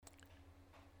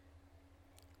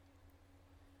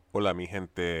Hola, mi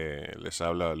gente. Les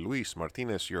habla Luis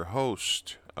Martinez, your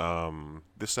host.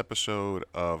 This episode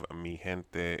of Mi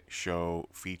Gente Show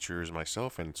features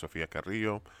myself and Sofia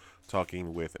Carrillo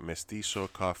talking with Mestizo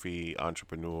Coffee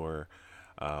entrepreneur.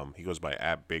 He goes by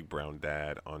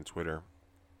 @BigBrownDad on Twitter.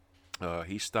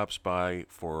 He stops by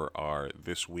for our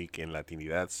This Week in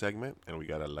Latinidad segment, and we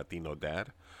got a Latino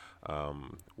dad.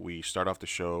 We start off the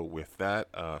show with that,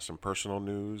 some personal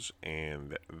news,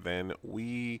 and then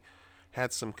we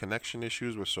had some connection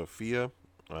issues with Sophia.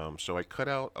 So I cut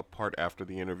out a part after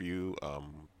the interview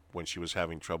when she was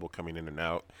having trouble coming in and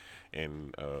out,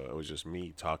 and it was just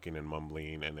me talking and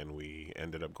mumbling, and then we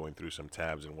ended up going through some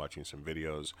tabs and watching some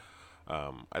videos.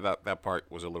 I thought that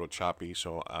part was a little choppy,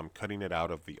 so I'm cutting it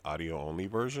out of the audio only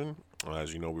version.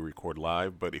 As you know, we record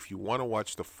live, but if you want to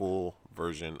watch the full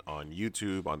version on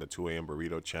YouTube, on the 2 a.m.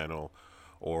 Burrito channel,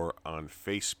 or on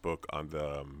Facebook, on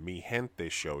the Mi Gente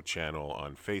Show channel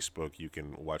on Facebook, you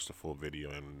can watch the full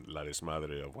video and La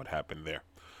Desmadre of what happened there.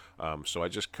 So I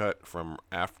just cut from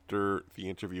after the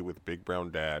interview with Big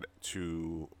Brown Dad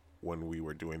to when we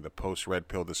were doing the post Red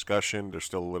Pill discussion. There's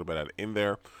still a little bit in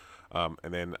there.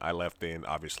 And then I left in,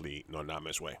 obviously, No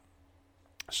Names Way.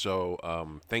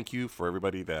 So thank you for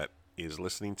everybody that is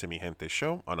listening to Mi Gente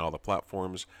Show on all the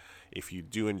platforms. If you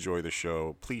do enjoy the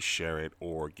show, please share it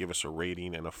or give us a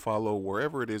rating and a follow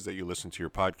wherever it is that you listen to your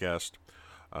podcast.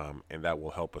 And that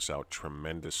will help us out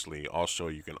tremendously. Also,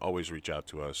 you can always reach out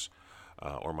to us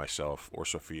or myself or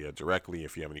Sophia directly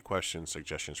if you have any questions,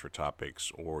 suggestions for topics,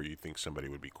 or you think somebody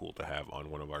would be cool to have on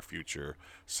one of our future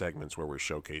segments where we're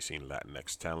showcasing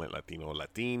Latinx talent, Latino,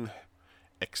 Latin,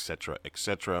 etc.,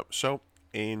 etc. So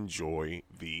enjoy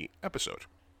the episode.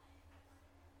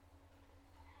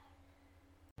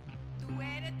 Tú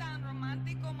eres tan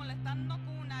romántico molestando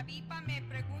con una pipa. Me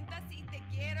preguntas si te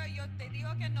quiero. Yo te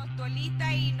digo que no estoy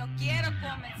lista y no quiero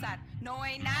comenzar. No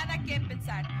hay nada que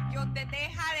pensar. Yo te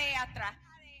dejaré atrás.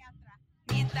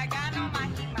 Mientras gano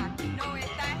más y más. No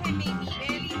estás en mi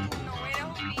nivel y tú no eres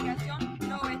obligación.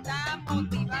 No estás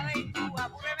motivada y tú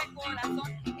aburre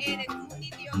corazón. Eres un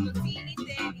idiota sin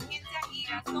inteligencia y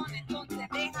razón. Entonces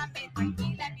déjame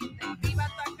tranquila mientras escriba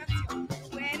tu canción.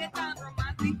 Tú eres tan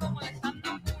romántico molestando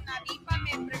con una pipa.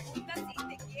 Me preguntas si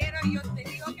te quiero. Yo te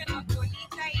digo que no estoy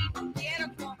lista y no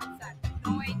quiero comenzar.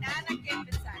 No hay nada que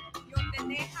pensar. Yo te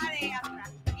dejaré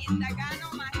atrás. Mientras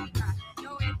gano más y más.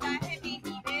 No estás en mi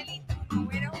nivel y tú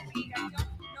no eres obligación.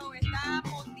 No estás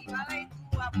motivada y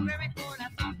tú aburre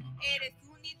corazón. Eres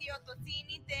un idiota sin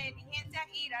inteligencia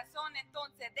y razón.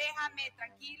 Entonces déjame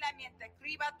tranquila mientras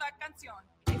escriba tu canción.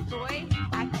 Estoy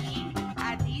aquí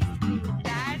a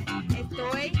disfrutar.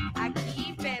 Estoy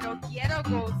aquí pero quiero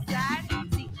gozar.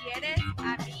 Si quieres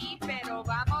a mí pero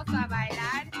vamos a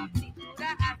bailar.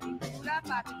 Cintura a cintura,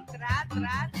 papi, tra,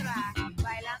 tra, tra.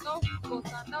 Bailando,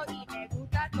 gozando y me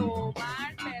gusta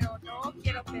tomar. Pero no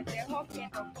quiero pendejos que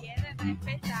no quieren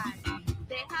respetar.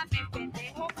 Déjame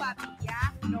pendejo, papi,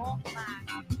 ya no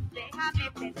más.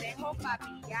 Déjame pendejo,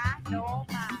 papi, ya no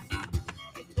más.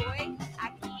 Estoy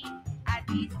aquí a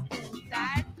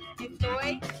disfrutar.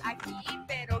 Estoy aquí,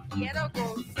 pero quiero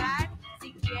gozar.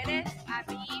 Si quieres a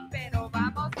mí, pero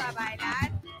vamos a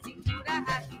bailar. Cintura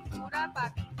a cintura,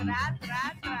 papi, tra,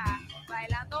 tra, tra.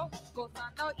 Bailando,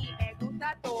 gozando y me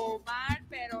gusta tomar.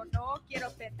 Pero no quiero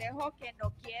pendejos que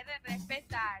no quieren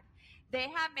respetar.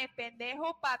 Déjame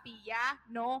pendejo, papi, ya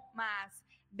no más.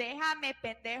 Déjame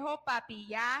pendejo, papi,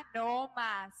 ya no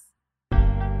más.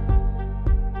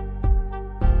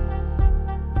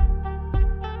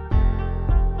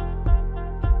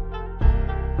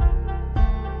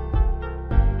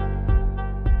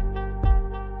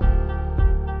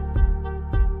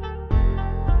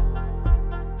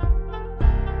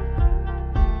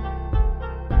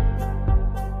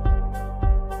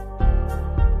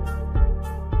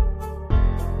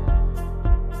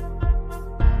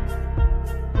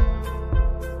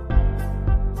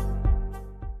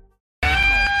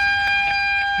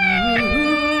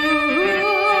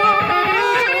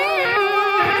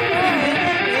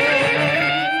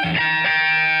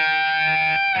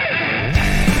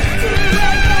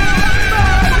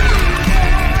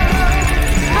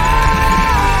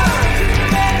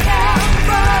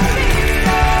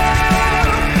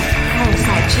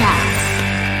 Fireside Chats.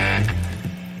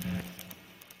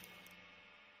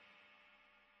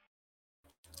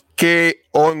 Que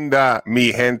onda,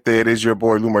 mi gente? It is your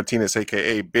boy Lou Martinez,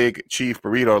 aka Big Chief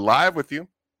Burrito, live with you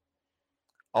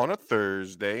on a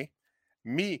Thursday.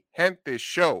 Mi Gente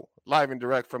Show, live and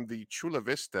direct from the Chula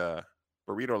Vista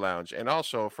Burrito Lounge, and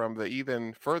also from the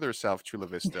even further south Chula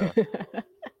Vista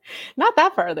Not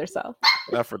that further south.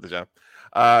 Not for the job.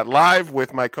 Live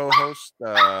with my co-host,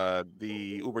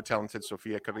 the uber talented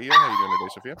Sofia Carrillo. How you doing today,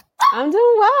 Sofia? I'm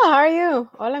doing well. How are you?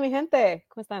 Hola, mi gente.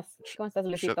 ¿Cómo estás? ¿Cómo estás,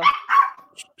 Luisito?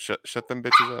 Shut them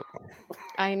bitches up.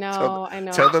 I know.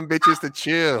 Tell them bitches to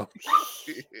chill.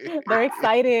 They're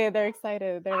excited.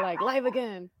 They're like, live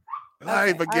again.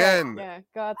 Live Okay, again. right. Yeah,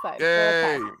 go outside.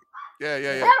 Yay. Go outside. Yeah.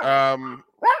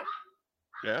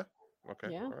 Yeah. Okay.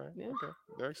 Yeah, All right. yeah. Okay.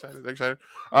 They're excited.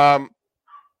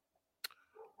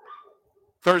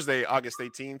 Thursday, August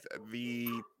 18th, the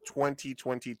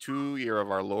 2022 year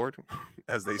of our Lord,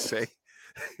 as they say.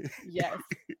 Yes.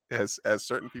 as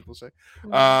certain people say.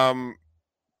 Mhm.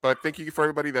 But thank you for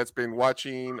everybody that's been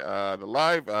watching the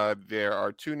live. There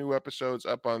are 2 new episodes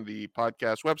up on the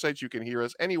podcast website. You can hear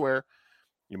us anywhere.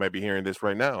 You might be hearing this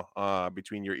right now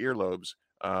between your earlobes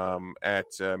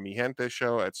at Mi Gente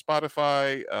Show at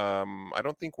Spotify. I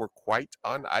don't think we're quite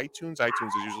on iTunes. iTunes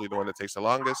is usually the one that takes the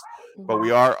longest, but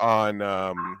we are on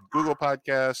Google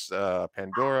Podcasts,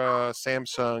 Pandora,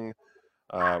 Samsung,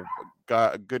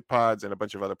 Good Pods, and a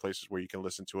bunch of other places where you can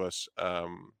listen to us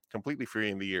completely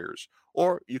free in the ears.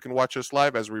 Or you can watch us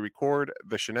live as we record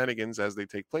the shenanigans as they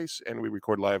take place, and we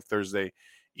record live Thursday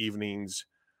evenings.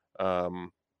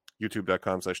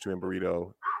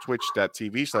 YouTube.com/2mburrito,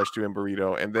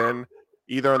 Twitch.tv/2mburrito, and then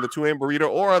either on the 2M Burrito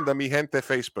or on the Mi Gente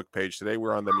Facebook page. Today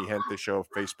we're on the Mi Gente Show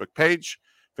Facebook page,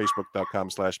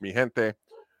 facebook.com/Mi Gente.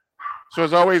 So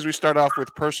as always, we start off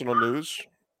with personal news.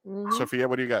 Mhm. Sophia,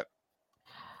 what do you got?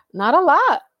 Not a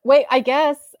lot. Wait, I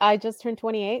guess I just turned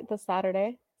 28 this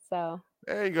Saturday. So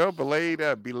There you go.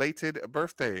 Belated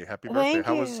birthday. Happy birthday. thank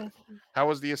you. How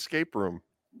was the escape room?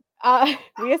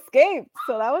 We escaped,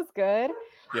 so that was good.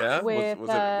 Yeah? With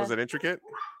Was it intricate?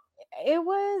 it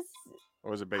was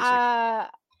Or was it basic? I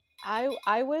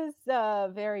was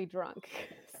very drunk,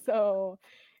 so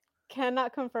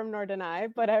cannot confirm nor deny,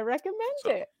 but I recommend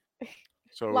it.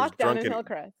 So it was Lockdown in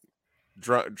Hillcrest.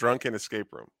 drunken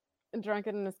escape room. Drunk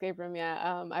in an escape room,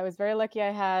 yeah. I was very lucky.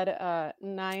 I had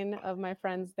 9 of my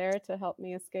friends there to help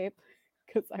me escape,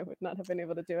 because I would not have been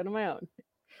able to do it on my own.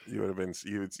 You would have been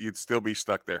you'd still be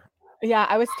stuck there. Yeah,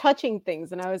 I was touching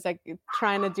things and I was like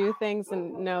trying to do things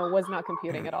and no, was not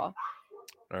computing at all.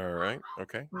 All right.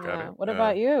 Okay. Got Yeah. it. What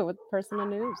about you with personal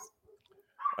news?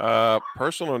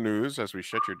 Personal news as we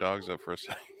shut your dogs up for a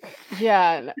second.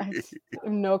 Yeah, I have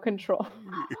no control.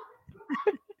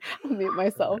 I'll mute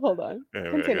myself. Hold on.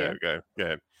 Continue. Go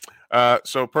ahead.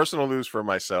 So personal news for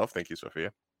myself, thank you,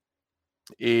 Sophia,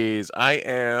 is I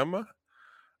am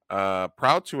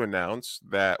proud to announce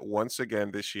that once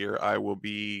again this year I will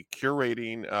be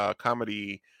curating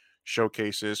comedy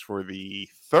showcases for the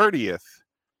 30th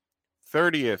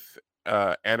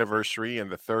anniversary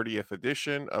and the 30th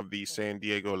edition of the San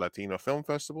Diego Latino Film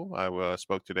Festival. I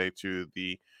spoke today to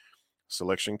the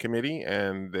selection committee,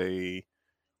 and they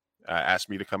asked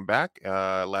me to come back.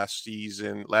 Last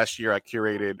year, I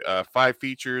curated 5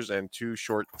 features and 2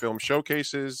 short film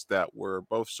showcases that were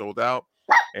both sold out.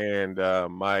 And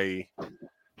my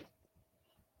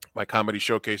comedy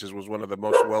showcases was one of the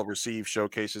most well-received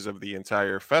showcases of the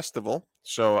entire festival.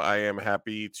 So I am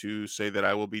happy to say that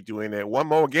I will be doing it one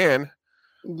more again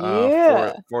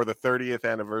for the 30th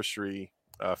anniversary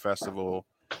festival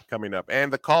coming up.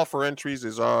 And the call for entries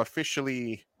is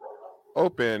officially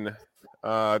open.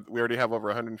 We already have over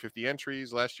 150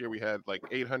 entries. Last year we had like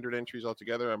 800 entries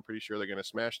altogether. I'm pretty sure they're going to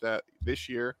smash that this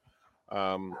year,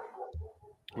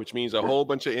 which means a whole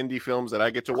bunch of indie films that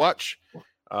I get to watch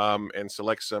and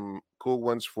select some cool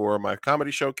ones for my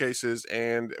comedy showcases.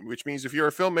 And which means if you're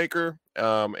a filmmaker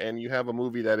and you have a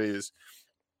movie that is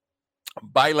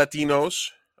by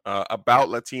Latinos, about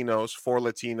Latinos, for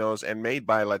Latinos, and made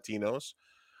by Latinos,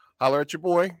 holler at your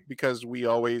boy, because we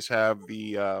always have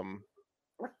the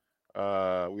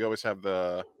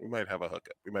we might have a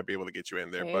hookup. We might be able to get you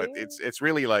in there, but it's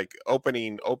really like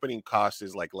opening cost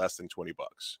is like less than $20.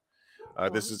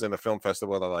 This isn't a film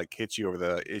festival that like hits you in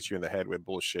the head with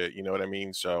bullshit. You know what I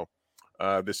mean? So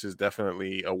this is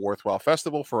definitely a worthwhile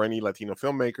festival for any Latino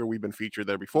filmmaker. We've been featured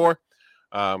there before.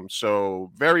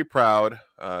 So very proud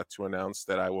to announce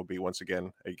that I will be once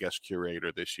again a guest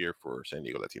curator this year for San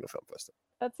Diego Latino Film Festival.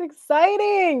 That's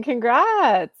exciting.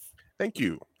 Congrats. Thank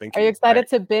you. Are you excited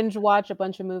to binge watch a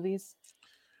bunch of movies?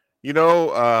 You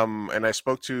know, and I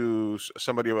spoke to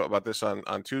somebody about this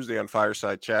on Tuesday on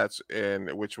Fireside Chats,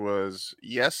 and which was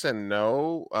yes and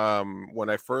no. When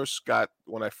I first got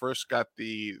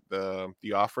the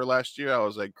offer last year, I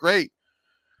was like, great,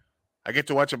 I get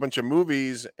to watch a bunch of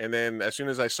movies. And then as soon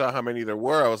as I saw how many there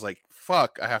were, I was like,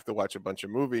 fuck, I have to watch a bunch of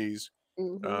movies.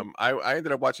 I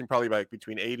ended up watching probably like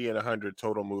between 80 and 100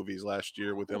 total movies last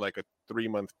year within like a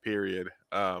 3-month period.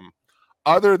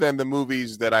 Other than the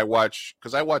movies that I watch,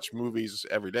 because I watch movies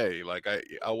every day. Like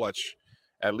I'll watch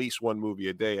at least one movie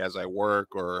a day as I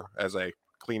work or as I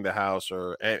clean the house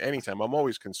or anytime. I'm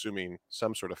always consuming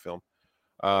some sort of film.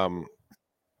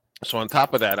 So on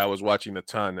top of that, I was watching a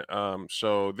ton.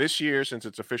 So this year, since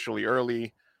it's officially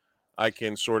early, I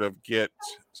can sort of get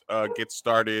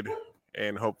started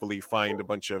and hopefully find a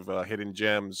bunch of hidden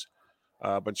gems,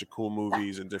 a bunch of cool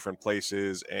movies in different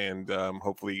places, and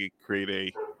hopefully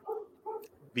create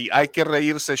the Hay que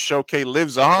Reírse showcase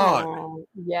lives on. Oh,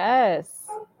 yes.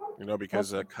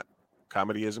 Because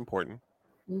comedy is important.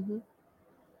 Mm-hmm.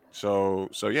 So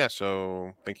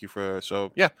thank you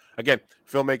again,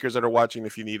 filmmakers that are watching,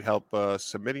 if you need help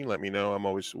submitting, let me know. I'm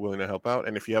always willing to help out.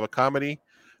 And if you have a comedy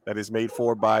that is made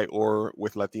for, by, or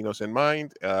with Latinos in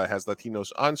mind, has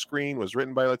Latinos on screen, was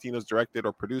written by Latinos, directed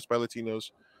or produced by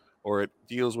Latinos, or it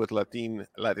deals with Latin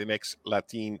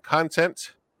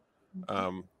content,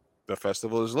 the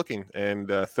festival is looking. And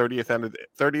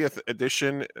 30th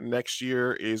edition next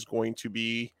year is going to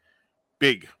be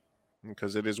big,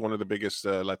 because it is one of the biggest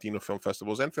Latino film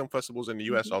festivals and film festivals in the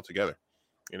U.S. altogether.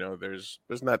 There's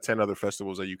not 10 other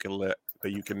festivals that you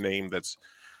can name that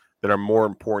are more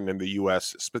important in the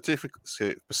U.S.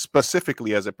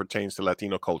 specifically as it pertains to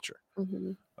Latino culture.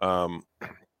 And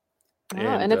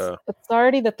it's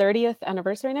already the 30th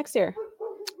anniversary next year.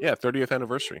 Yeah, 30th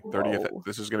anniversary. 30th. Whoa.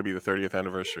 This is going to be the 30th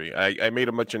anniversary. I made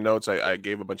a bunch of notes. I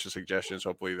gave a bunch of suggestions.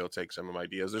 Hopefully they'll take some of my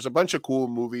ideas. There's a bunch of cool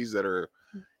movies that are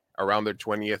around their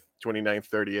 20th, 29th,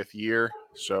 30th year.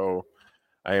 So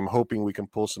I am hoping we can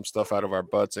pull some stuff out of our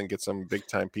butts and get some big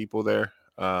time people there,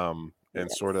 and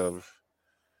sort of,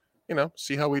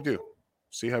 see how we do.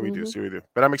 See how we do.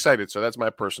 But I'm excited. So that's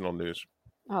my personal news.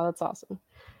 Oh, that's awesome.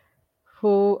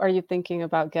 Who are you thinking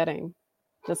about getting?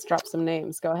 Just drop some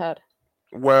names. Go ahead.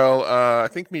 Well, I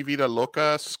think Mi Vida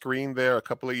Loca screened there a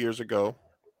couple of years ago.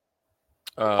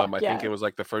 I think it was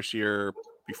like the first year,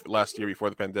 last year before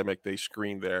the pandemic, they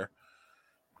screened there.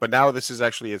 But now this is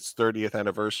actually its 30th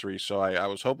anniversary, so I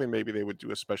was hoping maybe they would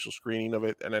do a special screening of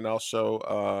it. And then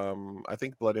also, I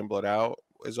think Blood In, Blood Out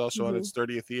is also on its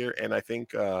 30th year. And I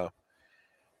think El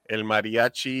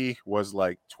Mariachi was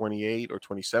like 28 or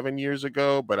 27 years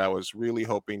ago, but I was really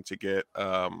hoping to get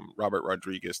Robert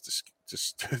Rodriguez to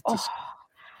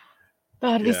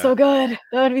that'd be so good.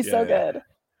 That'd be so good.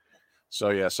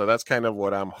 So that's kind of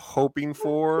what I'm hoping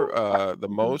for the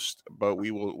most, but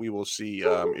we will see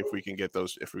if we can get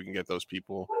those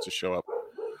people to show up.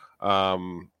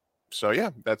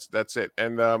 That's it.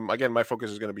 And again, my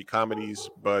focus is going to be comedies,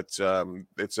 but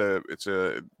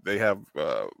they have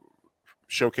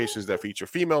showcases that feature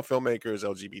female filmmakers,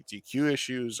 LGBTQ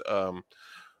issues.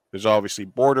 There's obviously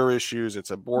border issues. It's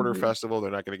a border festival.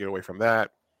 They're not going to get away from that.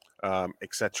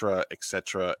 Etc.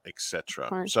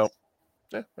 So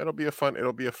yeah, it'll be a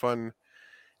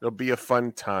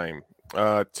fun time.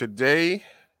 Today,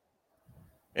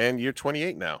 and you're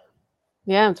 28 now.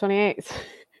 Yeah, I'm 28.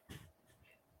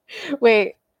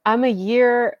 Wait, I'm a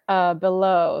year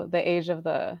below the age of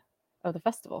the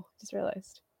festival. Just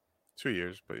realized. 2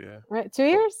 years, but yeah. Right, 2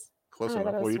 years? Close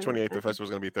enough. Well, you're 28. The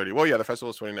festival's going to be 30. Well, yeah, the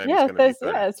festival's 29. Yeah, it's going to be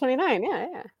 30. Yeah, it's 29.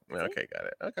 Yeah. Okay, got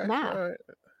it. Okay. Nah. All right.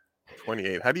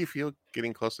 28. How do you feel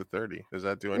getting close to 30? Does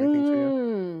that do anything to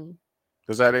you?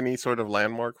 Does that any sort of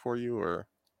landmark for you, or?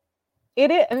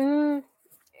 It is.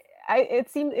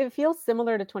 It feels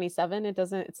similar to 27.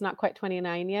 It's not quite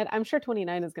 29 yet. I'm sure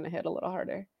 29 is going to hit a little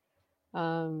harder.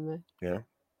 Yeah.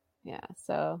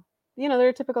 So, they're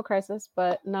a typical crisis,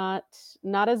 but not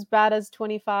as bad as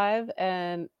 25,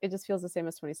 and it just feels the same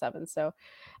as 27. So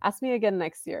ask me again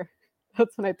next year.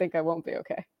 That's when I think I won't be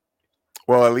okay.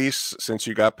 Well, at least since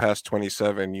you got past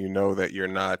 27, you know that you're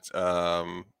not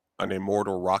an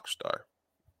immortal rock star.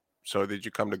 So did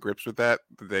you come to grips with that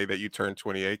the day that you turned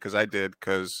 28? Because I did,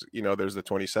 because, there's the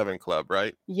 27 club,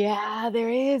 right? Yeah, there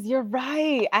is. You're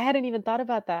right. I hadn't even thought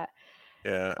about that.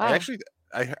 Yeah. Wow.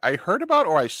 I heard about,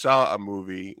 or I saw a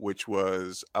movie which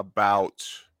was about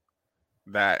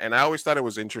that. And I always thought it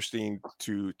was interesting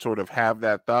to sort of have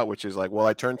that thought, which is like, well,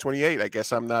 I turned 28. I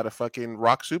guess I'm not a fucking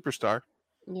rock superstar.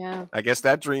 Yeah. I guess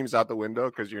that dream's out the window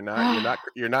because you're not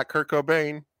Kurt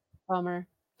Cobain. Bummer.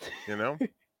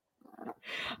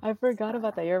 I forgot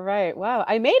about that. You're right. Wow.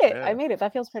 I made it. Yeah. I made it.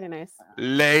 That feels pretty nice.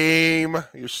 Lame.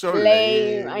 You're so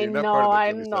lame. I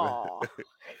know.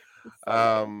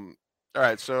 All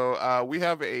right. So we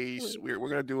have we're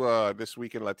gonna do This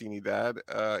Week in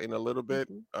Latinidad in a little bit.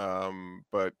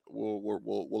 But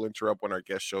we'll interrupt when our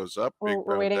guest shows up.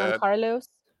 We're waiting on Carlos.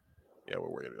 Yeah, we're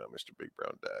waiting on Mr. Big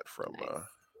Brown Dad from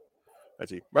I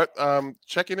see. But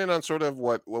checking in on sort of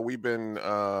what we've been.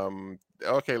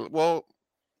 Okay, well,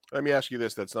 let me ask you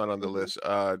this. That's not on the Mhm. list.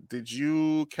 Did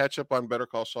you catch up on Better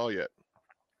Call Saul yet?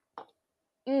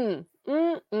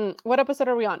 What episode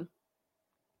are we on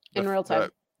The in f- real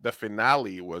time? the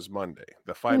finale was Monday.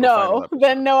 The final No, episode.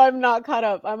 then no, I'm not caught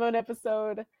up. I'm on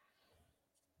episode.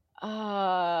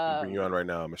 I'll bring you on right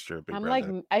now, Mr. Big I'm Brown like,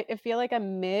 Dad. I feel like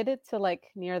I'm mid to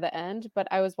like near the end, but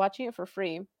I was watching it for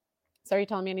free. So are you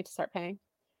telling me I need to start paying?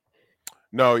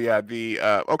 No, yeah, the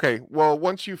okay. Well,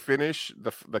 once you finish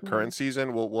the Mhm. current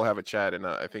season, we'll have a chat, and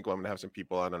I think I'm gonna have some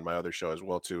people on my other show as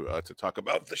well to talk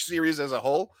about the series as a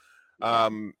whole. Yeah.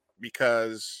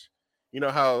 Because you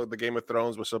know how the Game of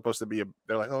Thrones was supposed to be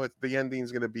they're like, oh, the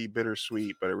ending's gonna be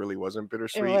bittersweet, but it really wasn't It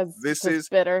bittersweet. was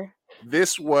just bitter.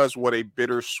 This was what a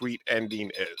bittersweet ending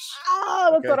is. Oh,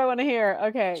 that's Okay. what I want to hear.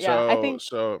 Okay, yeah. I think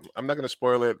So I'm not gonna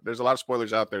spoil it. There's a lot of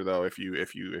spoilers out there though. If you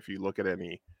look at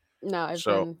any. no, I've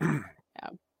So been yeah.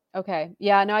 Okay.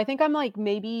 Yeah, no, I think I'm like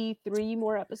maybe 3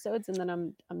 more episodes and then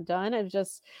I'm done.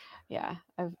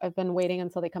 I've been waiting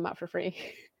until they come out for free.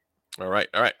 all right.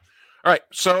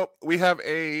 So we have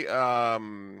a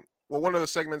well, one of the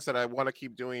segments that I want to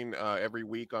keep doing every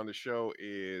week on the show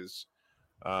is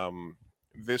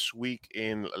this week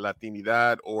in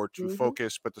Latinidad, or to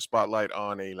put the spotlight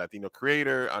on a Latino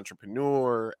creator,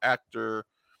 entrepreneur, actor,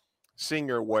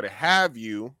 singer, what have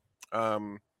you.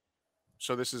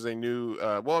 So this is a new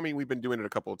well, I mean, we've been doing it a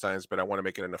couple of times, but I want to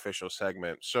make it an official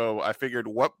segment. So I figured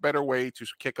what better way to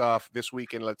kick off this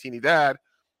week in Latinidad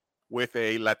with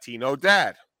a Latino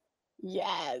dad.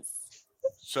 Yes.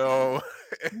 So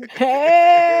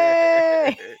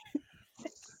Hey,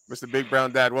 Mr. Big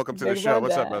Brown Dad, welcome to the Big show. Brown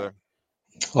What's up, Dad. brother?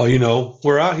 Oh,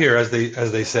 we're out here, as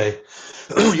they say.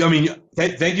 I mean,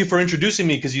 thank you for introducing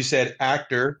me, because you said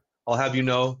actor. I'll have you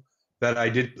know that I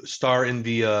did star in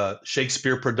the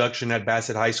Shakespeare production at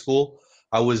Bassett High School.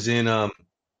 I was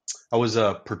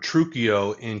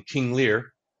Petruchio in King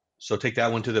Lear, so take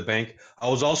that one to the bank. I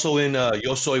was also in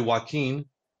Yo Soy Joaquin,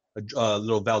 a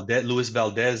little Luis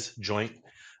Valdez joint.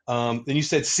 Then you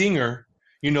said singer.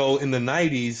 In the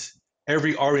 90s,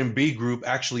 every R&B group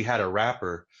actually had a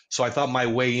rapper. So I thought my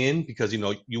way in, because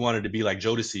you wanted to be like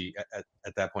Jodeci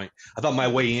at that point. I thought my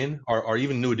way in, or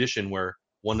even New Edition, where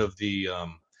one of the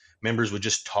members would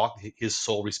just talk. His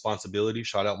sole responsibility,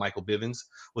 shout out Michael Bivins,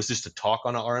 was just to talk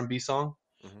on an R&B song.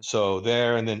 So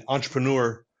there, and then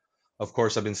entrepreneur. Of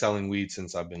course, I've been selling weed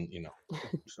since I've been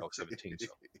 17.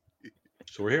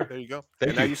 So we're here. There you go.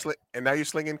 Thank you. Now you're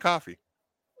slinging coffee.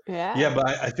 Yeah. But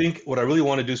I think what I really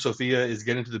want to do, Sophia, is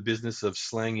get into the business of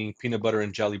slanging peanut butter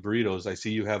and jelly burritos. I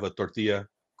see you have a tortilla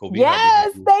cobija.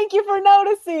 Yes, thank you for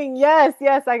noticing. Yes,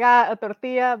 I got a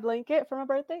tortilla blanket for my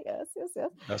birthday. Yes.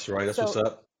 That's right. That's what's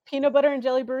up. Peanut butter and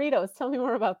jelly burritos. Tell me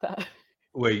more about that.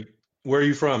 Wait, where are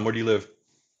you from? Where do you live?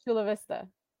 Chula Vista.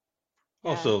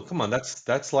 Oh, so come on,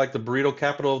 that's like the burrito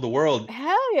capital of the world.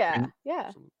 Hell yeah. And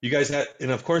Yeah. you guys had,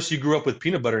 and of course you grew up with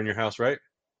peanut butter in your house, right?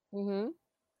 Mm-hmm.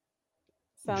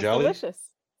 Sounds Jelly? delicious.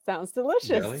 Sounds delicious.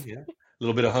 Jelly, yeah. A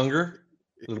little bit of hunger,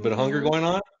 going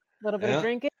on. A little bit of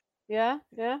drinking. Yeah.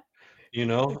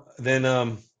 Then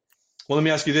well, let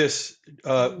me ask you this.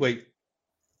 Wait,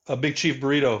 a Big Chief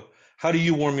burrito. How do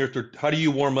you warm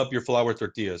up your flour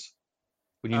tortillas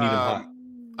when you need them hot?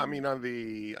 I mean, on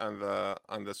the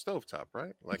stovetop,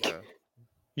 right? Like a.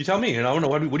 You tell me, and I don't know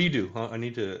what do you do? I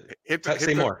need to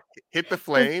say more. Hit the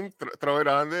flame, throw it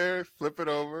on there, flip it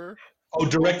over. Oh,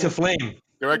 direct to flame.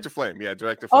 Direct to flame, yeah,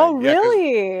 direct to flame. Oh,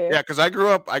 really? Yeah, because I grew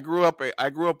up.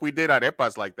 We did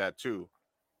arepas like that too.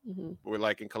 We're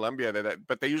like in Colombia,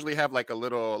 but they usually have like a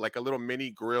little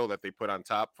mini grill that they put on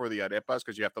top for the arepas,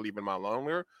 because you have to leave them out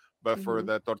longer. But for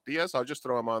the tortillas, I'll just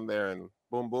throw them on there and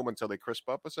boom, boom until they crisp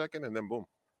up a second, and then boom.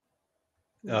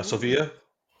 Sophia,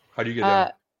 how do you get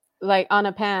that? Like on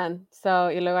a pan. So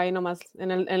y luego ahí nomás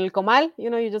en el comal,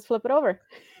 you just flip it over.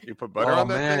 You put butter on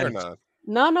that thing or not?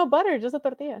 No butter, just a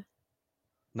tortilla.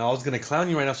 No, I was gonna clown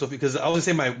you right now, Sophie, because I was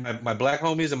gonna say my black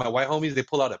homies and my white homies, they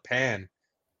pull out a pan,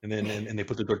 and then and they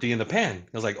put the tortilla in the pan.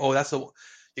 I was like, oh,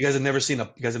 you guys have never seen a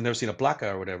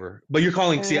placa or whatever. But you're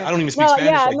calling. See, I don't even speak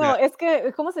Spanish like that. Es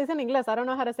que ¿cómo se dice en inglés? I don't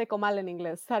know how to say comal in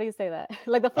English. How do you say that?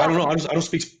 Like the flat. I don't know. I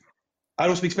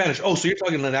don't speak Spanish. Oh, so you're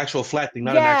talking an actual flat thing,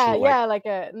 not an actual like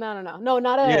a no,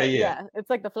 not a yeah. It's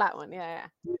like the flat one. Yeah.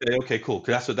 Okay, cool.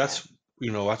 Because that's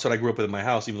what I grew up with in my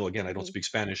house. Even though again I don't speak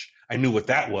Spanish, I knew what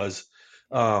that was.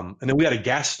 And then we had a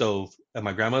gas stove at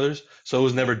my grandmother's, so it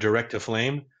was never direct to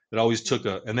flame. It always took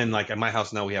and then like at my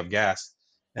house now we have gas,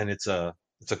 and it's a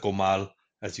comal,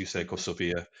 as you say,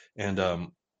 Sophia. And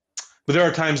but there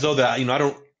are times though that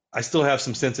I still have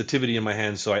some sensitivity in my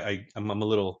hands, so I'm a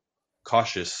little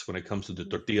cautious when it comes to the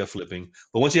tortilla flipping.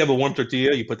 But once you have a warm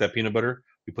tortilla, you put that peanut butter,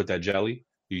 you put that jelly,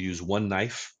 you use one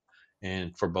knife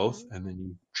and for both, and then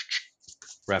you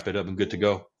wrap it up and good to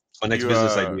go. My next You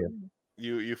business idea.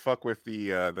 you fuck with the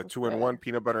 2-in-1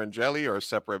 peanut butter and jelly, or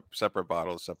separate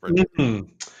bottles, separate.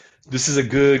 This is a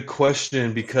good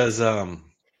question because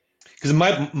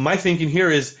my thinking here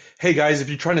is, hey guys, if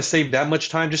you're trying to save that much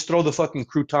time, just throw the fucking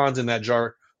croutons in that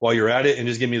jar while you're at it, and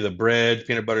just give me the bread,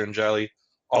 peanut butter, and jelly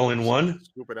all in one.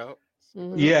 Scoop it out.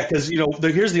 Yeah, because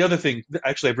here's the other thing.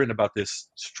 Actually, I've written about this.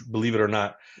 Believe it or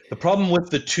not, the problem with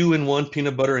the 2-in-1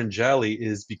 peanut butter and jelly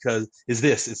is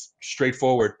it's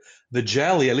straightforward. The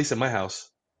jelly, at least at my house,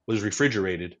 was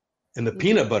refrigerated, and the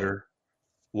peanut butter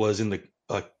was in the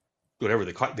whatever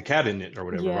the cabinet or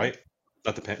whatever, right?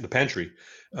 Not the pantry.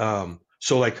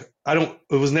 So like it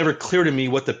was never clear to me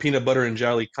what the peanut butter and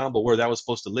jelly combo where that was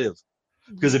supposed to live,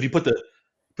 because if you put it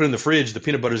in the fridge, the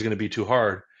peanut butter is going to be too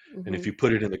hard. And if you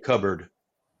put it in the cupboard,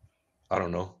 I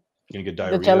don't know, you're gonna get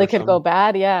diarrhea. The jelly could go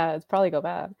bad. Yeah, it's probably go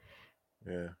bad.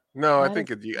 Yeah. No, I think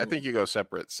you go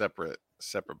separate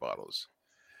bottles.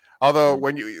 Although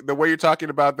the way you're talking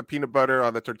about the peanut butter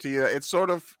on the tortilla, it's sort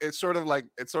of like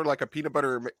a peanut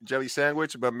butter jelly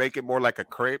sandwich, but make it more like a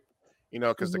crepe,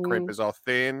 because the crepe is all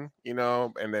thin,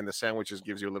 and then the sandwiches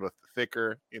gives you a little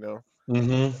thicker,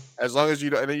 As long as you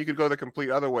don't, and then you could go the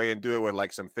complete other way and do it with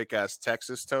like some thick ass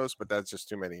Texas toast, but that's just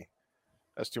too many.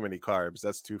 That's too many carbs.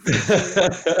 That's too.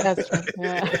 That's true.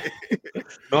 Yeah.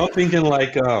 No, I'm thinking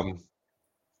like, I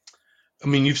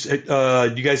mean, you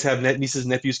guys have nieces,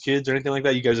 nephews, kids, or anything like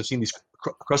that? You guys have seen these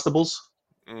Crustables?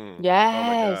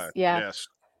 Yes. Oh yeah. Yes.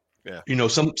 Yeah.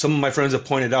 Some of my friends have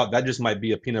pointed out that just might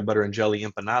be a peanut butter and jelly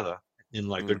empanada, and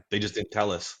like they just didn't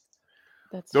tell us.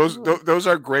 Those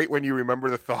are great when you remember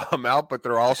to thaw them out, but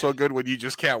they're also good when you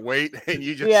just can't wait and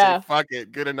you just say, fuck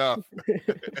it, good enough.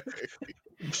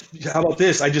 How about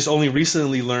this? I just only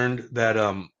recently learned that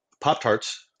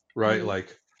Pop-Tarts, right?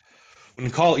 Like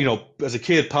when as a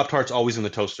kid, Pop-Tarts always in the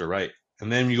toaster, right? And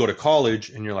then you go to college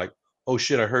and you're like, oh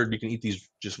shit, I heard you can eat these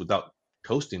just without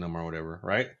toasting them or whatever,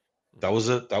 right? That was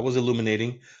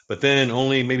illuminating. But then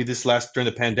only maybe during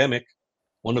the pandemic,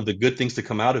 one of the good things to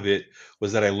come out of it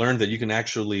was that I learned that you can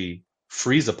actually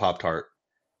freeze a Pop-Tart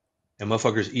and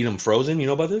motherfuckers eat them frozen. You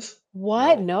know about this?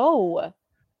 What? No.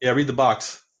 Yeah, read the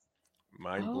box.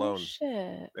 Mind blown.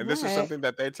 Shit. And this is something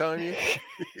that they're telling you?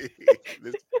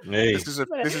 This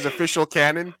is official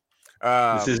canon.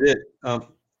 This is it. I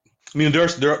mean, there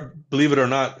are, believe it or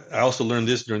not, I also learned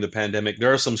this during the pandemic.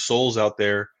 There are some souls out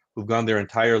there who've gone their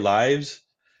entire lives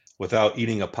without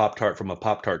eating a Pop-Tart from a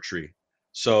Pop-Tart tree.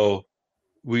 So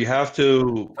we have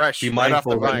to be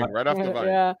mindful. Right off the vine.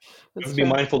 Yeah, be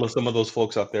mindful of some of those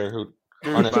folks out there who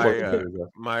aren't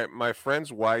my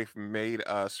friend's wife made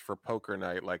us for poker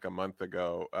night like a month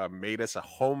ago. Made us a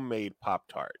homemade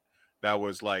Pop-Tart that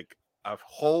was like a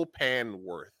whole pan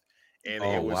worth. And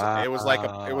it was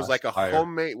like a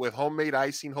homemade with homemade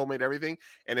icing, homemade everything,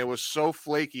 and it was so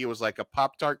flaky. It was like a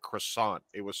Pop-Tart croissant.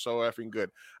 It was so effing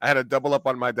good. I had to double up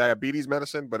on my diabetes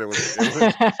medicine, but it was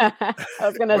I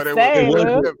was gonna say,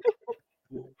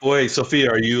 boy, Sophia,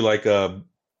 are you like a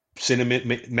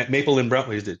cinnamon, maple and brown?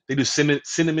 What is it? They do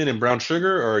cinnamon and brown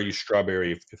sugar, or are you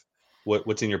strawberry?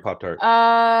 What's in your Pop-Tart?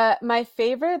 My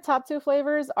favorite top two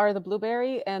flavors are the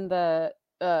blueberry and the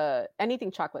anything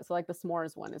chocolate. So like the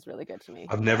s'mores one is really good to me.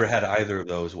 I've never had either of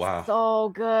those. Wow. So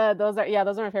good. Those are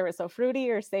my favorite. So fruity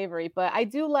or savory, but I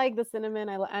do like the cinnamon.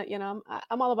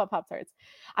 I'm all about Pop-Tarts.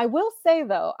 I will say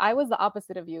though, I was the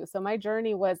opposite of you. So my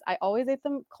journey was I always ate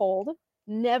them cold.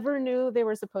 Never knew they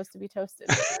were supposed to be toasted.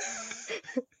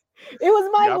 It was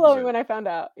mind blowing when I found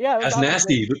out. Yeah, that's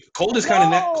nasty. Cold is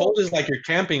kind of cold is like you're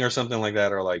camping or something like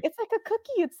that, or like it's like a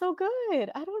cookie. It's so good.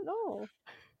 I don't know.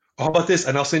 How about this?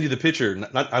 And I'll send you the picture.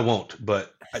 I won't,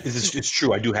 but it's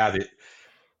true. I do have it.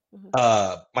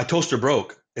 My toaster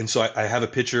broke, and so I have a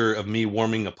picture of me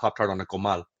warming a Pop-Tart on a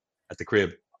comal at the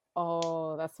crib.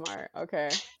 Oh, that's smart. Okay,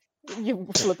 you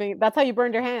flipping. That's how you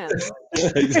burned your hands.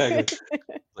 Exactly.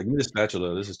 Like, give me the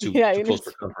spatula. This is too close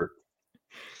for comfort.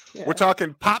 Yeah. We're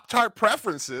talking Pop-Tart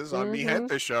preferences on Mi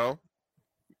Gente Show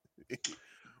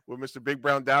with Mr. Big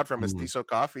Brown Dowd from Mestizo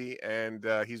Coffee, and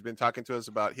he's been talking to us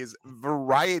about his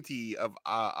variety of.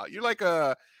 You're like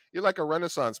a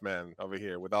Renaissance man over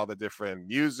here with all the different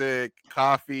music,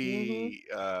 coffee,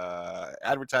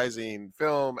 advertising,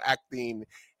 film, acting,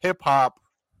 hip hop.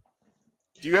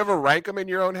 Do you ever rank them in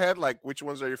your own head? Like which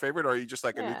ones are your favorite, or are you just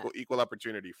like an equal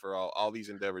opportunity for all these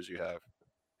endeavors you have?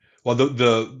 Well,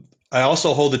 I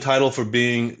also hold the title for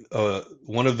being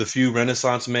one of the few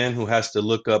Renaissance men who has to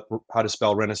look up how to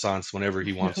spell Renaissance whenever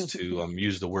he wants to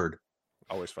use the word.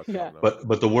 Always fucking Yeah. know.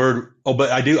 But the word,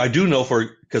 but I do know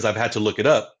because I've had to look it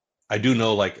up. I do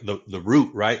know like the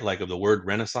root, right? Like of the word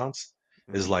Renaissance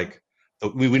is Mhm. like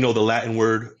we know the Latin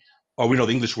word, or we know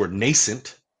the English word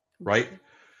nascent, right?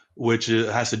 Which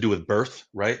has to do with birth,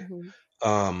 right?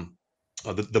 Mhm.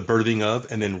 The birthing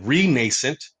of, and then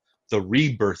renascent, the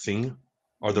rebirthing,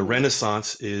 or the Mhm.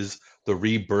 Renaissance is the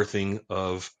rebirthing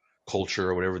of culture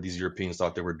or whatever these Europeans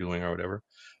thought they were doing or whatever.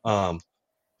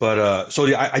 So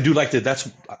yeah, I do like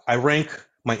that. I rank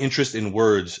my interest in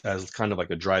words as kind of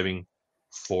like a driving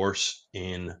force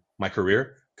in my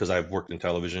career because I've worked in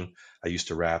television. I used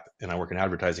to rap, and I work in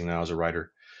advertising now as a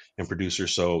writer and producer.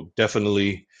 So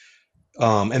definitely.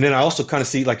 And then I also kind of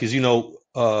see like, as you know,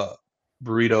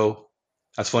 burrito.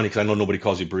 That's funny because I know nobody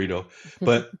calls you burrito,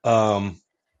 but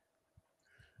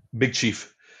Big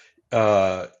Chief,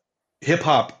 uh, hip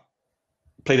hop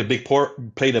played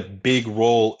a big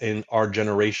role in our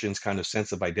generation's kind of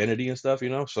sense of identity and stuff, you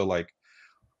know. So like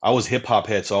I was hip hop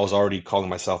head, so I was already calling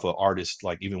myself an artist.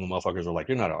 Like even when motherfuckers were like,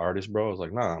 "You're not an artist, bro," I was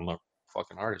like, "Nah, I'm a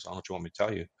fucking artist. I don't know what you want me to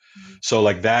tell you." So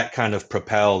like that kind of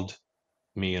propelled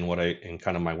me in in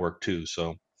kind of my work too.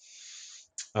 So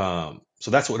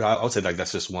that's what I would say. Like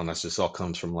that's just one that's just all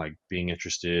comes from like being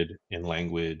interested in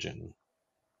language and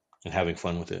having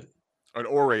fun with it. An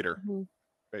orator, Mhm.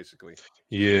 basically.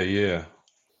 Yeah, yeah.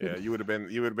 Yeah, you would have been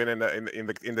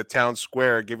in the town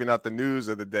square giving out the news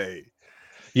of the day.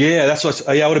 Yeah, that's what.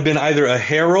 Yeah, I would have been either a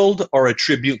herald or a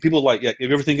tribune. People like, yeah, if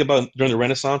you ever think about during the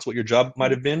Renaissance, what your job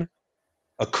might have been,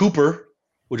 a cooper,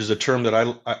 which is a term that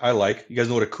I like. You guys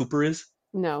know what a cooper is?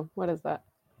 No, what is that?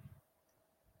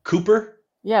 Cooper?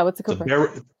 Yeah, what's a It's a Cooper?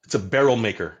 barrel. It's a barrel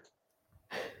maker.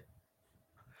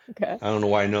 Okay. I don't know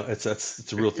why I know it's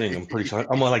a real thing. I'm pretty sure.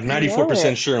 I'm like I know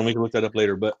 94% it. sure, and we can look that up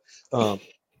later. But A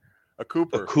a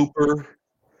Cooper, cooper,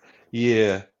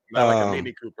 yeah. not like a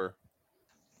Mini Cooper.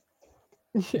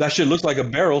 That shit looks like a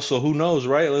barrel, so who knows,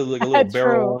 right? Like a little That's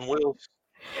barrel true. on wheels.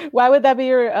 Why would that be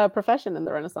your profession in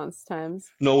the Renaissance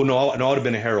times? No, I would have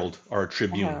been a herald or a A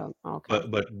tribune. herald. Okay.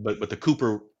 But the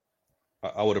cooper,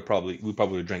 I would have we probably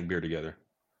would have drank beer together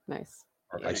Nice.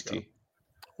 or There you iced go. tea.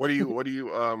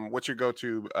 What's your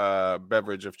go-to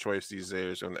beverage of choice these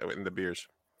days in the beers?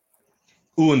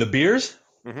 Ooh, and the beers.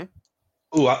 Mhm.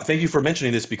 Ooh, thank you for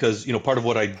mentioning this because part of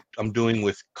what I'm doing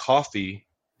with coffee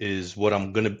is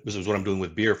this is what I'm doing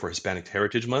with beer for Hispanic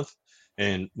Heritage Month,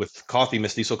 and with coffee,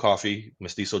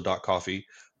 Mestizo.coffee,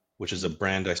 which is a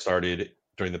brand I started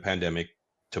during the pandemic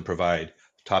to provide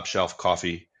top shelf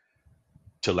coffee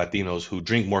to Latinos who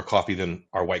drink more coffee than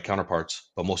our white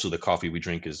counterparts, but most of the coffee we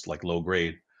drink is like low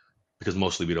grade because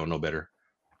mostly we don't know better.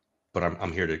 But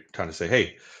I'm here to kind of say,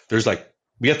 hey, there's like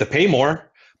we have to pay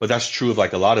more, but that's true of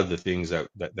like a lot of the things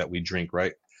that we drink,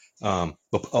 right?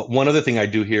 But one other thing I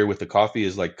do here with the coffee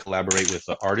is like collaborate with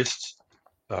the artists,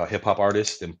 hip hop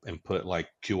artists, and put like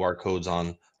QR codes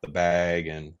on the bag,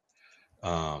 and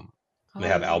they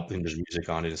have album, there's music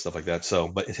on it and stuff like that. So,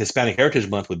 but it's Hispanic Heritage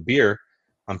Month with beer.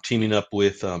 I'm teaming up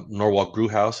with Norwalk Brew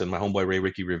House and my homeboy Ray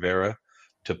Ricky Rivera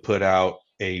to put out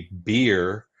a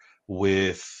beer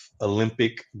with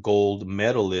Olympic gold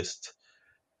medalist,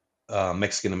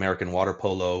 Mexican American water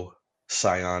polo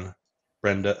scion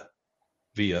Brenda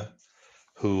Villa,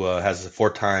 who has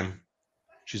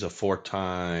she's a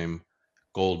four-time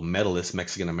gold medalist,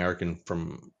 Mexican American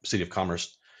from City of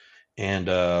Commerce, and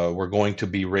we're going to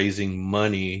be raising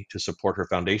money to support her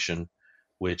foundation,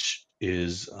 which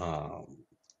is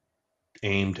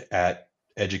aimed at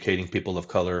educating people of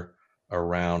color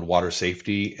around water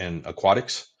safety and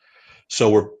aquatics. So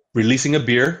we're releasing a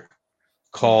beer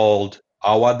called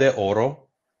Agua de Oro,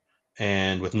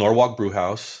 and with Norwalk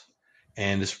Brewhouse,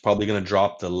 and it's probably going to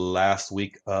drop the last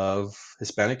week of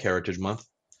Hispanic Heritage Month.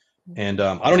 And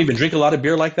I don't even drink a lot of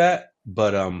beer like that,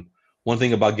 but one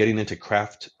thing about getting into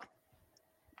craft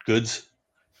goods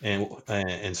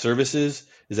and services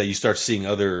is that you start seeing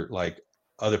other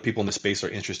people in the space are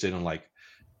interested in like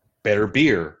better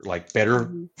beer, like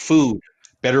better food,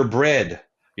 better bread.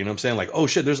 You know what I'm saying? Like, oh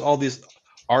shit, there's all these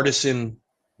artisan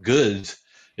goods.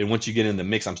 And once you get in the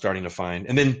mix, I'm starting to find.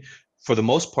 And then for the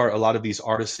most part, a lot of these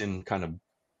artisan kind of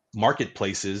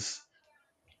marketplaces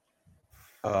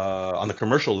on the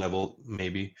commercial level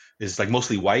maybe is like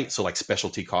mostly white. So like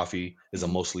specialty coffee is a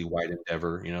mostly white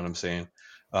endeavor. You know what I'm saying?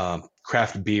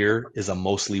 Craft beer is a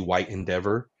mostly white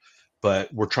endeavor,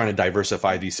 but we're trying to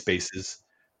diversify these spaces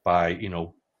by,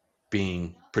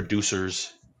 being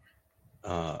producers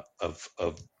of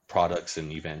products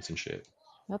and events and shit.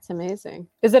 That's amazing.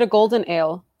 Is it a golden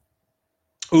ale?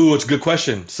 Ooh, it's a good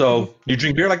question. So you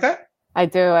drink beer like that? I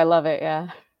do. I love it. Yeah.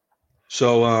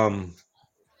 So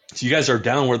you guys are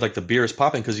down where like the beer is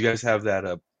popping because you guys have that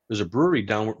there's a brewery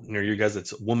down near you guys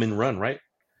that's woman run, right?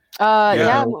 Yeah,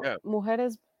 yeah.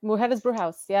 Mujeres Brew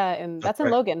House. Yeah, and that's in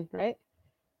right. Logan, right?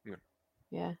 Yeah.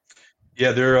 Yeah.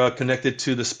 Yeah, they're connected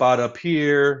to the spot up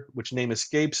here, which name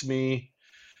escapes me,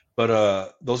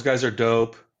 but those guys are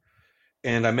dope.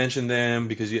 And I mentioned them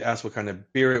because you asked what kind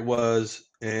of beer it was,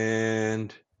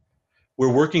 and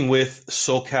we're working with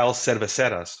SoCal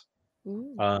Cerveceras.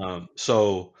 Mm.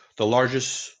 So the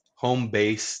largest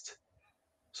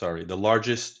the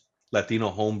largest Latino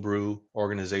homebrew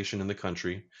organization in the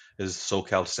country is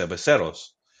SoCal Cerveceros,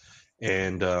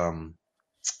 and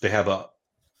they have a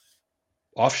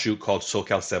offshoot called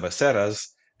SoCal Cerveceras,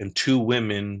 and two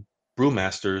women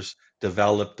brewmasters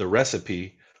developed the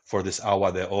recipe for this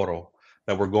agua de oro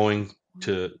that we're going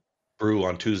to brew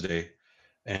on Tuesday,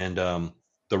 and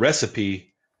the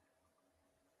recipe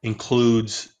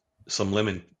includes some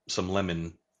lemon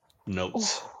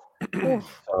notes. Oof, that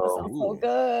So, sounds so Ooh.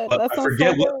 good. but That I sounds so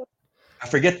forget what good. I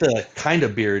forget the kind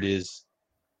of beer it is.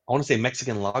 I want to say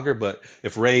Mexican lager, but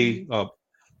if Ray, Mhm,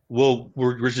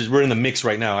 we're in the mix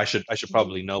right now. I should mhm.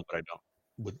 probably know, but I don't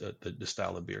with the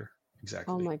style of beer Oh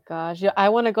exactly. my gosh. Yeah, I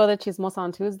want to go to Chismosa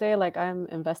on Tuesday. Like I'm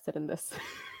invested in this.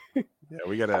 Yeah,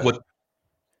 we gotta What?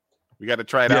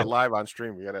 try it Yeah, out live on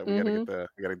stream. We gotta Hmm. get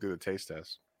we gotta do the taste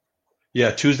test.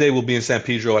 yeah. Tuesday we'll be in San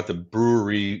Pedro at the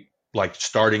brewery, like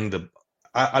starting the.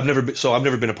 I've never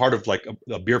been a part of like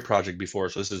a beer project before,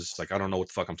 so this is like I don't know what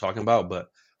the fuck I'm talking about, but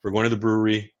we're going to the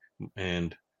brewery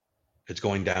and it's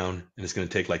going down, and it's going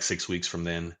to take like 6 weeks from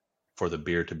then for the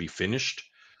beer to be finished,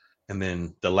 and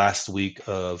then the last week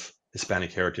of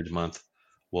Hispanic Heritage Month,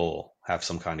 we'll have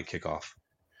some kind of kickoff.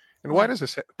 And why does the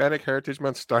Hispanic Heritage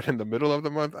Month start in the middle of the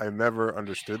month? I never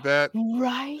understood that.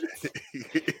 Right?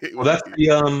 Well, that's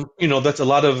that's a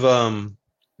lot of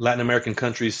Latin American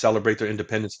countries celebrate their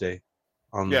Independence Day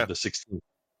on Yeah, the 16th.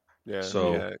 yeah,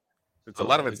 So yeah. It's a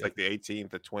lot of it's like the 18th,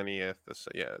 the 20th.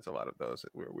 Yeah, it's a lot of those.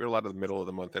 We're a lot of the middle of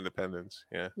the month independence.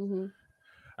 Yeah. Hmm.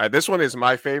 This one is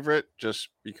my favorite just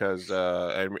because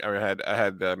I had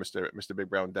Mr. Big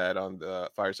Brown Dad on the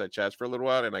Fireside Chats for a little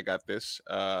while, and I got this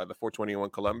the 421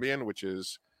 Colombian, which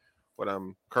is what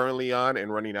I'm currently on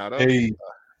and running out of. hey,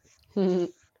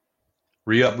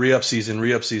 re-up season.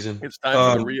 It's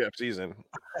time for the re-up season.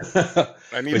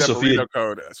 I need Wait, that Sophia. burrito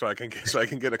code so I can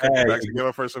get a couple Hey, bags to give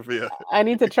up for Sophia. I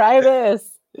need to try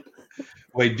this.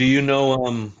 wait, do you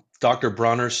know Dr.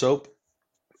 Bronner soap,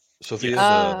 Sophia? Yes.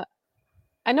 The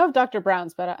I know of Dr.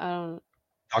 Brown's, but I don't.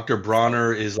 Dr.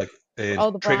 Bronner is like in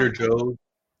Oh, the Trader brown. Joe's.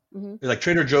 Mm-hmm. Like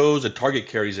Trader Joe's and Target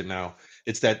carries it now.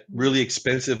 It's that really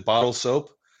expensive bottle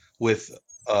soap with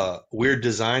weird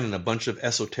design and a bunch of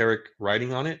esoteric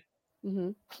writing on it.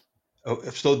 Mm-hmm.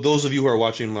 So those of you who are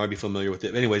watching might be familiar with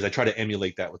it. Anyways, I try to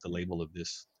emulate that with the label of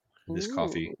this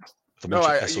coffee Ooh. with a No,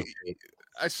 bunch of esoteric.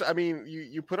 I mean,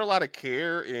 you put a lot of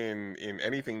care in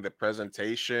anything, the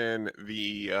presentation,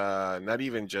 the not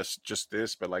even just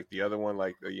this, but like the other one,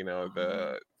 like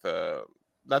the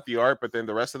not the art, but then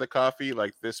the rest of the coffee,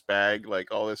 like this bag,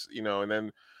 like all this, and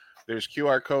then there's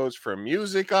QR codes for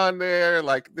music on there.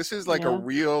 Like this is like a Yeah.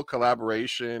 real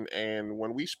collaboration. And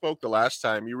when we spoke the last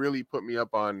time, you really put me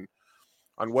up on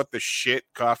what the shit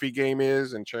coffee game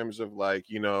is in terms of like,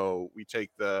 we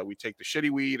take the shitty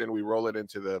weed and we roll it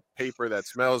into the paper that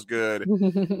smells good,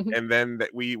 and then that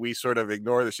we sort of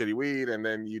ignore the shitty weed, and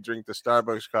then you drink the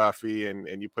Starbucks coffee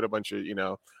and you put a bunch of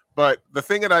but the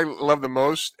thing that I love the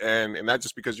most, and not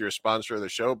just because you're a sponsor of the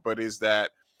show, but is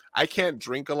that I can't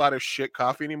drink a lot of shit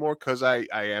coffee anymore because I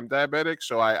am diabetic,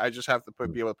 so I just have to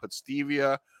be able to put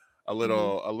stevia, a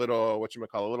little a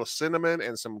little cinnamon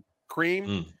and some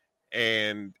cream. Mm.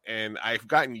 And I've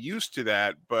gotten used to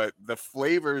that, but the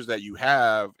flavors that you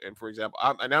have, and for example,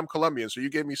 I'm Colombian, so you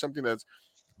gave me something that's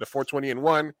the 420 in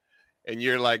one, and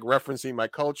you're like referencing my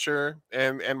culture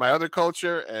and my other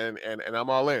culture, and I'm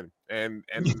all in. And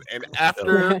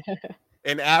after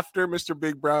Mr.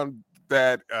 Big Brown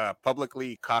that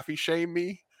publicly coffee shamed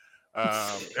me,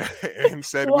 and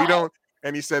said we What? don't,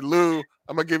 and he said, Lou,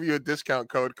 I'm gonna give you a discount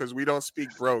code because we don't speak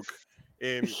broke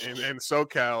in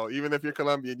SoCal. Even if you're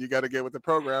Colombian, you got to get with the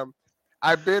program.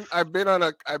 I've been on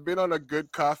a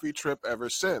good coffee trip ever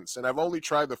since, and I've only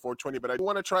tried the 420, but I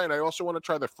want to try, and I also want to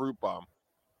try the fruit bomb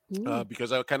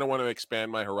because I kind of want to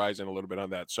expand my horizon a little bit on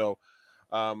that. So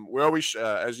we're always,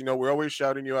 as you know, we're always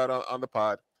shouting you out on the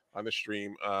pod, on the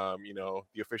stream. The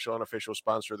official unofficial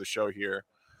sponsor of the show here.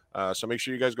 So make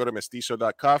sure you guys go to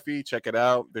mestizo.coffee, check it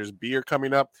out. There's beer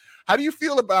coming up. How do you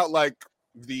feel about like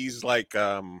these like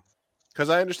because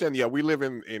I understand, we live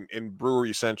in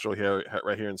Brewery Central here,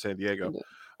 right here in San Diego.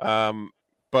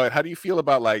 But how do you feel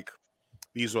about like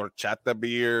these horchata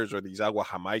beers or these agua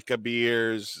jamaica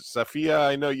beers. Sophia,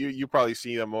 I know you probably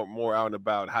see them more out and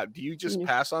about. How do you just Mhm.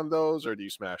 pass on those or do you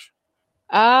smash?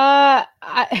 I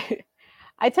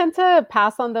I tend to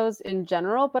pass on those in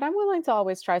general, but I'm willing to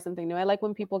always try something new. I like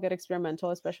when people get experimental,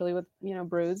 especially with,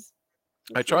 brews.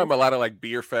 I It's try them nice. a lot of like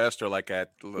beer fest or like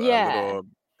at a Yeah. little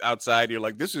outside. You're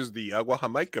like, this is the agua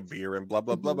jamaica beer and blah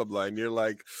blah blah Hmm. blah blah, and you're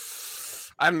like,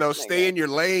 I don't know, stay in your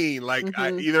lane. Like Hmm.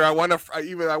 I want to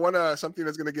either I want to something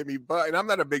that's gonna get me, but and I'm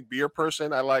not a big beer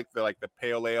person. I like the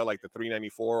pale ale, like the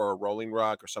 394 or Rolling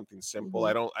Rock or something simple.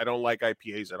 Hmm. I don't like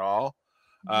IPAs at all.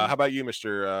 Hmm. How about you,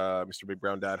 Mr. Big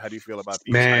Brown Dad? How do you feel about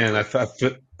these Man,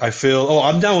 hybrids? I feel. Oh,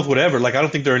 I'm down with whatever. Like I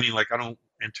don't think there are any. Like I don't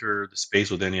enter the space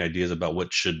with any ideas about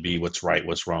what should be, what's right,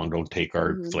 what's wrong. Don't take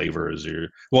our Hmm. flavors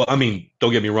or. Well, I mean,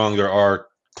 don't get me wrong. There are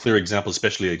clear examples,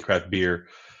 especially in craft beer,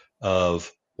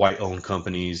 of white-owned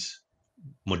companies,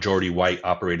 majority white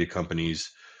operated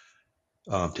companies,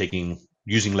 taking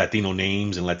using Latino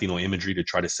names and Latino imagery to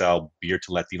try to sell beer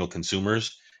to Latino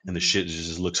consumers, and the Hmm. shit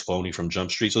just looks phony from Jump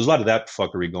Street. So there's a lot of that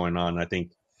fuckery going on. I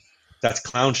think that's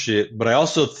clown shit. But I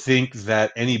also think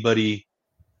that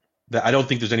I don't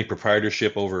think there's any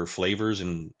proprietorship over flavors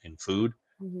Hmm.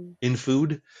 in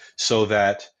food, so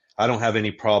that I don't have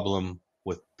any problem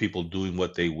with people doing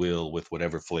what they will with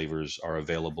whatever flavors are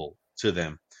available to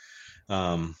them.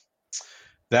 Um,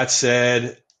 that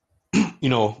said, I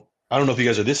don't know if you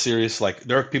guys are this serious. Like,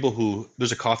 there are people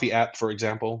there's a coffee app, for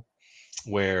example,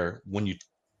 where when you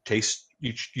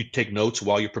you take notes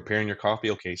while you're preparing your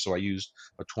coffee. Okay, so I used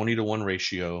a 20-to-1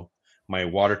 ratio. My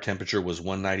water temperature was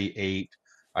 198.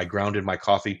 I grounded my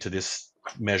coffee to this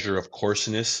measure of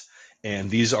coarseness, and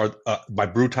these are my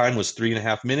brew time was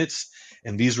 3.5 minutes,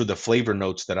 and these were the flavor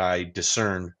notes that I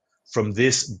discerned from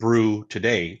this brew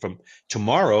today. From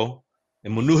tomorrow,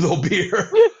 in Menudo beer.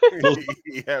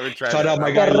 You haven't tried Shout that out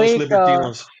my that Qué guy one. Los rico.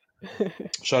 Libertinos.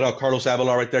 Shout out Carlos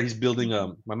Avalar right there. He's building.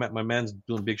 My man's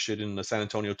doing big shit in San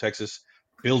Antonio, Texas,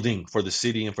 building for the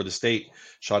city and for the state.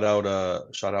 Shout out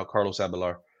Carlos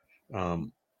Avalar.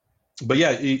 Um, but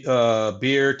yeah,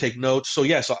 beer. Take notes. So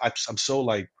yeah, so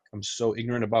I'm so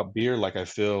ignorant about beer. Like I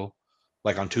feel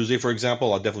like on Tuesday, for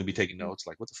example, I'll definitely be taking notes.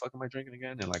 Like, what the fuck am I drinking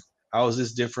again? And like, how is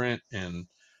this different? And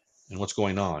what's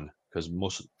going on? Because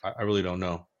I really don't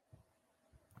know.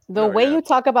 The No, way yeah. you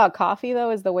talk about coffee,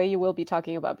 though, is the way you will be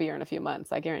talking about beer in a few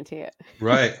months. I guarantee it.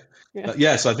 Right. Yeah.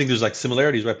 Yeah. So I think there's like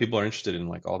similarities, right? People are interested in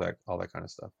like all that kind of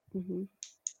stuff. Hmm.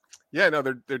 Yeah, no,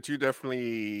 they're two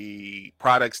definitely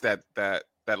products that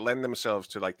lend themselves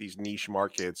to like these niche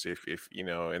markets. If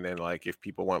and then like if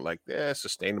people want like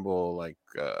sustainable, like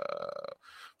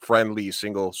friendly,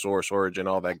 single source origin,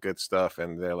 all that good stuff,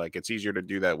 and they're like it's easier to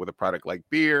do that with a product like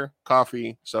beer,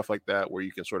 coffee, stuff like that, where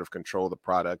you can sort of control the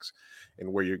products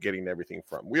and where you're getting everything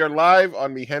from. We are live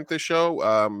on Mi Gente Show.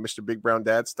 Mr. Big Brown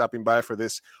Dad stopping by for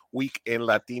this week in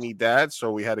Latini Dad,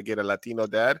 so we had to get a Latino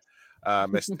dad.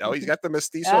 He's got the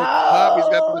mestizo cup. He's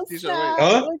got the Oh, mestizo. Wait, snap.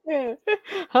 Huh? Look at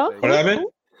Huh? there you What go. happened?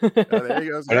 There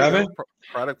you go. What There you go. happened?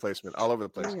 Product placement all over the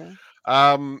There place.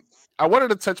 you I wanted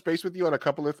to touch base with you on a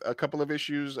couple of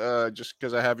issues, just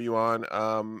because I have you on.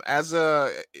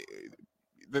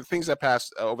 The things that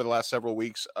passed over the last several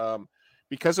weeks.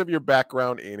 Because of your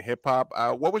background in hip hop,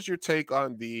 what was your take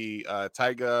on the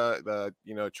Tyga,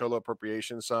 the Cholo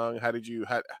appropriation song?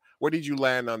 Where did you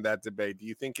land on that debate? Do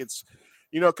you think it's,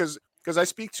 because I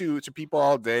speak to people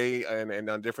all day and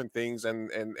on different things, and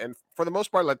for the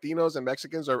most part, Latinos and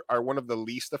Mexicans are one of the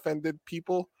least offended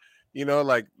people.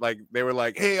 Like they were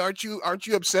like, "Hey, aren't you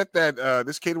upset that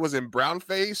this kid was in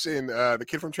brownface and the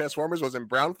kid from Transformers was in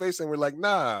brownface?" And we're like,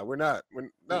 "Nah, we're not.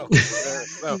 No, no.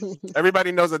 go.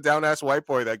 Everybody knows a down ass white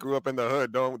boy that grew up in the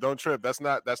hood. Don't trip. That's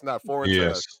not foreign to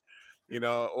Yes. us,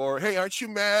 Or hey, aren't you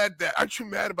mad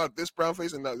about this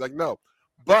brownface?" And like, no,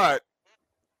 but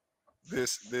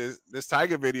this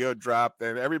Tiger video dropped,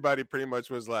 and everybody pretty much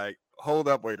was like, "Hold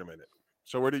up, wait a minute."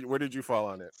 So where did you fall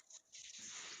on it?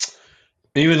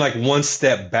 Even like one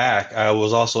step back, I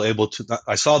was also able to.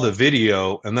 I saw the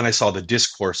video and then I saw the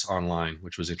discourse online,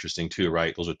 which was interesting too,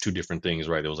 right? Those are two different things,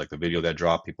 right? There was like the video that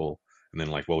dropped people, and then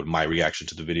like what would my reaction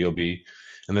to the video be?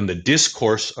 And then the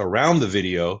discourse around the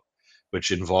video,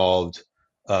 which involved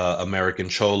American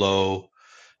Cholo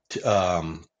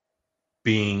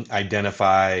being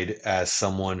identified as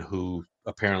someone who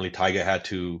apparently Tyga had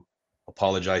to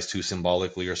apologize to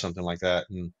symbolically or something like that.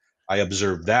 And I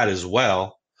observed that as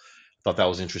well. Thought that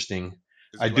was interesting.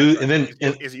 Is I he like do, and then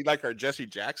is he like our Jesse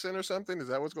Jackson or something? Is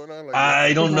that what's going on? Like what?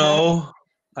 I don't know.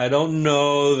 I don't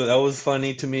know. That was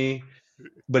funny to me.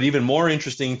 But even more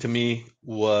interesting to me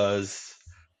was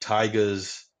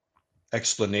Tyga's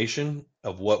explanation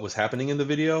of what was happening in the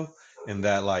video. and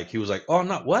that like he was like, oh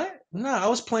no, what? No, I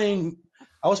was playing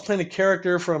a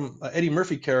character from Eddie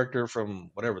Murphy character from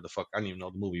whatever the fuck, I don't even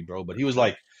know the movie, bro. But he was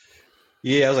like,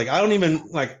 yeah, I was like, I don't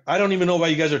even know why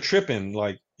you guys are tripping.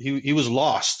 Like he was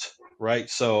lost, right?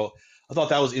 So I thought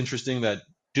that was interesting that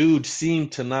dude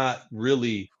seemed to not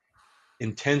really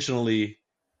intentionally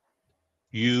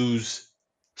use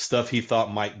stuff he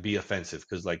thought might be offensive,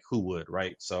 because like who would,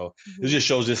 right? So it just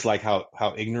shows just like how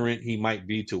ignorant he might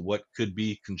be to what could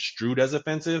be construed as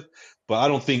offensive. But I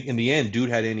don't think in the end dude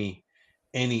had any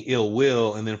ill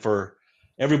will. And then for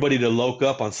everybody to loke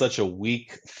up on such a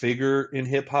weak figure in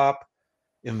hip hop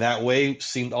in that way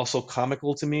seemed also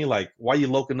comical to me. Like, why are you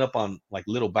loking up on like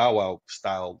Little Bow Wow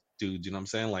style dudes? You know what I'm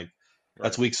saying? Like,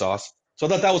 that's Right. weak sauce. So I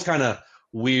thought that was kind of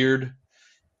weird.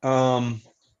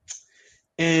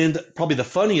 And probably the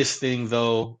funniest thing,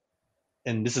 though,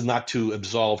 and this is not to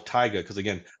absolve Tyga, because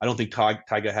again, I don't think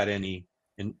Tyga had any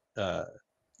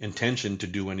intention to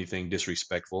do anything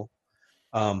disrespectful.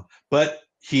 But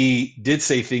he did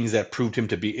say things that proved him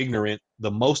to be ignorant. The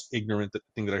most ignorant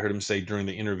thing that I heard him say during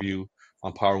the interview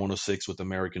on Power 106 with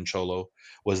American Cholo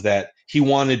was that he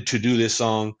wanted to do this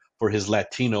song for his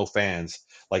Latino fans.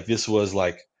 Like this was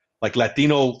like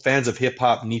Latino fans of hip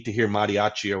hop need to hear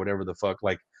mariachi or whatever the fuck.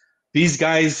 Like these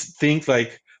guys think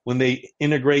like when they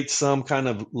integrate some kind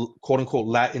of quote unquote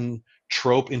Latin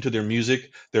trope into their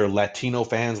music, their Latino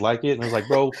fans like it. And I was like,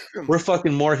 bro, we're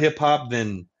fucking more hip hop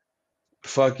than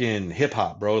fucking hip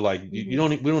hop, bro. Like you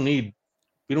don't we don't need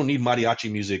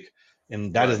mariachi music,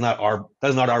 and that is Right.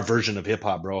 not our version of hip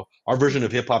hop, bro. Our version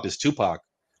of hip hop is Tupac.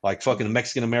 Like fucking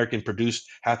Mexican American produced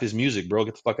half his music, bro.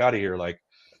 Get the fuck out of here. Like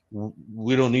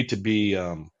we don't need to be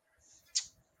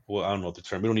well, I don't know what the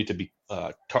term. We don't need to be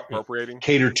Appropriating.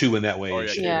 catered to in that way Oh and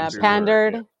yeah, shit. cater Yeah, to.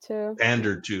 pandered Yeah. to.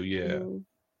 Pandered to, yeah. Mhm.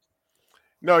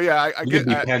 No, yeah, I You get. could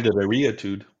be pandered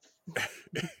to.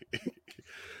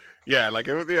 Yeah, like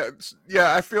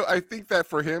yeah. I think that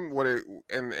for him,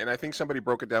 and I think somebody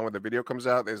broke it down when the video comes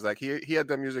out is like he had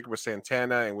done music with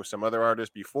Santana and with some other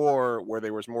artists before where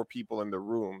there was more people in the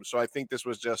room. So I think this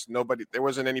was just nobody. There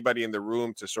wasn't anybody in the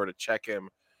room to sort of check him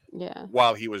Yeah.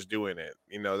 while he was doing it.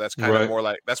 That's kind of Right.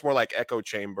 more like Echo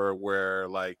Chamber, where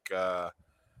like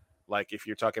if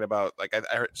you're talking about like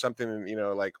I heard something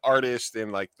like artists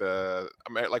in like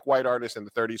like white artists in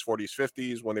the 30s 40s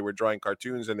 50s when they were drawing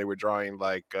cartoons and they were drawing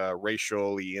like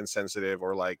racially insensitive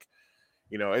or like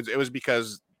it was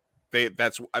because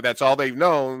that's all they've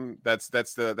known, that's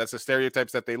the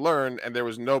stereotypes that they learned, and there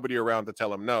was nobody around to tell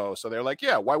them no, so they're like,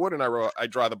 yeah, why wouldn't I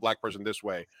draw the black person this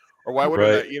way, or why wouldn't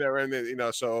I, Right. and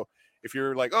then, so if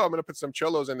you're like, oh, I'm gonna put some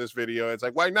cholos in this video, it's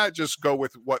like, why not just go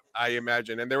with what I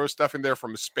imagine? And there was stuff in there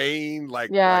from Spain, Yeah,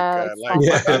 Yeah. like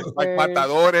dancers.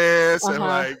 matadores, and Uh-huh.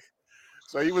 like,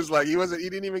 so he was like, he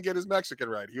didn't even get his Mexican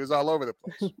right. He was all over the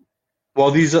place.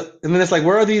 Well, these and then it's like,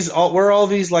 where are all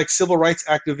these like civil rights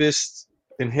activists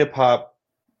in hip hop?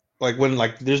 Like when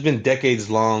like there's been decades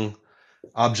long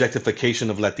objectification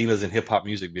of Latinas in hip hop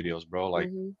music videos, bro. Like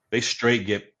Mhm. they straight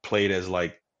get played as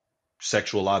like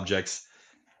sexual objects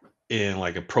in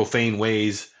like a profane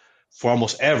ways for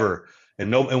almost ever. And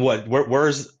no, and what? Where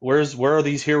are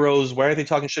these heroes? Why are they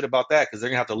talking shit about that? Because they're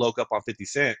gonna have to look up on 50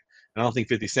 Cent, and I don't think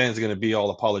 50 Cent is gonna be all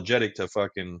apologetic to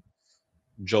fucking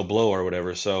Joe Blow or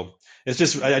whatever. So it's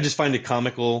just I just find it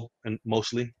comical and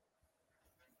mostly.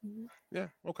 Yeah.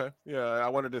 Okay. Yeah, I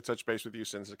wanted to touch base with you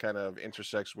since it kind of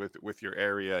intersects with your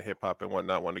area, hip hop and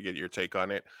whatnot. Want to get your take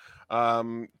on it.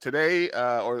 Today,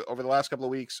 or over the last couple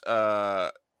of weeks,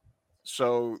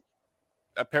 so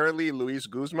apparently Luis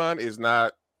Guzman is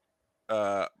not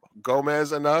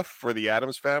Gomez enough for the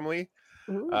Adams family,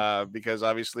 Ooh. because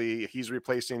obviously he's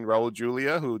replacing Raul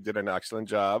Julia, who did an excellent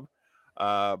job.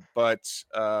 But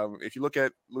if you look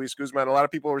at Luis Guzman, a lot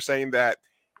of people were saying that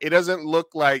it doesn't look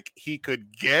like he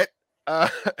could get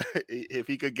if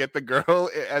he could get the girl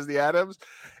as the Adams,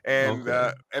 and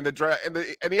Okay.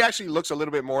 and he actually looks a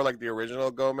little bit more like the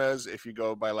original Gomez if you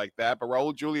go by like that. But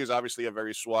Raul Julia is obviously a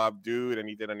very suave dude, and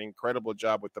he did an incredible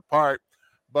job with the part.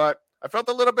 But I felt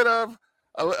a little bit of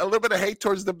hate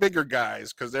towards the bigger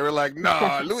guys because they were like,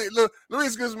 "Nah,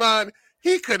 Luis Guzman,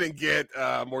 he couldn't get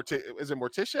is it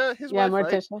Morticia, his Yeah, wife, right?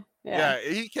 Morticia. Yeah. Yeah,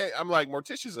 he can't. I'm like,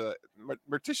 Morticia's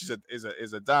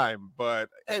a dime, but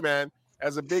hey, man,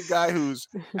 as a big guy who's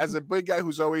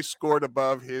always scored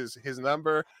above his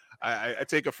number, I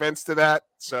take offense to that.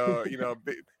 So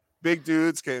big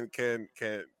dudes can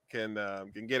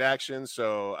get action.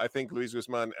 So I think Luis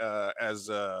Guzman as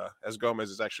Gomez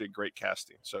is actually great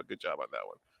casting. So good job on that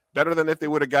one. Better than if they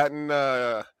would have gotten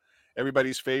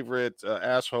everybody's favorite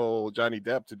asshole Johnny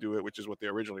Depp to do it, which is what they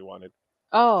originally wanted.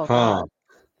 Oh Huh. God.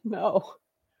 No.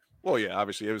 Well, yeah,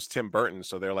 obviously it was Tim Burton,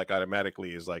 so they're like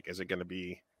automatically is like, is it going to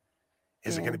be?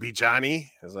 Is it going to be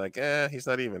Johnny? It's like, he's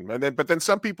not even. But then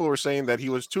some people were saying that he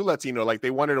was too Latino, like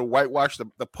they wanted to whitewash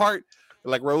the part.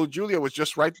 Like Raul Julia was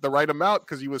just the right amount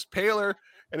because he was paler,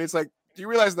 and it's like, do you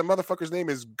realize the motherfucker's name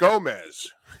is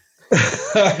Gomez,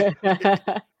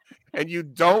 and you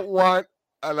don't want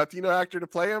a Latino actor to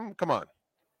play him? Come on,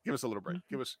 give us a little break.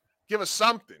 Give us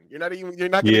something. You're not going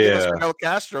to give us Fidel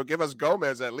Castro. Give us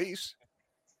Gomez at least.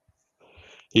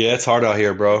 Yeah, it's hard out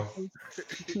here, bro.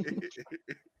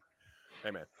 Hey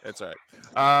man, it's all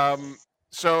right.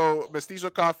 So Mestizo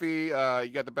Coffee, you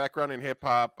got the background in hip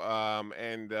hop,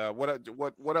 and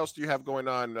what else do you have going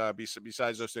on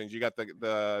besides those things? You got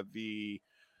the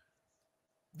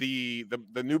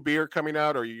new beer coming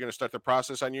out, or are you going to start the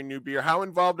process on your new beer? How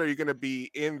involved are you going to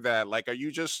be in that? Like, are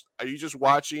you just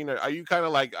watching? Are you kind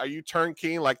of like, are you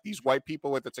turnkey like these white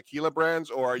people with the tequila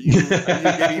brands, or are you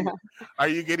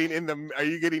getting in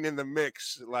the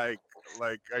mix? Like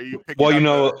are you picking? Well, you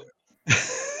know.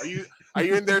 Are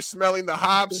you in there smelling the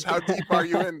hops? How deep are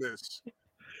you in this?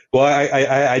 Well,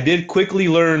 I did quickly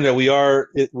learn that we are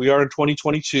in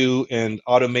 2022 and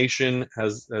automation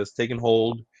has taken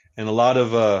hold, and a lot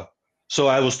of so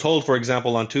I was told, for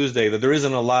example, on Tuesday that there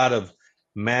isn't a lot of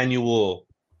manual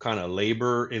kind of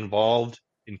labor involved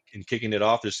in kicking it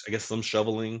off. There's, I guess, some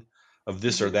shoveling of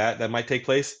this or that might take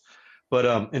place.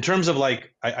 But in terms of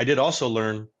like, I did also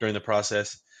learn during the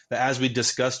process that as we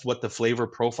discussed what the flavor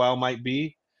profile might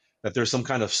be, that there's some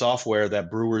kind of software that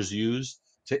brewers use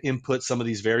to input some of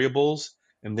these variables,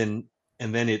 and then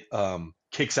it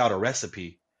kicks out a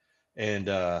recipe, and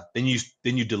then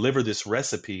you deliver this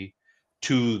recipe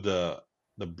to the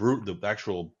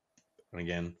actual, and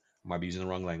again, I might be using the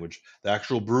wrong language, the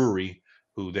actual brewery,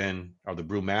 who then, or the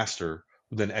brew master,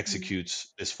 who then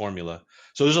executes this formula.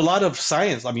 So there's a lot of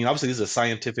science. I mean, obviously this is a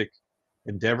scientific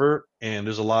endeavor, and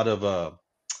there's a lot of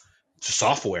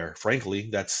software, frankly,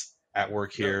 that's at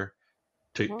work here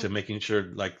to making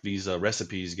sure like these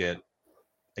recipes get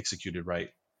executed right.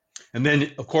 And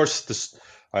then, of course, this,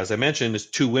 as I mentioned, is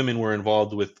 2 women were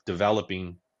involved with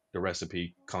developing the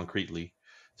recipe concretely.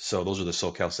 So those are the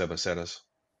SoCal Cerveceras.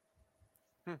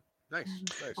 Nice.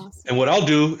 Awesome. And what I'll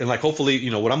do, and like hopefully,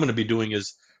 you know, what I'm going to be doing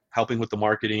is helping with the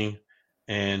marketing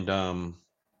and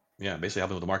basically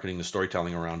helping with the marketing, the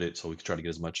storytelling around it, so we can try to get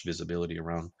as much visibility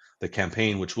around the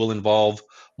campaign, which will involve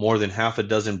more than half a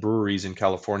dozen breweries in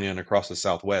California and across the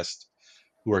Southwest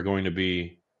who are going to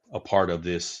be a part of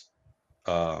this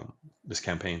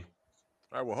campaign.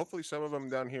 All right. Well, hopefully some of them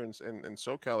down here in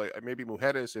SoCal, maybe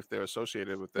Mujeres, if they're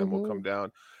associated with them, will come down.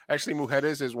 Actually,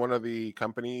 Mujeres is one of the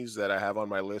companies that I have on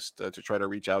my list to try to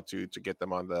reach out to get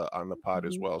them on the pod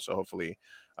as well. So hopefully,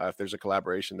 if there's a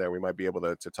collaboration there, we might be able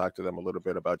to talk to them a little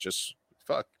bit about just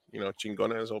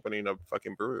Chingona is opening a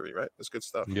fucking brewery, right? That's good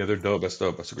stuff. Yeah, they're dope. That's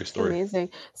dope. That's a great story. Amazing.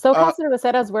 SoCal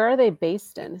Cerveceras, where are they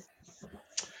based in?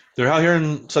 They're out here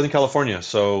in Southern California.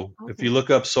 So if you look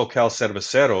up SoCal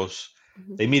Cerveceros,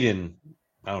 they meet in,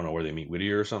 I don't know where they meet,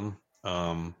 Whittier or something.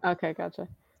 Okay, gotcha.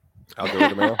 I'll go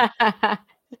with them.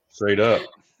 Straight up.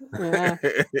 Yeah.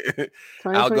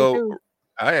 I'll go.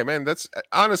 Hey man, that's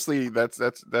honestly that's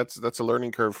a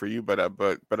learning curve for you, but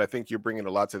I think you're bringing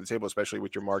a lot to the table, especially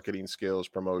with your marketing skills,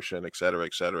 promotion, et cetera,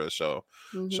 et cetera. So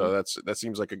that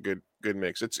seems like a good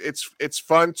mix. It's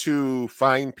fun to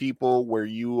find people where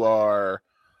you are.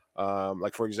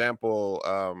 Like for example,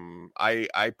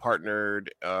 I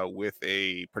partnered with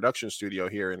a production studio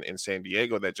here in San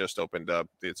Diego that just opened up.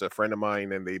 It's a friend of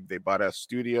mine, and they bought a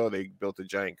studio. They built a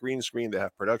giant green screen. They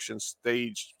have production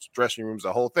stage, dressing rooms,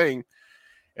 the whole thing.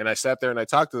 And I sat there and I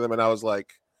talked to them, and I was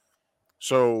like,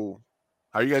 "So,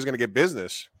 how are you guys going to get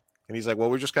business?" And he's like, "Well,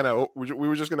 we were just going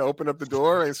to open up the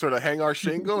door and sort of hang our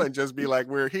shingle and just be like,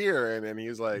 we're here." And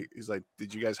he's like,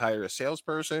 "Did you guys hire a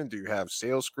salesperson? Do you have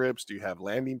sales scripts? Do you have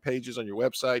landing pages on your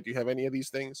website? Do you have any of these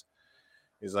things?"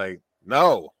 He's like,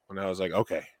 "No." And I was like,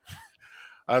 "Okay."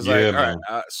 I was like, "All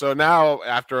right." So now,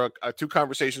 after 2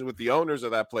 conversations with the owners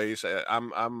of that place,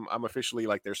 I'm officially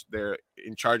like they're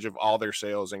in charge of all their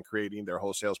sales and creating their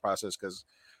whole sales process, because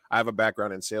I have a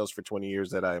background in sales for 20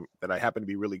 years that I happen to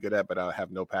be really good at, but I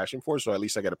have no passion for. So at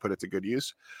least I got to put it to good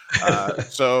use.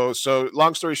 So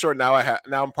long story short, now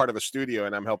I'm part of a studio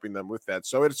and I'm helping them with that.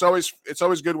 So it's always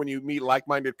good when you meet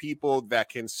like-minded people that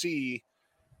can see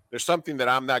there's something that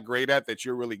I'm not great at that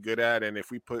you're really good at, and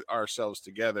if we put ourselves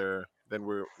together, then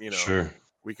we're sure,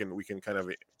 we can kind of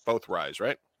both rise,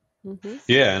 right?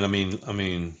 Yeah, and I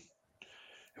mean,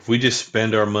 if we just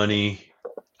spend our money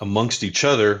amongst each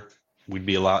other, we'd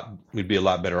be a lot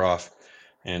better off.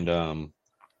 And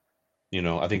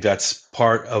I think that's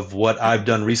part of what I've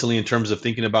done recently in terms of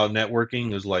thinking about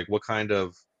networking is like what kind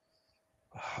of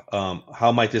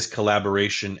how might this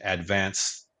collaboration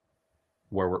advance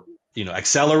where we're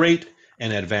accelerate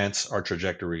and advance our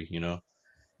trajectory,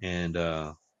 and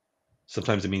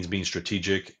sometimes it means being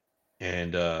strategic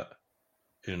and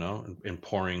and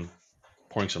pouring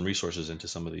some resources into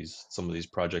some of these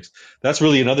projects. That's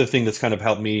really another thing that's kind of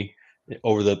helped me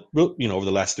over the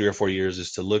last 3 or 4 years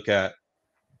is to look at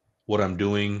what I'm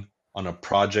doing on a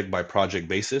project by project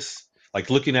basis, like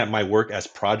looking at my work as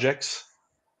projects.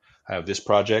 I have this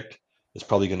project. It's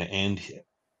probably going to end.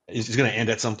 It's going to end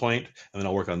at some point, and then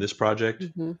I'll work on this project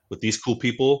Mhm. with these cool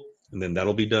people, and then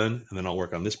that'll be done. And then I'll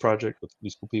work on this project with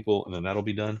these cool people, and then that'll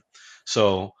be done.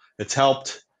 So it's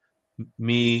helped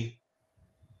me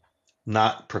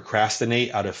not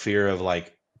procrastinate out of fear of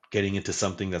like getting into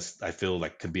something that's I feel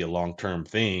like could be a long-term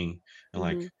thing, and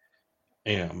like Mhm.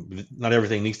 not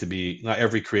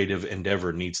every creative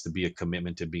endeavor needs to be a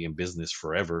commitment to be in business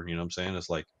forever. You know what I'm saying? It's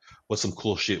like, what's some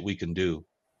cool shit we can do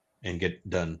and get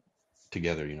done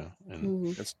together, and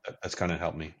Mhm. It's that's kind of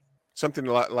helped me. something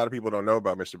a lot of people don't know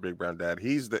about Mr. Big Brown Dad.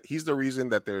 He's the reason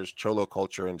that there's cholo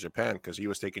culture in Japan, because he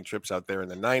was taking trips out there in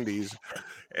the 90s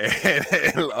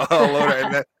and all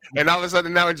over, and all of a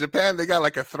sudden now in Japan they got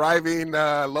like a thriving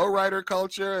lowrider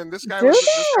culture, and this guy's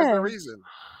the they? reason.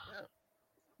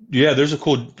 Yeah, there's a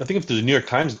cool. I think if there's a New York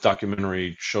Times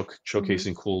documentary Mhm.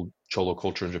 showcasing cool cholo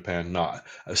culture in Japan. Not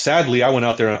sadly, I went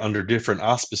out there under different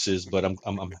auspices, but I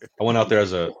went out there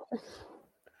as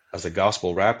a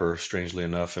gospel rapper, strangely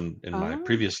enough, in my Ah.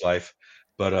 previous life.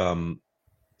 But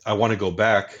I want to go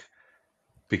back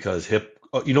because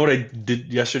you know what I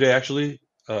did yesterday actually?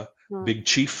 What? Big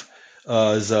Chief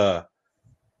is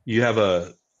you have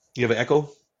a an Echo.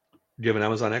 Do you have an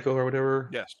Amazon Echo or whatever?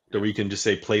 Yes, Where yes. you can just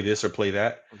say play this or play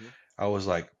that. Mhm. I was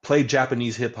like, play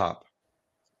Japanese hip hop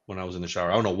when I was in the shower.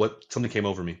 I don't know what something came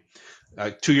over me.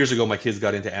 2 years ago, my kids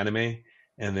got into anime,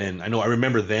 and then I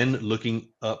remember then looking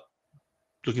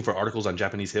for articles on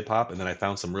Japanese hip hop, and then I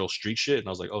found some real street shit, and I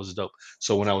was like, oh, this is dope.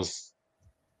 So when I was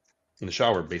in the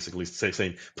shower, basically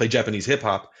saying play Japanese hip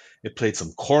hop, it played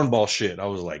some cornball shit. I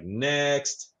was like,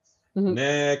 next, Mhm.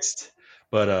 next.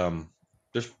 But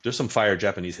there's some fire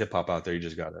Japanese hip hop out there. You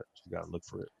just gotta look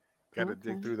for it. Got to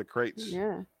dig Okay. through the crates.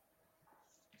 Yeah.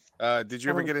 Did you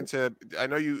ever get into? I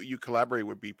know you collaborate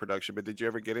with beat production, but did you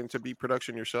ever get into beat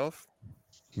production yourself?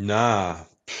 Nah,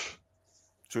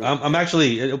 I'm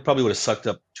actually. It probably would have sucked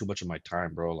up too much of my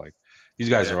time, bro. Like these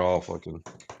guys Yeah. are all fucking.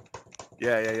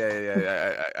 Yeah.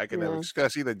 I can Yeah. just gotta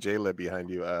see the J-Lib behind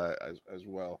you as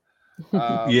well.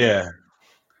 Yeah.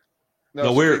 No, No,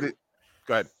 Sophie, we're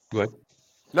go ahead. go ahead.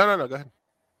 No, go ahead.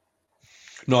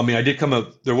 No, I mean I did come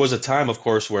up. There was a time, of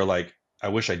course, where like I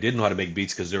wish I did know how to make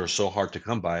beats because they were so hard to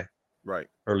come by Right.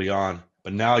 early on.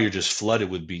 But now you're just flooded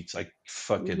with beats. Like Mhm.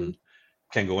 fucking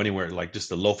can't go anywhere. Like just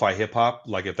the lo-fi hip hop.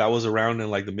 Like if that was around in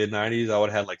like the mid '90s, I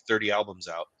would have had like 30 albums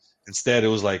out. Instead, it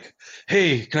was like,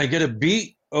 hey, can I get a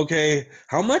beat? Okay,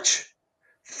 how much?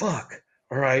 Fuck.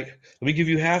 All right, let me give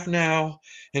you half now,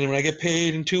 and then when I get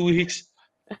paid in 2 weeks,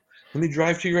 let me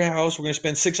drive to your house. We're gonna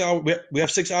spend 6 hours. We have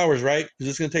 6 hours, right? Because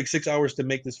it's gonna take 6 hours to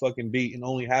make this fucking beat, and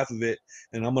only half of it.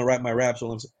 And I'm gonna write my raps.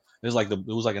 So it was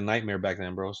like a nightmare back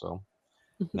then, bro. So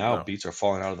now No. beats are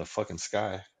falling out of the fucking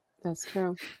sky. That's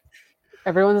true.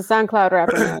 Everyone's a SoundCloud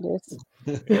rapper nowadays.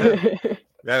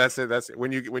 Yeah, that's it. That's it.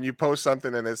 When you post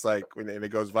something and it's like and it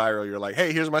goes viral, you're like,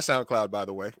 hey, here's my SoundCloud, by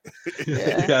the way.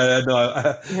 Yeah. Yeah, no,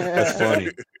 that's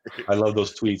funny. I love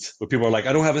those tweets where people are like,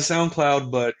 I don't have a SoundCloud,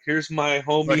 but here's my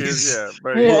But here's homies.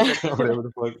 Yeah. Whatever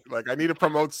the fuck. like I need to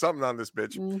promote something on this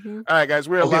bitch. Mhm. All right, guys,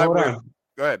 we're Okay, live. hold on.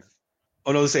 Go ahead.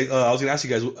 Oh no, I was gonna ask you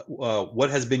guys, what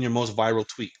has been your most viral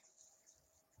tweet?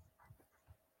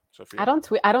 Sophia. I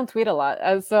don't tweet a lot.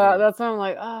 So that's why I'm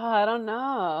like, I don't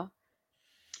know.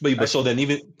 But so then,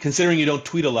 even considering you don't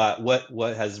tweet a lot, what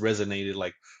has resonated?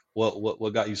 Like,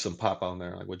 what got you some pop on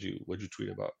there? Like, what'd you tweet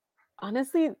about?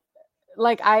 Honestly,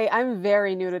 like I'm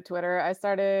very new to Twitter. I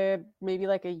started maybe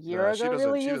like a year No, ago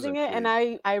really she using doesn't it, and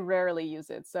I rarely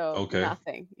use it. So Okay.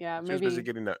 nothing. Yeah, She was busy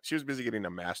maybe getting a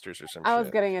master's or some I shit.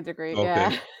 was getting a degree. Okay.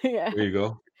 Yeah. Yeah. There you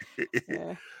go.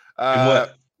 Yeah. And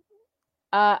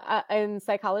what? In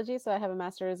psychology, so I have a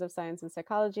master's of science in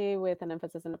psychology with an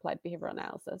emphasis in applied behavioral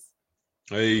analysis.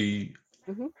 Hey,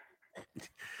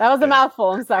 That was a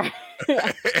mouthful. I'm sorry.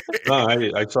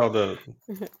 no, I saw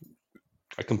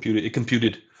I computed. It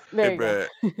computed. There you go.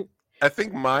 I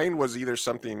think mine was either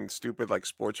something stupid like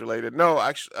sports related. No,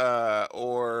 actually,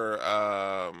 or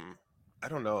I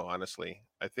don't know. Honestly,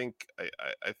 I think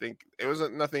I think it was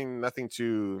nothing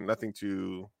too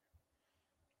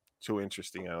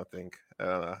interesting. I don't think. I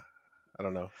don't know. I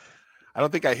don't know. I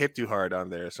don't think I hit too hard on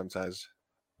there sometimes.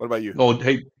 What about you? Oh,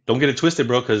 hey, don't get it twisted,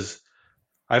 bro, because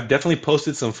I've definitely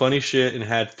posted some funny shit and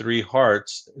had 3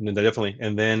 hearts,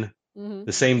 and then Hmm.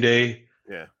 the same day,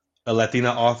 Yeah. a Latina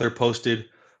author posted,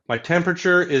 "My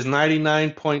temperature is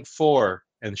 99.4,"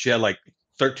 and she had like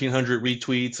 1,300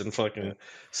 retweets and Yeah. fucking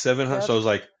 700. Yep. So I was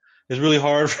like, it's really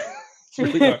hard. It's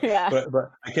really hard. Yeah.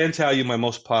 But I can tell you my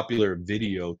most popular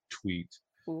video tweet,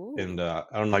 Ooh. and I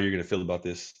don't know how you're gonna feel about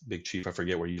this, Big Chief. I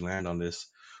forget where you land on this.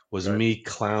 Was Right. me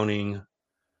clowning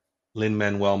Lin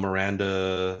Manuel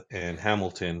Miranda and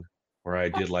Hamilton, where I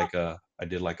did like a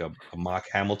mock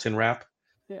Hamilton rap,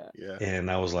 Yeah. Yeah. and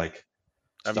I was like,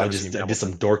 I've I never just seen I did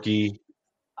some Hamilton. dorky.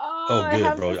 Oh, Oh, I good,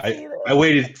 have bro. to see I this.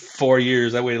 waited 4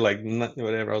 years. I waited like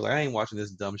whatever. I was like, I ain't watching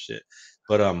this dumb shit.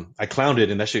 But I clowned it,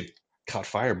 and that shit caught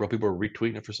fire, bro. People were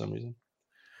retweeting it for some reason.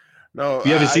 No,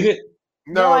 You haven't seen it?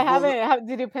 No, no. I Well, haven't.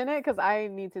 Did you pin it? Because I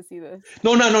need to see this.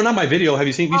 No, not my video. Have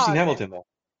you seen? You've Oh, seen okay. Hamilton though.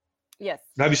 Yes.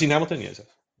 Have you seen Hamilton? Yes.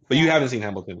 But you Yeah. haven't seen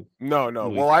Hamilton. no.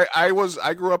 Movie. Well,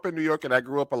 I grew up in New York, and I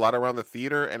grew up a lot around the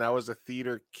theater, and I was a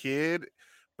theater kid.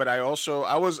 But I was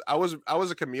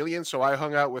a chameleon, so I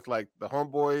hung out with like the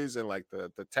homeboys and like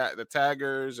the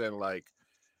taggers and like.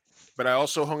 But I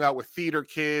also hung out with theater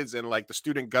kids and like the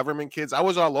student government kids. I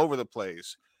was all over the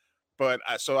place. But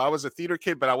so I was a theater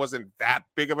kid, but I wasn't that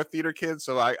big of a theater kid.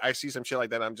 So I see some shit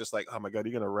like that. I'm just like, oh my god,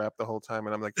 you're gonna rap the whole time,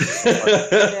 and I'm like, this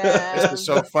Yeah. is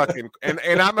so fucking. And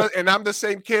I'm the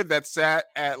same kid that sat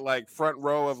at like front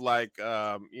row of like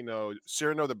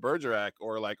Cyrano de Bergerac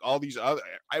or like all these other.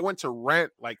 I went to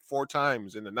Rent like 4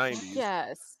 times in the 90s.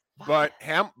 Yes. But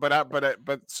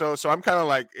so I'm kind of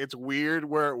like, it's weird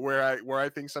where I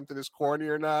think something is corny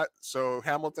or not. So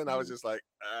Hamilton, I was just like,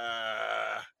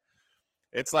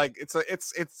 it's like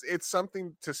it's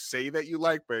something to say that you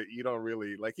like, but you don't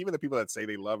really like. Even the people that say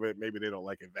they love it, maybe they don't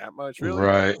like it that much, really.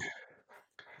 Right.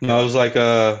 No, I was like,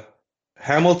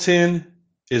 Hamilton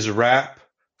is rap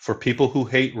for people who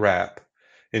hate rap,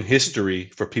 and history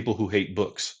for people who hate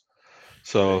books.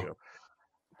 There you So go.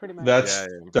 Pretty much. that's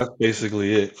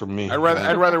basically it for me. I'd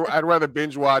rather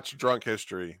binge watch Drunk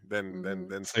History than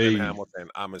Hey.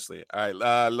 Hamilton, honestly. All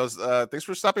right, thanks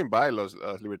for stopping by, Los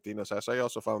Libertinos. I saw you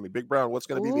also follow me, Big Brown. What's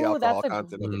going to be the Ooh, that's alcohol a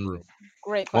content of the brew?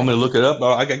 great I'm gonna question. look it up.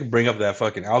 I can bring up that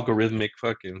fucking algorithmic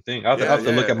fucking thing. I'll have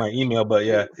to look at my email, but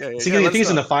yeah. I think it's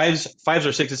in the fives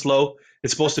or six. It's low.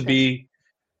 It's supposed to be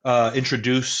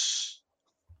introduce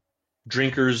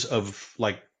drinkers of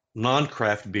like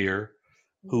non-craft beer,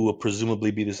 who will presumably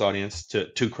be this audience,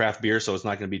 to craft beer, so it's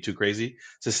not going to be too crazy.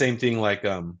 It's the same thing. Like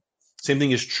same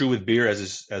thing is true with beer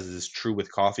as is true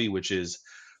with coffee, which is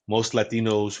most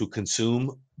Latinos who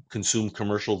consume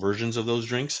commercial versions of those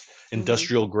drinks,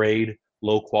 industrial grade,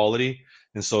 low quality.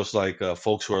 And so it's like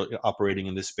folks who are operating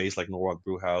in this space, like Norwalk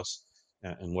Brew House,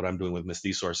 and what I'm doing with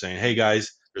Mestizo, are saying, hey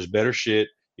guys, there's better shit.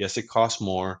 Yes, it costs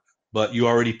more, but you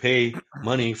already pay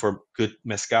money for good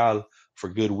mezcal, for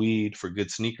good weed, for good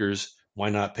sneakers. Why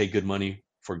not pay good money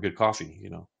for good coffee?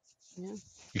 Yeah.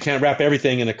 You can't wrap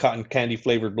everything in a cotton candy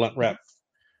flavored blunt wrap.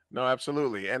 No,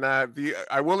 absolutely. And I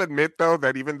will admit though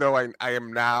that even though I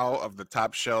am now of the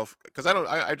top shelf, because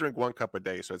I drink 1 cup a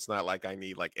day, so it's not like I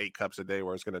need like 8 cups a day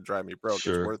where it's gonna drive me broke.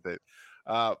 Sure. It's worth it.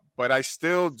 But I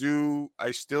still do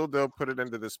put it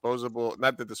into disposable,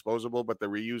 not the disposable, but the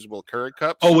reusable Keurig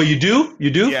cups. Oh, well, you do?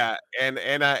 Yeah, and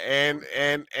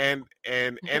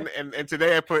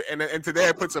today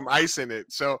I put some ice in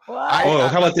it. So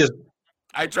how about this?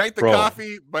 I drank the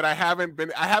coffee, but I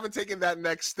haven't taken that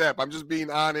next step. I'm just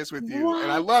being honest with you, and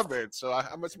I love it. So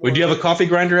I'm much more. Wait, do you have a coffee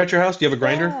grinder at your house? Do you have a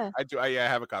grinder? Yeah. I do. I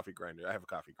have a coffee grinder.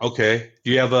 Okay.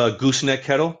 Do you have a gooseneck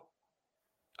kettle?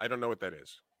 I don't know what that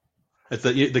is. It's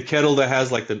the kettle that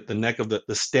has like the neck of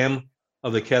the stem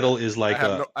of the kettle is like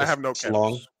I have no kettles.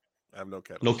 long. I have no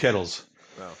kettles. No kettles.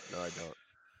 No, I don't.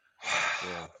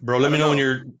 Yeah. Bro, let me know when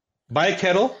you're buy a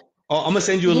kettle. Oh, I'm gonna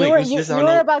send you a link.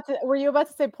 Were you about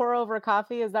to say pour over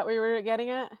coffee? Is that what you were getting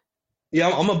at? Yeah,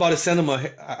 I'm about to send them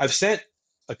I've sent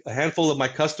a handful of my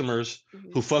customers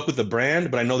who fuck with the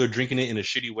brand, but I know they're drinking it in a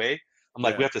shitty way. I'm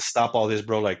like, we have to stop all this,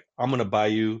 bro. Like, I'm gonna buy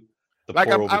you the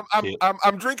pour over kit.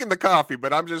 I'm drinking the coffee,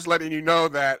 but I'm just letting you know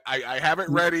that I have it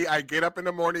ready. I get up in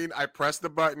the morning, I press the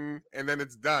button, and then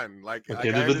it's done. Like,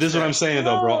 okay, but this is what I'm saying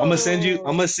though, bro. I'm gonna send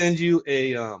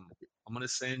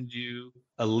you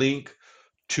a link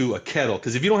to a kettle,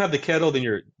 because if you don't have the kettle,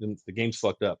 then the game's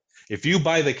fucked up. If you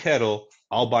buy the kettle,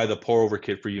 I'll buy the pour over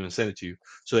kit for you and send it to you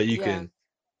so that you can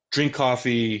drink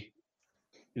coffee.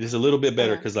 It's a little bit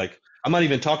better because like I'm not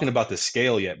even talking about the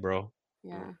scale yet, bro.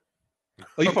 Yeah.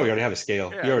 Oh, you probably already have a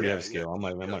scale. Yeah, you already yeah, have a scale. I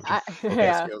yeah. might. I, Okay.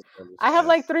 yeah. Scales numbers, I have yeah.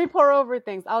 like 3 pour over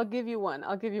things. I'll give you one.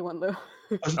 Lou.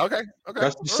 Okay, okay.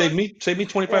 That's All save right. me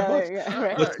 $25. Yeah, there you go. All right,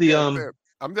 Right. all What's right. the Yeah, yeah.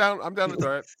 I'm down to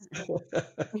try it.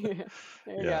 Yeah,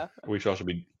 there you Yeah, go.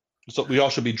 we all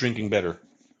should be drinking better.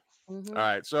 All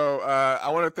right. So I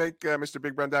want to thank Mr.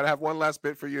 Big Brown Dad. I have one last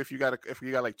bit for you. If you got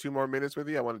like 2 more minutes with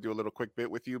you, I want to do a little quick bit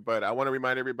with you. But I want to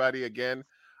remind everybody again.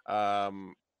 Where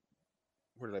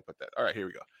did I put that? All right, here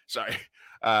we go. Sorry.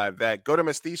 That go to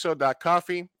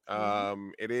mestizo.coffee.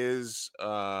 It is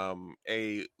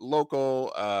a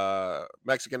local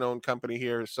Mexican-owned company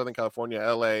here, Southern California,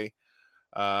 LA.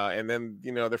 And then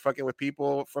they're fucking with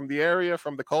people from the area,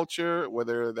 from the culture,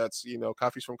 whether that's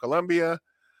coffees from Colombia,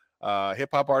 hip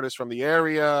hop artists from the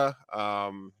area,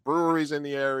 breweries in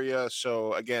the area.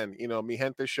 So again, Mi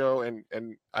Gente Show,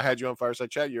 and I had you on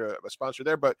Fireside Chat. You're a sponsor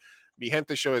there, but Mi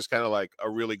Gente Show is kind of like a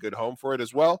really good home for it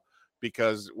as well,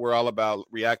 because we're all about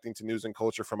reacting to news and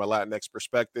culture from a Latinx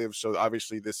perspective. So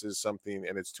obviously this is something,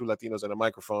 and it's 2 Latinos and a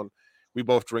microphone. We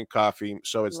both drink coffee,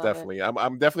 so it's Love it. definitely.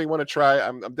 I'm definitely want to try.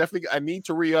 I'm definitely. I need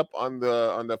to re up on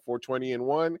the 420 in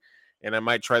one, and I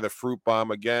might try the fruit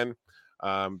bomb again.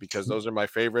 Because those are my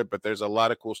favorite, but there's a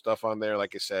lot of cool stuff on there.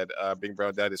 Like I said, Big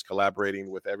Brown Dad is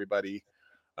collaborating with everybody.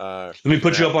 Let me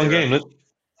put you up on game.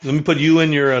 Let me put you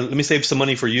in your. Let me save some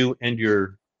money for you and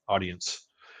your audience.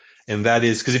 And that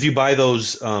is because if you buy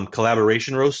those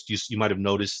collaboration roasts, you might have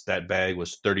noticed that bag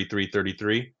was 33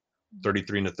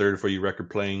 and a third for you record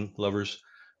playing lovers.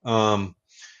 And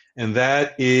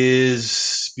that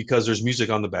is because there's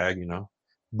music on the bag,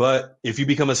 But if you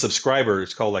become a subscriber,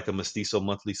 it's called like a Mestizo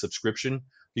monthly subscription.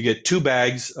 You get 2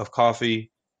 bags of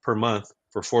coffee per month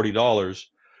for $40.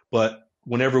 But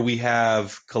whenever we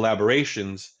have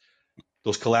collaborations,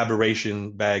 those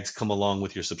collaboration bags come along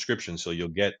with your subscription. So you'll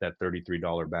get that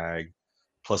 $33 bag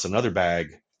plus another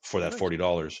bag for that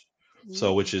 $40.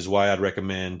 So which is why I'd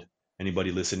recommend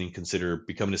anybody listening consider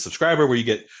becoming a subscriber, where you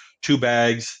get 2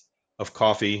 bags of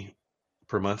coffee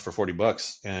per month for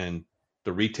 $40, and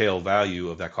the retail value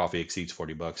of that coffee exceeds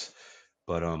 $40.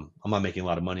 But I'm not making a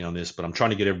lot of money on this, but I'm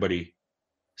trying to get everybody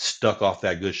stuck off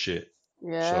that good shit.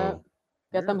 Yeah. So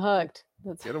Get them hooked.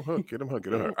 Get them hooked. Get them hooked.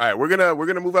 Get them hooked. All right, we're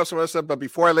gonna move up some other stuff, but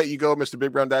before I let you go, Mr.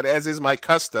 Big Brown Dad, as is my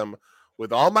custom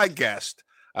with all my guests,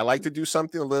 I like to do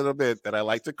something a little bit that I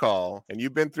like to call, and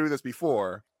you've been through this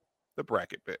before, the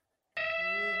bracket bit.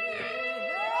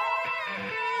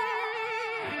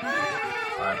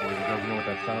 All right, boys and girls, you know what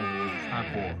that sound means. It's time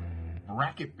for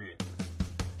bracket bit.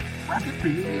 Bracket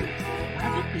bit.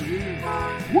 Bracket bit.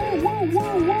 Woo, woo,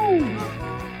 woo, woo.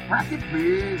 Bracket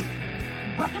bit.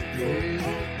 Bracket bit.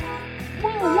 Woo,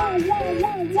 woo, woo,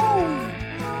 woo, woo.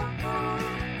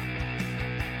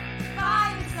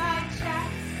 Fireside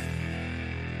Chats.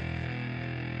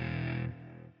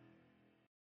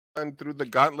 And through the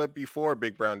gauntlet before,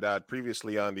 Big Brown Dad,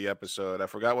 previously on the episode. I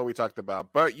forgot what we talked about,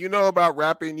 but you know about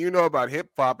rapping, you know about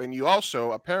hip hop, and you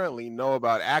also apparently know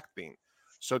about acting.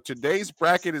 So today's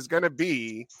bracket is going to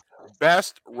be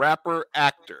best rapper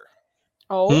actor.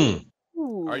 Oh.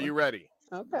 Are you ready?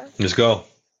 Okay. let's go.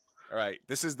 All right.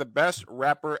 This is the best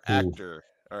rapper actor.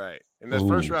 All right. In this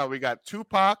first round, we got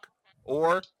Tupac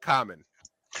or Common.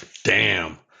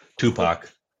 Damn.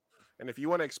 Tupac. And if you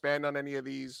want to expand on any of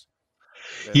these.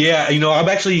 Yeah, I've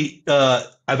actually I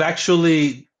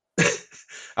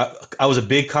was a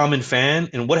big Common fan,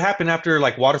 and what happened after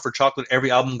like Water for Chocolate, every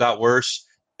album got worse,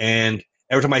 and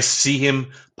every time I see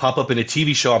him pop up in a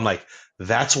TV show, I'm like,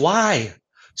 that's why.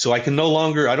 So I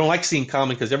don't like seeing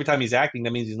Common, because every time he's acting,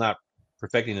 that means he's not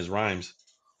perfecting his rhymes.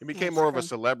 He became more of a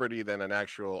celebrity than an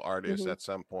actual artist at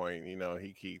some point.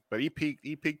 But he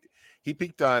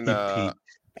peaked on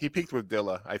he peaked with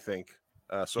Dilla, I think.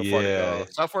 So Far to Go.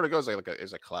 So Far to Go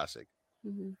is a classic.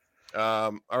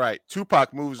 All right,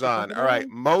 Tupac moves on. All right,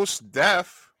 Mos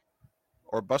Def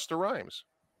or Busta Rhymes?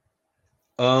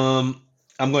 I'm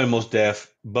going Mos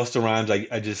Def. Busta Rhymes,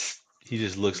 he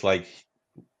just looks like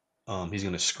he's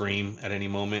gonna scream at any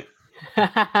moment.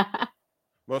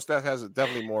 Mos Def has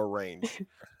definitely more range.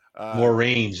 More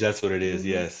range, that's what it is.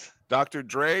 Yes. Dr.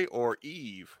 Dre or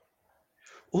Eve?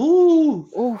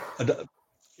 Ooh.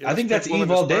 I think that's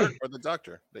Eve all day. Or the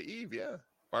Doctor. The Eve, yeah.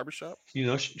 Barbershop.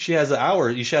 She has an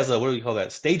hour. She has what do you call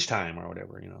that? Stage time or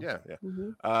whatever.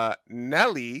 Yeah.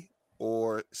 Nelly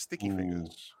or Sticky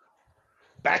Fingers?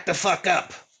 Back the fuck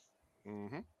up.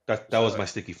 That was my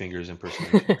Sticky Fingers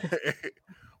impersonation.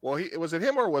 Well, was it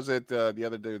him or was it the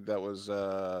other dude that was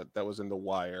in The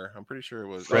Wire? I'm pretty sure it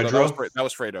was. Fredro? That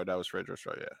was Fredo. That was Fredro's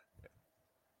right? Yeah.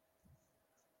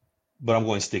 But I'm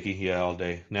going Sticky, all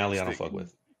day. Nelly, I don't fuck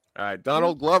with. All right,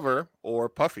 Donald Glover or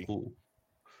Puffy?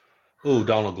 Ooh,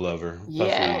 Donald Glover.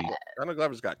 Yeah. Donald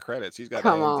Glover's got credits. He's got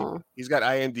Come on. He's got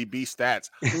IMDb stats.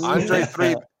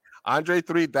 Andre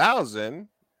 3000.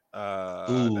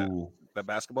 Ooh. The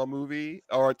basketball movie,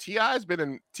 or T.I.'s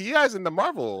in the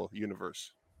Marvel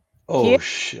universe. Oh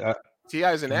shit.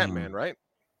 T.I.'s in Ant-Man, right?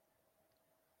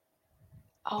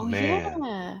 Oh Man.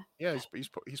 yeah. Yeah,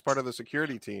 he's part of the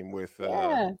security team with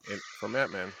from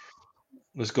Ant-Man.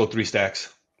 Let's go 3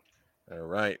 stacks. All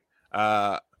right.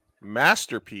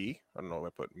 Master P. I don't know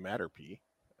if I put Matter P.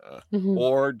 Mhm.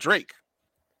 Or Drake.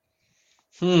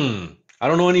 I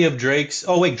don't know any of Drake's.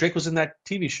 Oh wait, Drake was in that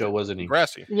TV show, wasn't he?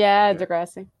 Degrassi. Yeah,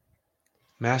 Degrassi.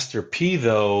 Master P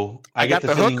though, I got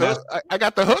the hookup. I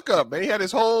got the hookup, man. He had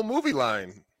his whole movie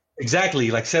line.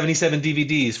 Exactly, like 77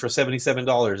 DVDs for $77.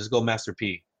 Let's go Master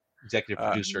P, executive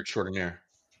producer extraordinaire.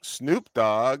 Snoop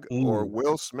Dogg or Ooh.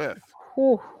 Will Smith.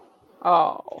 Whew.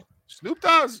 Oh, Snoop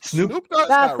Dogg's that's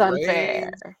got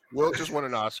unfair. range. Will just won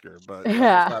an Oscar, but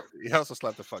Yeah. he also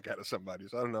slapped the fuck out of somebody.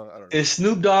 So I don't know. Is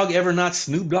Snoop Dogg ever not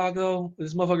Snoop Dogg though?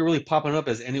 Is this motherfucker really popping up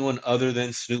as anyone other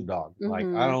than Snoop Dogg? Like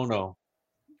I don't know.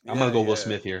 I'm gonna go Will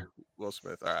Smith here. Will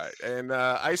Smith. All right. And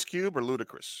Ice Cube or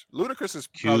Ludacris? Ludacris is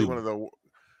probably one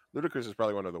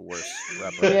of the worst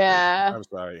rappers. Yeah. I'm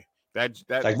sorry. That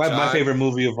Like my favorite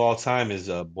movie of all time is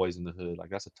Boys in the Hood.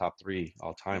 Like that's a top 3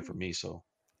 all time for me. So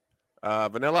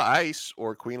Vanilla Ice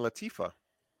or Queen Latifah?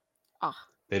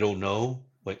 they don't know.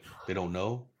 Like they don't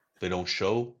know. They don't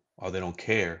show, or they don't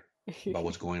care about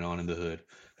what's going on in the hood.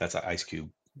 That's an Ice Cube.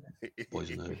 Boys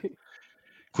in the Hood.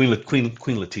 Queen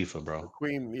Latifah, bro.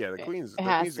 Queen, yeah, the Queen's. It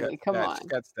has to be. Come on. She's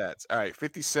got stats. All right,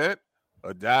 50 Cent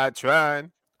or Die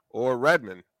Trying or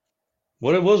Redman?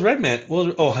 What was Redman?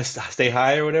 Stay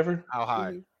High or whatever. How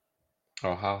high?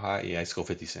 Oh, how high? Yeah, let's go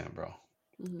 50 Cent, bro.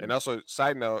 And also,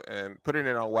 side note, and putting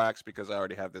it on wax because I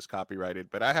already have this copyrighted,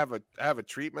 but I have a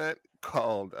treatment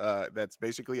called that's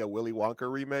basically a Willy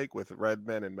Wonka remake with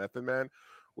Redman and Method Man,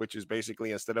 which is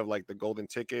basically instead of like the golden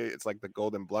ticket, it's like the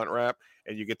golden blunt wrap,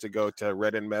 and you get to go to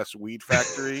Red and Meth's weed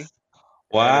factory.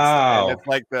 Wow. And it's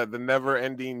like the never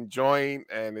ending joint,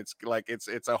 and it's like it's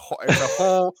a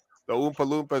whole. The Oompa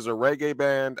Loompas a reggae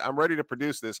band. I'm ready to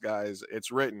produce this, guys.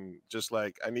 It's written. Just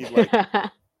like I need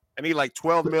like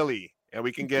 12 milli, and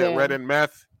we can get Red and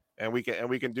Meth, and we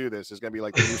can do this. It's gonna be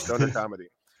like the new stoner comedy.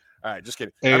 All right, just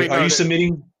kidding. Hey, are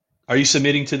you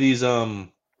submitting to these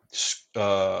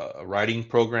writing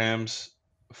programs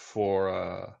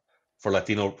for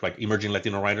Latino, like emerging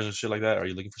Latino writers and shit like that? Are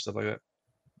you looking for stuff like that?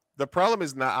 The problem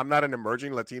is I'm not an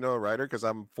emerging Latino writer because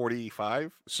I'm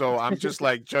 45, so I'm just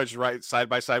like judged right side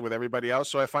by side with everybody else.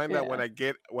 So I find that when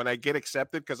I get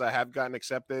accepted, because I have gotten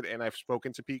accepted and I've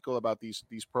spoken to people about these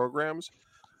programs,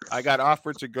 I got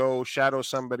offered to go shadow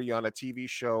somebody on a TV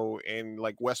show in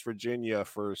like West Virginia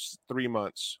for 3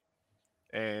 months,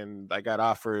 and I got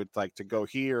offered like to go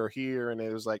here or here, and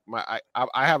it was like I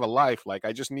have a life. Like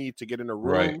I just need to get in a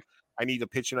room. Right. I need to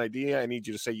pitch an idea. I need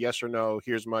you to say yes or no.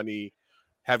 Here's money.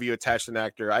 Have you attached an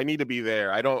actor? I need to be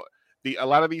there. I don't. A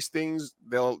lot of these things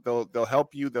they'll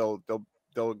help you. They'll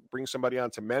bring somebody on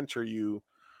to mentor you,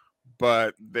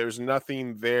 but there's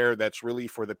nothing there that's really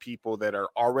for the people that are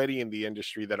already in the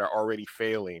industry, that are already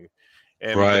failing.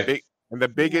 And right. the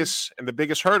biggest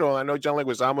hurdle. I know John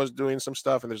Leguizamo's doing some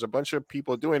stuff, and there's a bunch of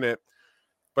people doing it.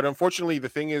 But unfortunately, the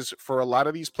thing is, for a lot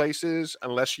of these places,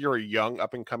 unless you're a young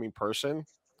up and coming person,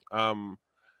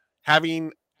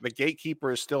 having the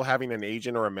gatekeeper is still having an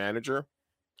agent or a manager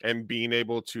and being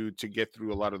able to get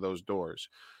through a lot of those doors.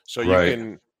 So you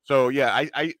can, so yeah,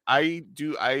 I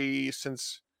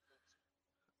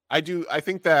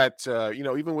think that,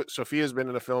 even with Sophia's been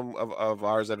in a film of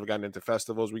ours that have gotten into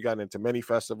festivals. We've gotten into many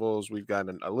festivals. We've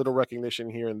gotten a little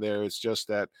recognition here and there. It's just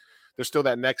that there's still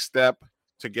that next step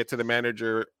to get to the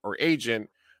manager or agent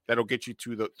that'll get you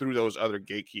through those other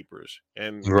gatekeepers.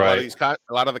 And a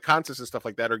lot of the contests and stuff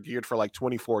like that are geared for like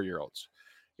 24-year-olds.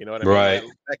 You know what I mean? Right.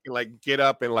 That can like get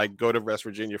up and like go to West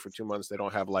Virginia for 2 months. They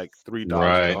don't have like 3 dogs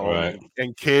at home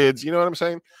and kids. You know what I'm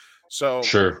saying? So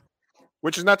sure.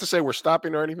 Which is not to say we're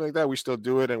stopping or anything like that. We still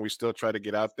do it, and we still try to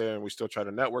get out there, and we still try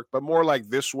to network, but more like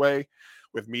this way,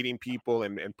 with meeting people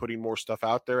and putting more stuff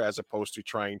out there, as opposed to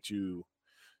trying to,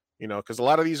 because a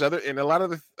lot of these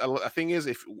the thing is,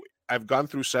 if I've gone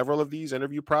through several of these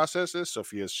interview processes,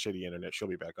 Sophia's shitty internet, she'll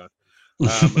be back on.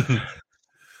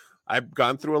 I've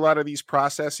gone through a lot of these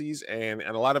processes, and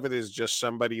a lot of it is just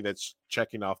somebody that's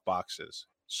checking off boxes.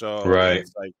 So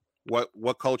it's like,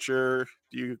 what culture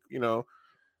do you,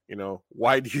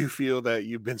 why do you feel that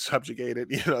you've been subjugated?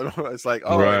 It's like,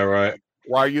 right.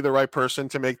 Why are you the right person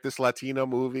to make this Latino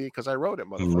movie? Because I wrote it,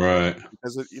 motherfucker. Right.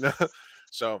 Because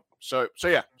so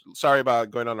yeah. Sorry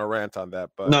about going on a rant on that,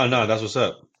 but no, that's what's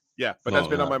up. Yeah, but that's No,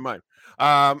 been on not. my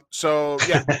mind. So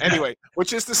yeah. Anyway,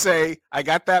 which is to say, I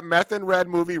got that Meth and Red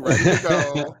movie ready to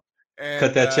go, and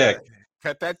Cut that check.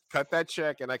 cut that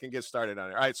check, and I can get started on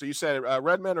it. All right. So you said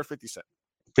Redman or 50 Cent?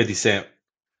 50 Cent.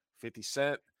 50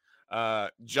 Cent.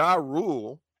 Ja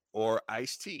Rule or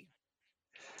Ice-T?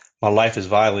 My life is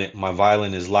violent. My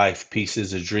violin is life. Peace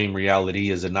is a dream. Reality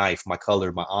is a knife. My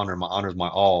color, my honor. My honor is my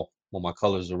all. When my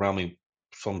colors around me,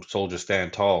 some soldiers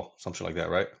stand tall. Something like that,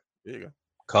 right? There you go.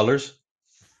 Colors?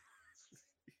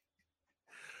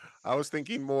 I was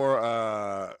thinking more.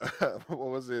 What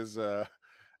was his?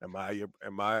 Am I your?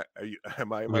 Am I? Are you?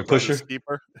 Am I Am I my a brother's pusher?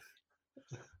 keeper?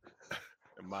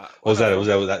 Am I? What was that? From? Was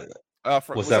that? What's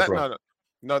Was that that from?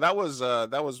 no? That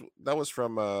was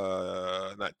from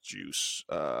not Juice.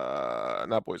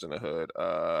 Not Boys in the Hood.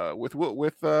 With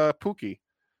Pookie.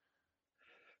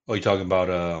 Oh, you talking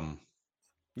about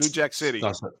New Jack City.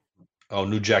 oh,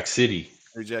 New Jack City.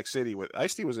 New Jack City. With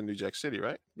Ice-T was in New Jack City,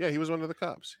 right? Yeah, he was one of the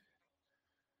cops.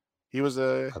 He was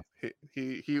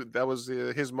he that was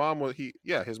his mom was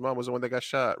his mom was the one that got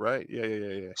shot, right?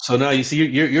 Yeah. So now you see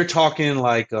you're talking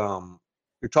like we're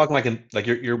in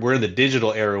the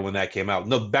digital era when that came out.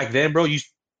 No, back then, bro,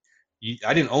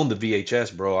 I didn't own the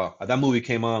VHS, bro. That movie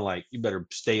came on, like, you better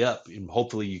stay up and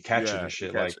hopefully you catch it Yeah, and you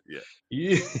shit. catch Like, it. Yeah,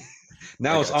 you, I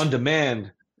now it's got on you.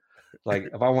 demand. Like,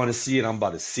 if I want to see it, I'm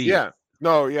about to see it. Yeah,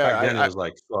 no, yeah. Back then, it was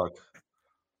like, fuck.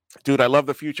 Dude, I love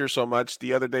the future so much.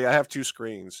 The other day, I have two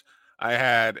screens. I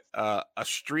had a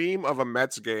stream of a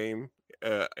Mets game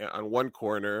on one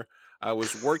corner. I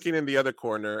was working in the other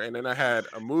corner, and then I had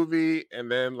a movie,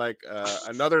 and then like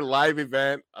another live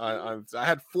event. I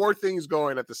had four things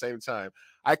going at the same time.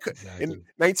 I could in Exactly.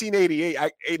 1988,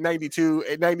 892,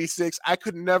 896. I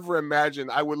could never imagine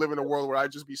I would live in a world where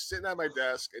I'd just be sitting at my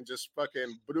desk and just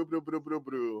fucking brew, brew, brew, brew,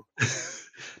 brew.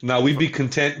 Now we'd be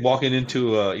content walking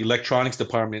into electronics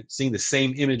department, seeing the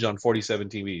same image on 47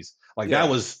 TVs. Like, Yeah. that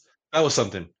was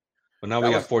something. But now That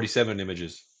we got was 47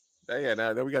 images. Yeah,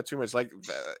 now we got too much. Like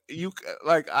you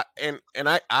like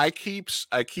I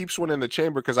keeps one in the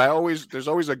chamber because there's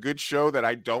always a good show that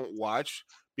I don't watch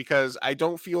because I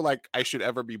don't feel like I should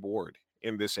ever be bored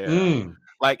in this era. Mm,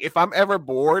 Like if I'm ever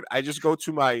bored, I just go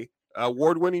to my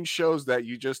award-winning shows that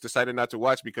you just decided not to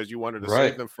watch because you wanted to right.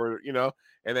 save them for,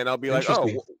 and then I'll be like, oh,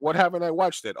 Interesting. what haven't I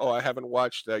watched it? Oh, I haven't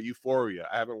watched Euphoria.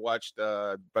 I haven't watched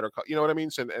Better Call. You know what I mean?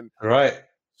 And Right.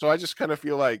 so I just kind of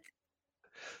feel like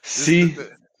See,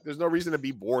 there's no reason to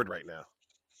be bored right now.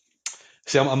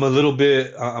 see, I'm a little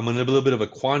bit of a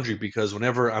quandary because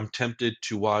whenever I'm tempted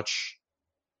to watch,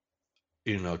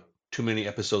 too many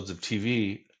episodes of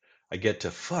TV, I get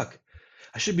to fuck.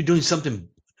 I should be doing something.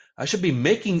 I should be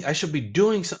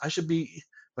doing some.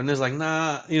 But there's like,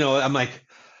 nah. I'm like,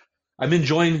 I'm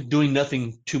enjoying doing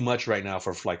nothing too much right now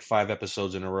for like 5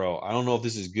 episodes in a row. I don't know if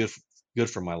this is good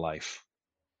for my life.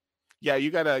 Yeah,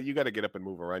 you gotta get up and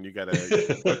move around. You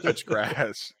gotta go touch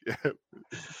grass.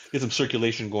 Get some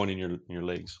circulation going in your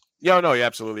legs. Yeah, no, yeah,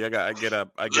 absolutely. I get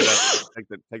up,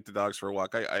 take the dogs for a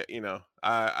walk.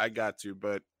 I got to,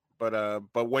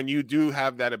 but when you do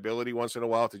have that ability once in a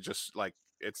while to just like,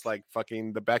 it's like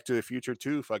fucking the Back to the Future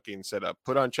 2 fucking setup.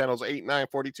 Put on channels 8, 9,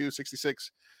 42,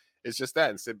 66. It's just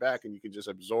that, and sit back and you can just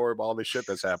absorb all the shit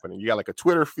that's happening. You got like a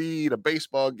Twitter feed, a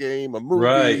baseball game, a movie.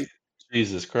 Right.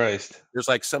 Jesus Christ. There's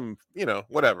like some,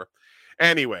 whatever.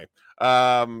 Anyway,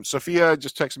 Sophia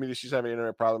just texted me that she's having an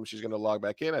internet problem. She's going to log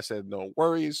back in. I said, no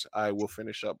worries. I will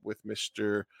finish up with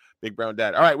Mr. Big Brown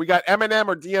Dad. All right, we got Eminem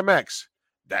or DMX.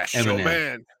 That's Eminem. your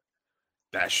man.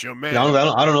 That's your man. I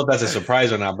don't know if that's a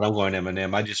surprise or not, but I'm going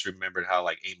Eminem. I just remembered how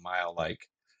like 8 Mile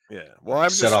yeah. Well, I'm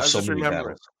set off just so many remembering.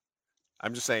 battles.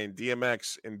 I'm just saying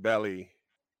DMX and Belly.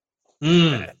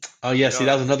 Oh yeah, see,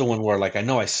 that was another one where like I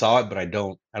know I saw it, but I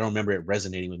don't remember it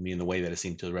resonating with me in the way that it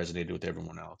seemed to have resonated with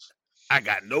everyone else. I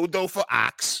got no dough for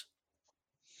ox.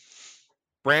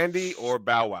 Brandy or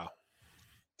Bow Wow?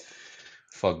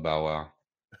 Fuck Bow Wow.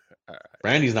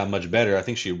 Brandy's not much better. I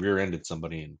think she rear-ended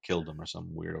somebody and killed them or some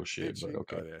weirdo shit. But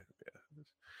okay.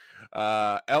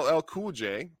 Oh, yeah. LL Cool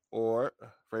J or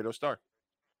Fredo Starr?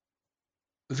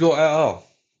 Let's go LL.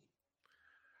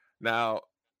 Now,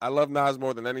 I love Nas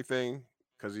more than anything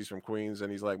because he's from Queens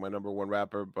and he's like my number one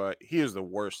rapper, but he is the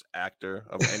worst actor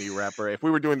of any rapper. If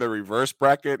we were doing the reverse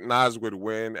bracket, Nas would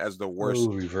win as the worst.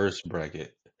 Ooh, reverse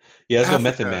bracket. Yeah, let's go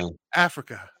Method Man.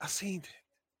 Africa. I seen it.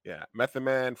 Yeah, Method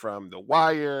Man from The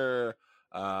Wire,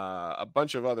 a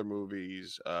bunch of other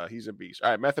movies. He's a beast. All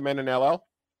right, Method Man and LL.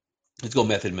 Let's go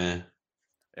Method Man.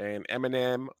 And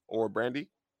Eminem or Brandy?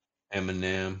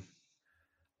 Eminem.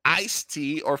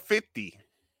 Ice-T or 50?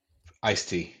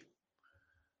 Ice-T.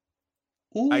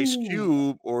 Ice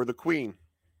Cube or the Queen?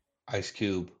 Ice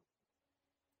Cube.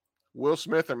 Will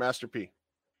Smith or Master P?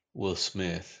 Will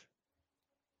Smith.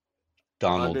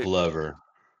 Donald Andre- Glover.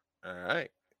 All right.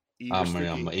 Eve or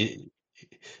Sticky?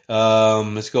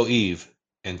 Let's go Eve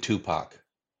and Tupac.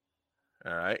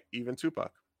 All right. Even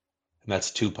Tupac. And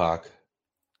that's Tupac.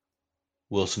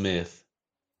 Will Smith.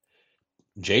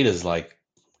 Jada's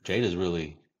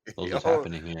really knows what's Yo,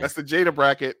 happening here. that's the Jada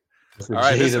bracket. That's the all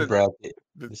right, Jada bracket.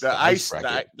 The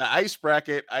ice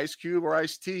bracket. Ice Cube or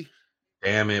Ice T?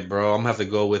 Damn it, bro! I'm gonna have to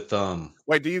go with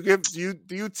Wait, do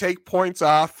you take points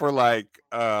off for like?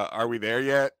 Are we there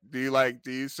yet? Do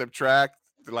you subtract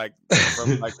like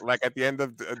from like at the end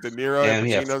of De Niro? Damn,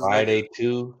 he had Friday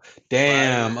too.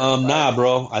 Damn, Friday. Nah,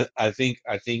 bro. I think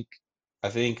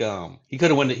he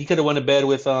could have went to bed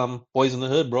with Boys in the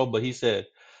Hood, bro. But he said,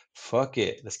 "Fuck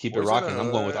it, let's keep it Boys in the rocking."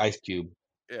 I'm going with Hood. Ice Cube.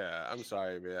 Yeah, I'm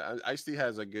sorry, man. Ice-T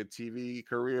has a good TV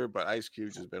career, but Ice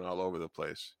Cube's just been all over the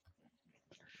place.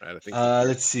 Right, I think.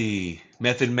 Let's see,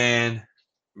 Method Man.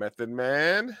 Method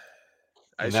Man.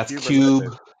 And that's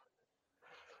Cube.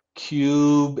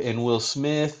 Cube and Will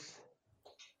Smith.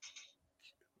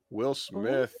 Will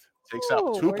Smith takes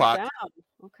out Tupac.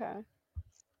 Okay.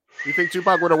 You think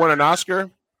Tupac would have won an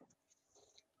Oscar?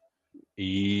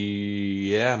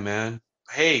 Yeah, man.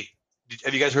 Hey,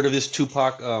 have you guys heard of this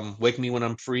Tupac Wake Me When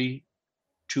I'm Free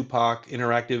Tupac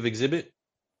interactive exhibit?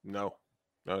 No,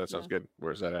 that sounds good.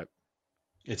 Where's that at?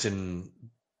 It's in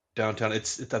downtown.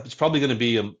 It's probably going to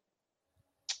be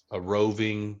a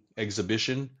roving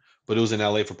exhibition, but it was in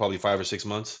LA for probably 5 or 6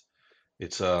 months.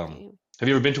 It's have you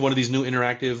ever been to one of these new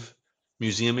interactive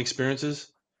museum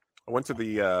experiences? I went to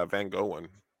the Van Gogh one.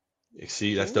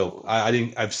 See, that's dope.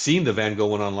 I've seen the Van Gogh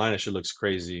one online. It sure looks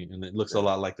crazy, and it looks a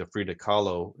lot like the Frida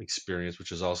Kahlo experience,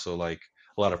 which is also like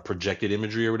a lot of projected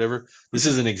imagery or whatever. This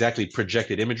isn't exactly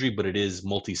projected imagery, but it is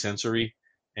multi-sensory,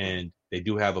 and they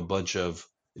do have a bunch of.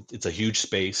 It's a huge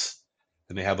space,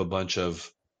 and they have a bunch of.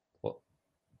 Well,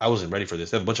 I wasn't ready for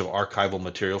this. They have a bunch of archival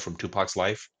material from Tupac's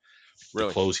life, the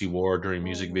clothes he wore during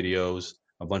music videos,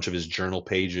 a bunch of his journal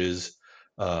pages,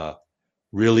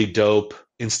 really dope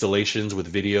installations with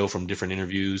video from different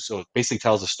interviews. So it basically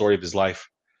tells the story of his life.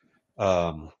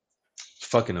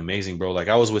 Fucking amazing, bro. Like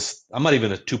I'm not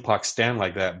even a Tupac stan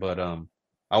like that, but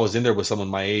I was in there with someone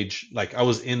my age. Like I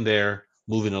was in there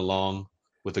moving along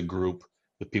with a group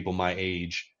with people my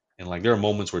age, and like there are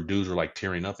moments where dudes were like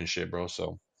tearing up and shit, bro.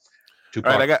 So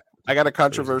Tupac. All right, I got a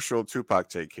controversial Tupac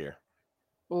take here.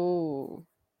 Ooh,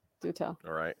 do tell.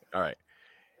 All right.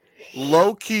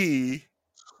 Low key,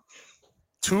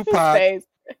 Tupac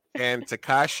and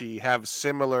Tekashi have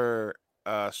similar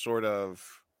sort of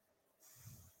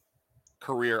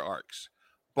career arcs.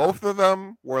 Both of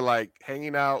them were like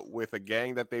hanging out with a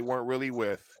gang that they weren't really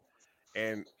with,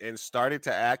 and started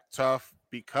to act tough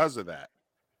because of that.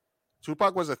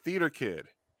 Tupac was a theater kid.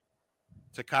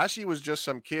 Tekashi was just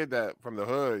some kid that from the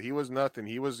hood. He was nothing.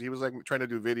 He was like trying to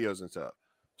do videos and stuff.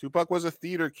 Tupac was a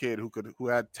theater kid who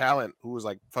had talent, who was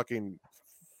like fucking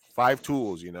 5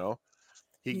 tools, you know.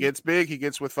 He gets big, he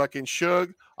gets with fucking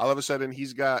Suge. All of a sudden,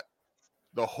 he's got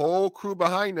the whole crew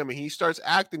behind him, and he starts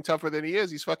acting tougher than he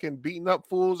is. He's fucking beating up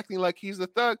fools, acting like he's the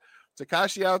thug.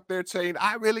 Tekashi out there saying,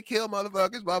 "I really kill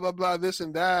motherfuckers," blah blah blah, this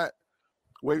and that,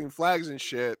 waving flags and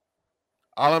shit.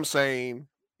 All I'm saying,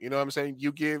 you know what I'm saying?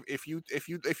 You give if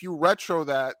you retro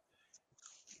that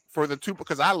for the Tupac,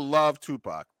 because I love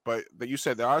Tupac, but you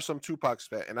said there are some Tupacs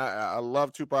that, and I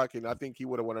love Tupac, and I think he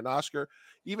would have won an Oscar.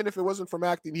 Even if it wasn't from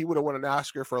acting, he would have won an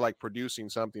Oscar for like producing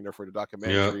something or for the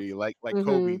documentary, like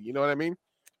Kobe. You know what I mean?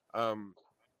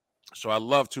 So I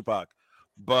love Tupac,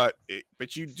 but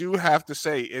you do have to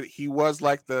say he was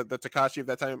like the Tekashi of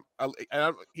that time.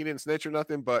 He didn't snitch or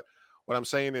nothing, but what I'm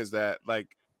saying is that like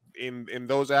in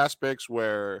those aspects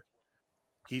where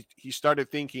he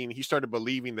started thinking, he started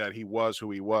believing that he was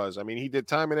who he was. I mean, he did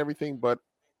time and everything, but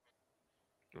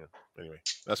anyway,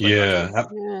 that's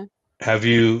Have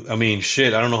you? I mean,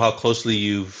 shit. I don't know how closely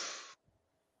you've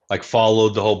like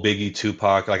followed the whole Biggie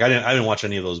Tupac. Like I didn't watch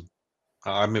any of those.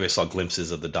 Maybe I saw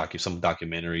glimpses of some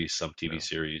documentaries, some TV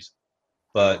series,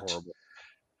 but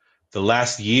the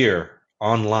last year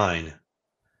online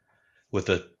with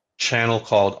a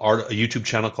YouTube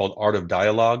channel called Art of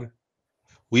Dialogue.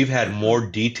 We've had more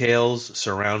details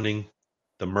surrounding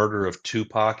the murder of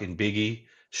Tupac and Biggie.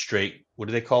 Straight, what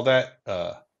do they call that?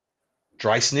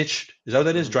 Dry snitched? Is that what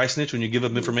that is? Dry snitch when you give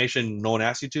up information no one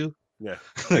asks you to? Yeah.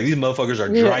 Like these motherfuckers are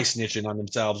dry snitching on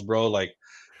themselves, bro. Like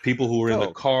people who were in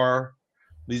the car.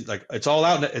 These like it's all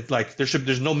out. It's like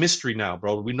there's no mystery now,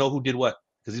 bro. We know who did what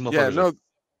because these motherfuckers.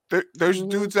 There's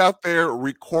dudes out there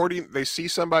recording. They see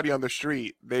somebody on the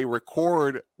street. They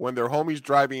record when their homie's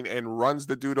driving and runs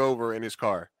the dude over in his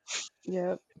car.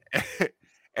 Yep.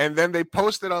 and then they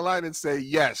post it online and say,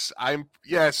 "Yes,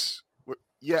 yes,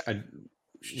 yeah,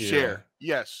 share,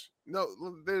 yes." No,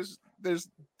 there's,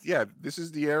 yeah. This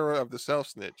is the era of the self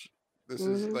snitch. This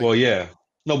is like, well, yeah.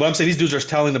 No, but I'm saying these dudes are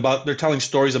they're telling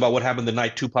stories about what happened the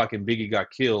night Tupac and Biggie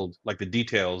got killed, like the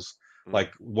details.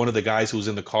 Like one of the guys who was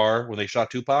in the car when they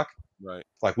shot Tupac. right.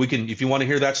 Like we can, if you want to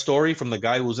hear that story from the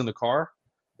guy who was in the car,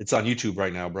 it's on YouTube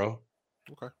right now, bro.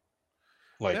 Okay.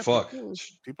 Like Yeah, fuck.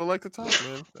 People like to talk,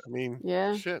 man. I mean,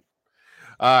 Yeah. shit.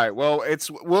 All right. Well, it's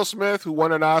Will Smith who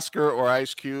won an Oscar, or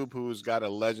Ice Cube who's got a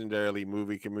legendarily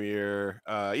movie premiere.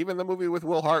 Even the movie with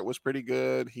Will Hart was pretty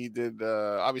good. He did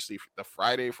obviously the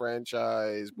Friday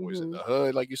franchise, Boys in the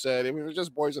Hood, like you said. I mean, it was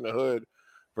just Boys in the Hood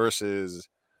versus,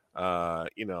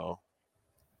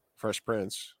 Fresh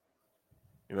Prince.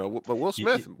 But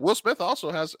Will Smith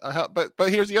also has but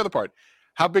here's the other part.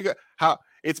 How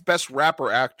it's best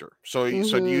rapper actor. So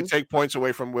do you take points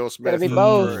away from Will Smith? Gotta be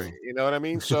both. You know what I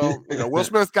mean? So Will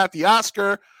Smith got the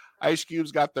Oscar, Ice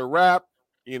Cube's got the rap.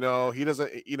 He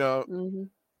doesn't. He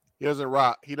doesn't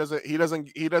rock. He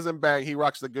doesn't bang. He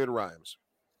rocks the good rhymes.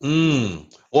 What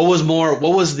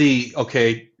was the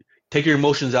okay? Take your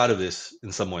emotions out of this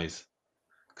in some ways,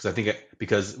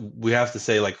 because we have to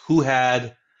say, like, who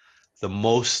had the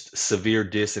most severe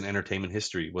diss in entertainment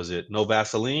history? Was it No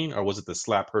Vaseline, or was it the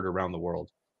slap heard around the world?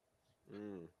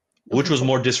 Which was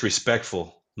more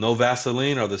disrespectful, No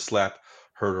Vaseline or the slap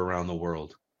heard around the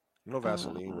world? No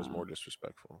Vaseline was more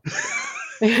disrespectful.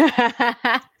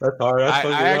 That's hard.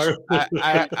 I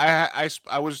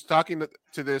was talking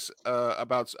to this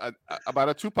about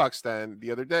a Tupac stand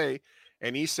the other day,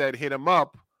 and he said "Hit 'Em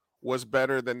Up" was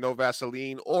better than No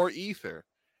Vaseline or Ether,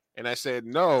 and I said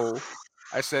no.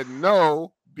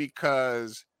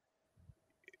 Because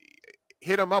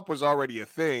 "Hit 'Em Up" was already a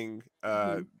thing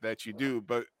that you do,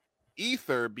 but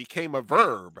Ether became a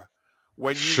verb.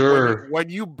 When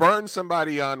you burn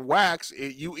somebody on wax,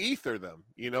 you ether them.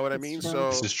 You know what I mean? True.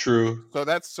 So this is true. So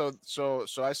that's so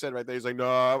I said right there. He's like, no,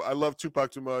 I love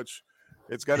Tupac too much.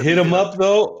 It's got to Hit 'Em Up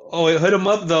though. Oh, Hit 'Em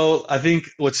Up though. I think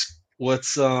what's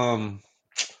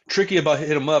tricky about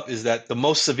Hit 'Em Up is that the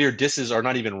most severe disses are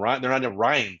not even rhymed. They're not even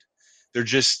rhymed. They're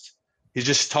just he's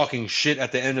just talking shit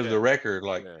at the end of the record,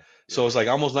 like. Yeah. So it's like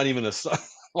almost not even a song.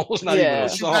 Almost not even a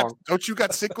song. Don't you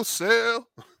got sickle cell?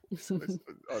 That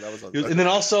was on. And then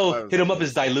also, Hit 'Em Up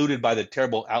is diluted by the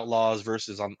Terrible Outlaws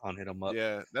verses on Hit 'Em Up.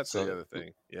 Yeah, that's the other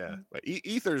thing. Yeah, but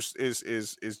Ethers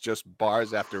is just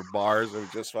bars after bars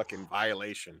of just fucking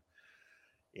violation.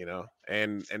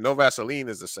 And No Vaseline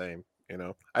is the same.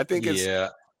 I think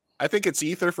it's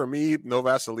Ether for me, No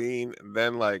Vaseline, and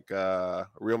then like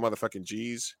Real Motherfucking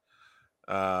G's.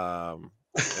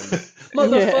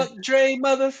 Motherfuck Dre,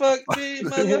 motherfuck G,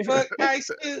 motherfuck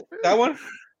Ice Cube. That one.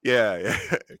 Yeah,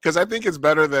 because I think it's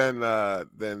better than the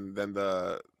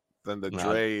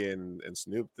Dre and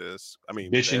Snoop diss. I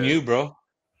mean, Bitch and You, bro.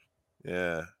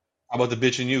 Yeah. How about the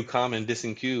Bitch and You, Common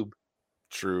dissing Cube?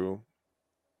 True.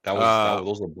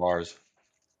 Those were bars.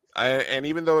 And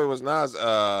even though it was Nas,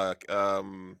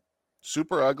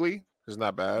 Super Ugly is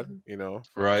not bad,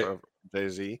 right?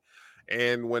 Jay-Z.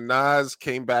 And when Nas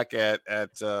came back at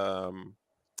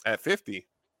 50,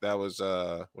 that was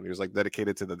when he was like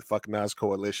dedicated to the Fuck Nas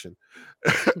Coalition.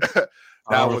 I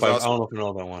don't know if you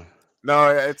know that one. No,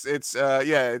 it's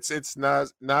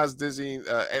Nas dissing.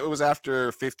 It was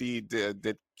after 50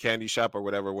 did Candy Shop or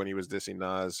whatever when he was dissing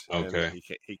Nas. Okay. And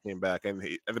he came back, and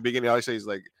at the beginning, always say he's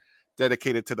like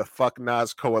dedicated to the Fuck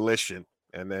Nas Coalition,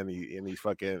 and then he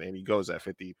goes at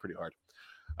 50 pretty hard.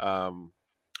 All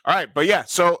right, but yeah,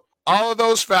 so all of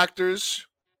those factors.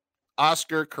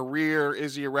 Oscar, career,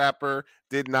 is he a rapper?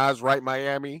 Did Nas write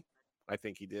Miami? I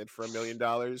think he did for $1 million.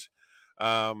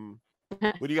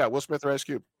 What do you got? Will Smith or Ice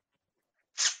Cube?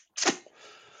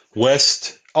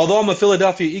 West. Although I'm a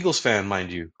Philadelphia Eagles fan,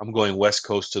 mind you, I'm going West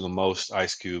Coast to the most.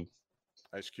 Ice Cube.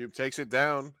 Ice Cube takes it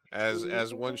down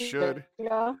as one should.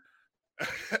 Yeah.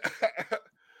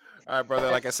 All right,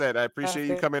 brother. Like I said, I appreciate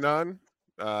you coming on.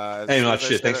 Hey, no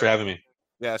shit. Thanks for having me.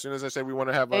 Yeah, as soon as I said we want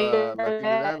to have a Latino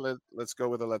dad, let's go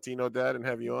with a Latino dad and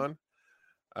have you on.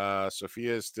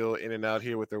 Sophia is still in and out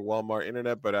here with her Walmart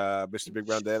internet, but Mr. Big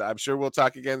Brown Dad, I'm sure we'll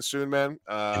talk again soon, man.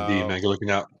 Indeed, man. Good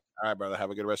looking out. All right, brother. Have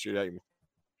a good rest of your day.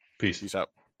 Peace out.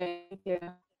 Thank you.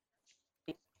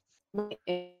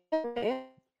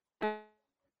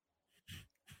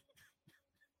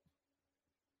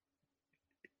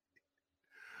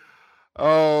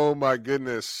 Oh my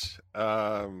goodness.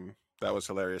 That was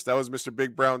hilarious. That was Mr.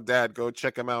 Big Brown Dad. Go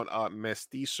check him out at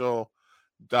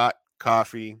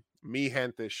mestizo.coffee. Mi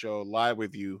Gente show live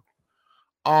with you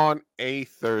on a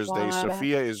Thursday. Wow.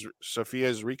 Sophia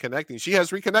is reconnecting. She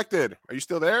has reconnected. Are you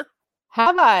still there?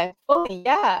 Have I? Fully,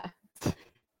 yeah.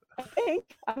 I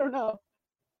think. I don't know.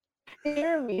 Can you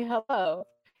hear me? Hello.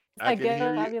 It's I like can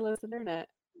hear ghetto you. fabulous internet.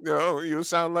 No, you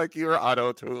sound like you're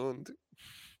auto-tuned.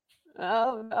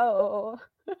 Oh no.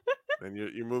 And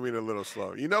you're moving a little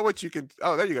slow. You know what you can?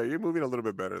 Oh, there you go. You're moving a little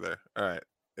bit better there. All right,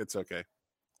 it's okay.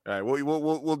 All right,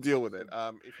 we'll deal with it.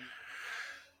 If you,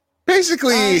 basically,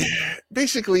 Um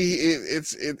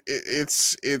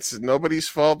it's nobody's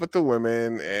fault but the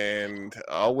women, and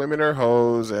all women are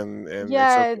hoes, and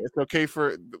it's okay. yeah, It's okay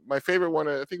for my favorite one.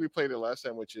 I think we played it last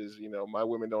time, which is my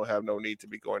women don't have no need to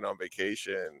be going on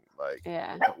vacation. Like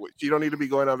yeah. you don't need to be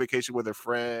going on vacation with her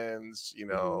friends.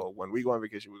 Hmm. When we go on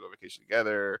vacation, we go on vacation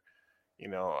together.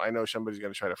 I know somebody's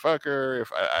gonna try to fuck her.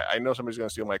 If I know somebody's gonna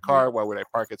steal my car, why would I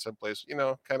park it someplace?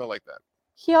 Kind of like that.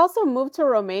 He also moved to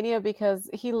Romania because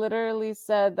he literally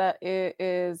said that it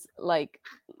is like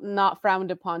not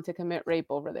frowned upon to commit rape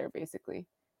over there, basically.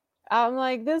 I'm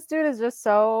like, this dude is just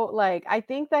so like, I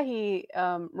think that he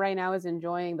right now is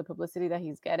enjoying the publicity that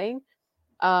he's getting.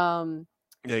 Um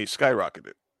Yeah, he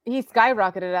skyrocketed. he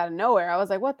skyrocketed out of nowhere. I was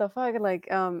like, what the fuck? Like,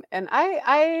 and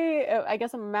I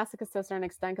guess I'm a masochist to a certain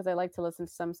extent because I like to listen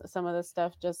to some of this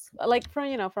stuff just like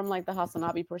from like the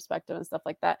Hasanabi perspective and stuff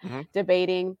like that, Hmm.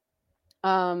 debating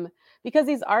um because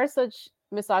these are such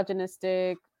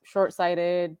misogynistic,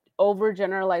 short-sighted,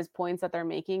 overgeneralized points that they're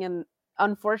making, and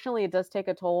unfortunately it does take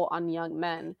a toll on young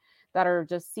men that are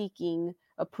just seeking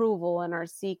approval and are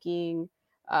seeking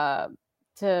uh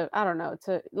to, I don't know,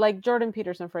 to like Jordan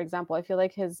Peterson, for example. I feel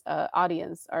like his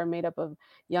audience are made up of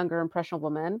younger, impressionable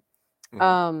men.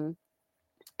 Hmm. um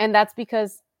and that's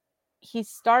because he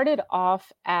started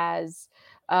off as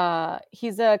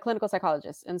he's a clinical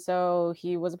psychologist, and so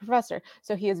he was a professor,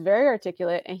 so he is very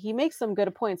articulate and he makes some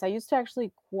good points. I used to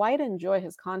actually quite enjoy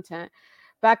his content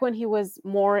back when he was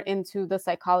more into the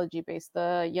psychology base,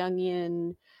 the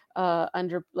Jungian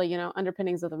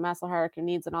underpinnings of the Maslow hierarchy of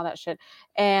needs and all that shit.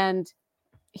 And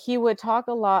he would talk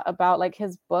a lot about, like,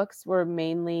 his books were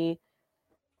mainly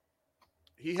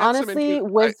He had some honestly interest.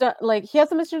 wisdom. Like, he has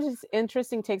some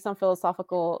interesting takes on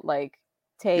philosophical, like,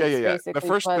 Yeah, yeah, takes yeah. The basically,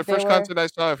 first the but they first were content I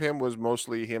saw of him was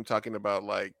mostly him talking about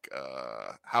like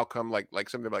how come like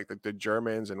something like the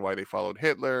Germans and why they followed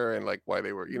Hitler and like why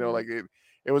they were Mhm. like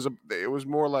it was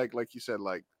more like you said,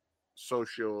 like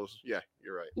socials. Yeah,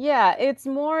 you're right. Yeah,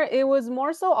 it was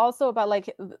more so also about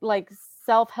like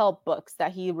self-help books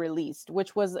that he released,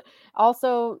 which was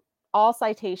also all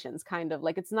citations, kind of.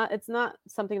 Like, it's not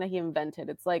something that he invented.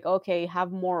 It's like, okay,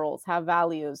 have morals, have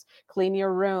values, clean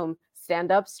your room,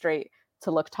 stand up straight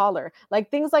to look taller.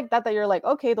 Like, things like that you're like,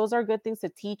 okay, those are good things to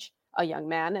teach a young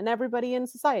man and everybody in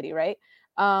society, right?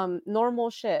 Normal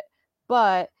shit.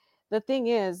 But the thing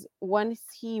is, once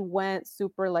he went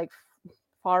super like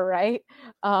far right,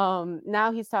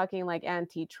 now he's talking like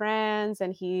anti-trans,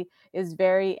 and he is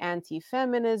very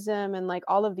anti-feminism and like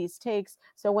all of these takes.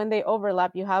 So when they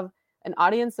overlap, you have an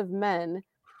audience of men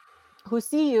who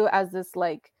see you as this,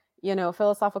 like,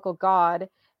 philosophical god,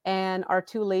 and are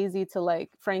too lazy to,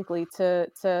 like, frankly,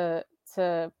 to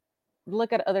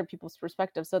look at other people's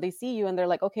perspectives. So they see you and they're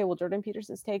like, okay, well, Jordan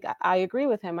Peterson's take, I agree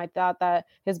with him. I thought that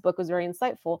his book was very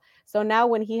insightful. So now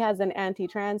when he has an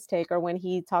anti-trans take, or when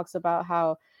he talks about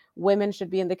how women should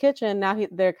be in the kitchen, now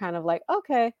they're kind of like,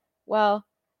 okay, well,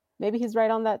 maybe he's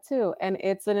right on that too. And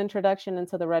it's an introduction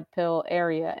into the red pill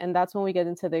area. And that's when we get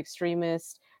into the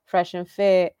extremist, Fresh and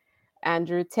Fit,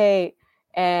 Andrew Tate.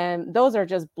 And those are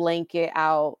just blanket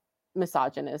out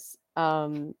misogynists.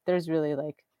 There's really,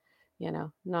 like,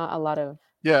 not a lot of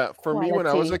Yeah, for me when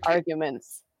I was quality a kid,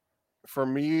 arguments.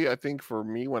 I think for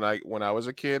me when I was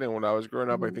a kid and when I was growing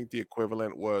up, I Mhm, think the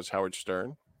equivalent was Howard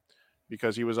Stern,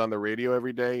 because he was on the radio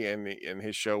every day, and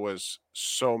his show was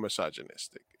so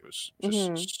misogynistic. It was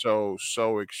just mhm,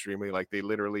 so extremely, like they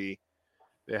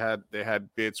had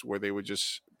bits where they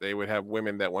would have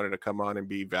women that wanted to come on and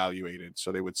be evaluated,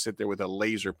 so they would sit there with a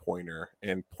laser pointer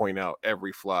and point out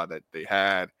every flaw that they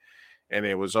had, and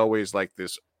it was always like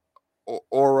this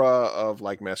aura of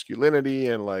like masculinity,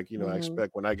 and like I mhm,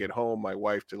 expect when I get home my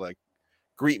wife to like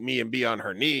greet me and be on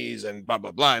her knees and blah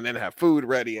blah blah, and then have food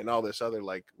ready and all this other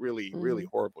like really really mhm,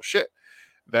 horrible shit.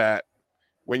 That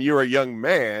when you're a young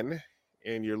man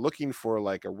and you're looking for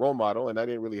like a role model, and I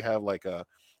didn't really have like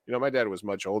my dad was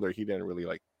much older. He didn't really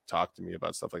like talk to me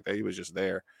about stuff like that. He was just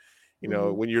there.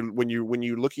 mhm, When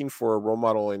you're looking for a role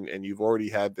model, and you've already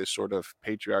had this sort of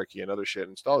patriarchy and other shit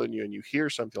installed in you, and you hear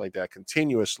something like that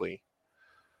continuously,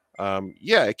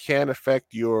 yeah, it can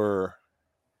affect your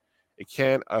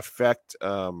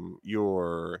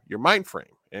mind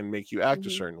frame and make you act a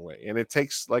mhm. certain way. And it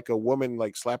takes like a woman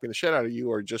like slapping the shit out of you,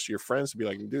 or just your friends, to be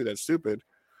like, dude, that's stupid,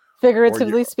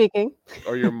 Figuratively speaking.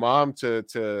 or your mom to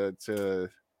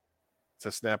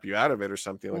snap you out of it or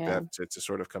something like Yeah. that to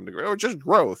sort of come to or just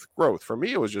growth. For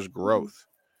me, it was just Mm-hmm. growth.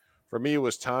 For me, it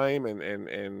was time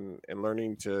and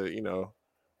learning to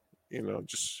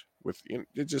just with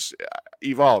it just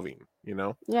evolving.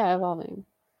 Yeah, evolving.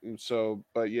 And so,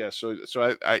 but yeah, so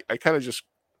I kind of just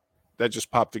that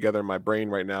just popped together in my brain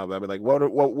right now. That I mean, like,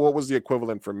 what was the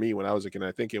equivalent for me when I was a kid?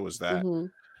 I think it was that. Hmm.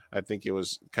 I think it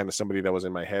was kind of somebody that was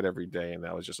in my head every day, and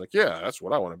I was just like, yeah, that's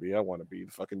what I want to be. I want to be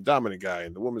the fucking dominant guy,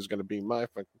 and the woman's gonna be my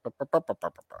fucking,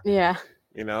 Yeah.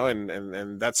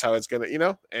 and that's how it's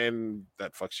gonna, and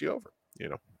that fucks you over,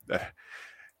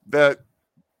 that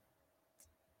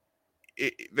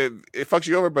it fucks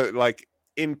you over, but like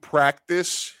in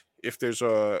practice, if there's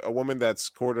a woman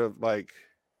that's sort of like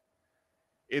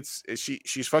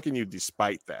she's fucking you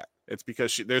despite that. It's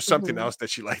because there's something Hmm. else that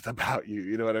she liked about you.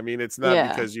 You know what I mean? It's not Yeah.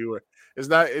 because you were. It's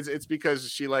not. It's because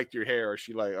she liked your hair, or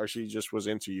she just was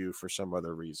into you for some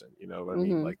other reason. You know what I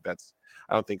mean? Hmm. Like that's.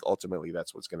 I don't think ultimately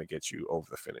that's what's going to get you over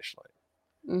the finish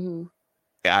line.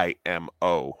 Hmm.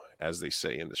 IMO, as they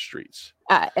say in the streets.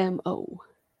 IMO.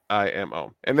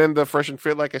 IMO, and then the fresh and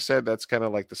fit, like I said, that's kind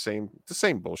of like the same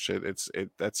bullshit.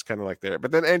 That's kind of like there.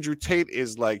 But then Andrew Tate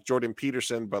is like Jordan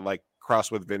Peterson, but like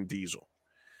crossed with Vin Diesel.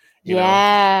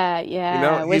 Yeah,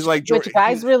 he's like which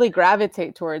guys really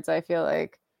gravitate towards, I feel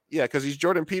like. Yeah, because he's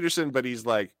Jordan Peterson, but he's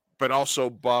like, but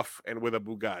also buff and with a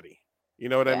Bugatti. You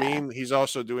know what I mean? He's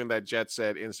also doing that jet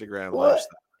set Instagram lifestyle.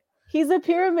 He's a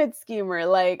pyramid schemer.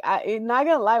 Like, I'm not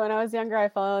gonna lie, when I was younger, I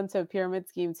fell into a pyramid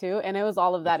scheme too, and it was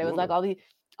all of that. Absolutely. It was like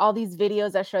all these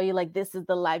videos that show you like this is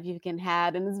the life you can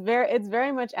have, and it's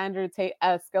very much Andrew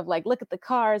Tate-esque of like, look at the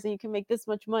cars and you can make this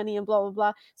much money and blah blah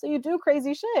blah. So you do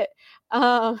crazy shit,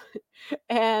 and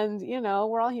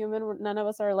we're all human. None of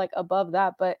us are like above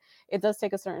that, but it does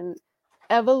take a certain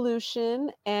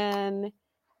evolution and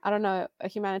I don't know, a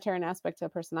humanitarian aspect to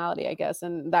personality, I guess,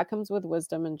 and that comes with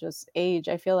wisdom and just age,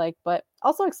 I feel like, but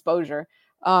also exposure,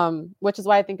 which is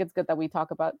why I think it's good that we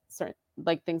talk about certain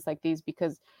like things like these,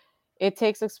 because it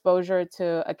takes exposure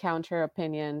to a counter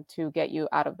opinion to get you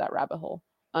out of that rabbit hole,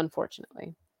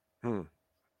 unfortunately. No,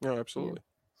 absolutely.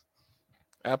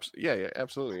 Yeah,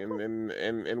 absolutely.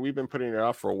 And we've been putting it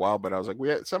off for a while, but I was like,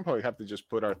 we at some point have to just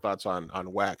put our thoughts on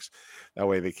wax. That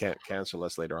way they can't cancel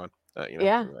us later on.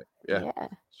 Yeah. Like, yeah.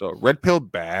 So red pill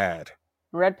bad.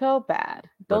 Red pill bad.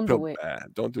 Don't do it.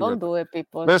 Bad. Don't do it,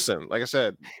 people. Listen, like I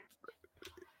said,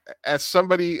 as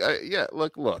somebody,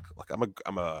 look,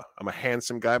 I'm a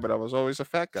handsome guy, but I was always a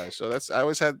fat guy. So I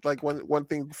always had like one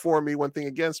thing for me, one thing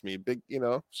against me. Big,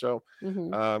 So,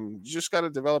 you just got to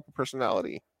develop a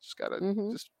personality. Just got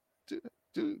to just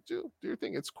do your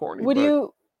thing. It's corny. Would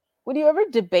you ever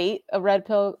debate a red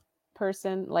pill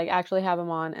person? Like actually have them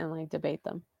on and like debate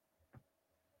them?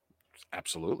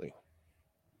 Absolutely.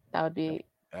 That would be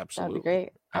absolutely. That'd be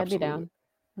great. I'd Absolutely. be down.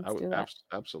 Let's do that.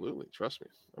 Absolutely. Trust me.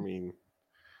 I mean,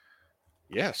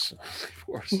 yes, of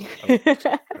course.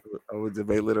 I would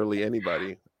debate literally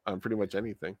anybody on pretty much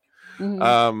anything.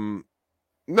 No,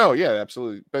 yeah,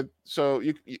 absolutely. But so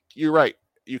you're right.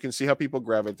 You can see how people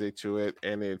gravitate to it,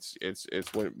 and it's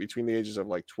when between the ages of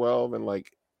like 12 and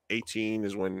like 18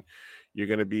 is when you're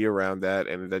going to be around that,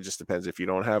 and that just depends. If you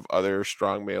don't have other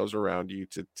strong males around you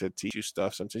to teach you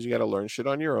stuff, sometimes you got to learn shit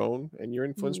on your own, and you're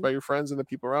influenced by your friends and the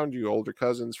people around you, older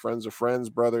cousins, friends of friends,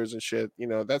 brothers and shit.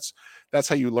 That's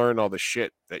how you learn all the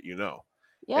shit that you know.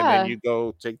 Yeah. And then you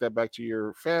go take that back to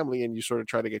your family and you sort of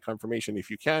try to get confirmation if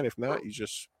you can. If not, you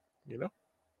just,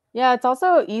 Yeah, it's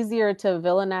also easier to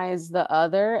villainize the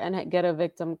other and get a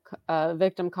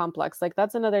victim complex. Like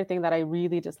that's another thing that I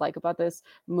really dislike about this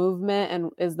movement,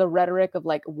 and is the rhetoric of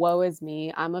like, woe is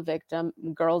me, I'm a victim,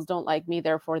 girls don't like me,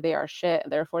 therefore they are shit,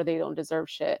 therefore they don't deserve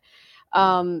shit.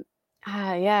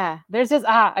 Yeah, there's just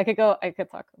I could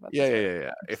talk about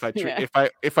this. Yeah.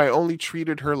 If I only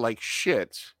treated her like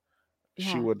shit,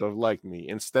 she would have liked me.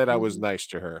 Instead, I was nice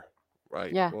to her.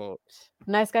 Right. Yeah. Well,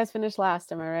 nice guys finish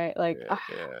last. Am I right? Like,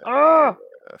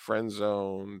 friend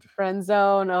zoned. Friend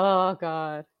zone. Oh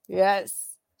God.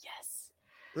 Yes.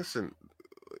 Listen,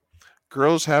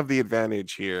 girls have the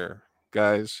advantage here,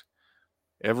 guys.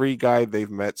 Every guy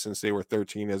they've met since they were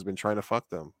 13 has been trying to fuck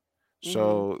them.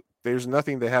 So there's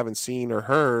nothing they haven't seen or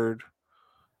heard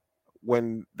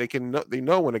when they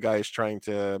know when a guy is trying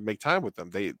to make time with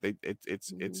them.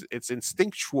 It's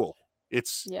instinctual.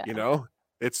 It's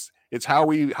it's how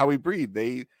we breed.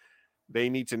 They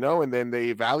need to know, and then they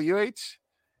evaluate,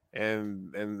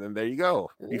 and then there you go.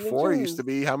 Before it used to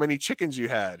be how many chickens you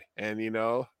had, and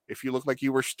if you look like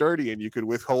you were sturdy and you could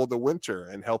withhold the winter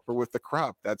and help her with the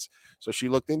crop. That's so she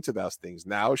looked into those things.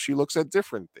 Now she looks at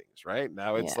different things, right?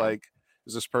 Now it's Yeah. like,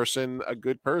 is this person a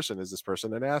good person? Is this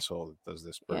person an asshole? Does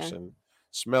this Yeah. person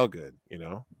smell good? You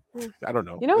know, Mm. I don't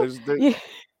know. You know, There, yeah,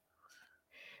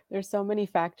 there's so many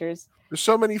factors. there's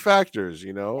so many factors,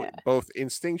 you know, Yeah. both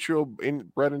instinctual,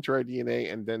 bred into our DNA,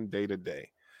 and then day to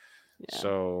day.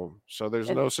 Yeah. So there's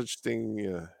And no such thing.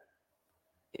 Yeah.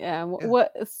 yeah, Yeah.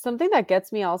 what something that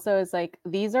gets me also is like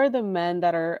these are the men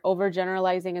that are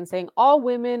overgeneralizing and saying all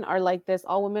women are like this,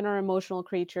 all women are emotional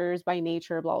creatures by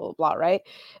nature, blah blah blah, right?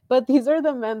 But these are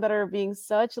the men that are being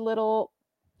such little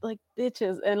like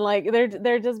bitches and like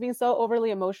they're just being so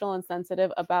overly emotional and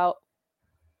sensitive about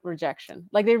rejection.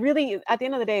 Like they really at the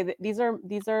end of the day these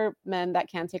are men that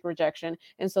can't take rejection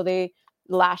and so they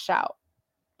lash out.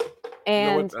 You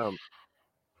know what? And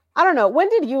I don't know, when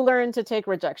did you learn to take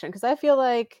rejection? Because I feel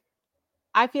like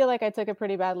I took it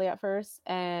pretty badly at first,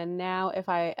 and now if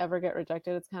I ever get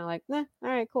rejected, it's kind of like, nah, all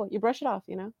right, cool. You brush it off,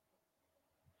 you know.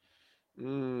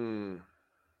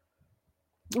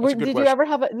 That's a good Did you question. ever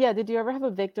have a yeah? Did you ever have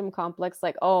a victim complex?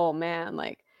 Like, oh man,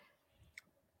 like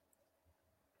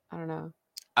I don't know.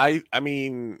 I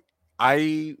mean,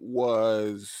 I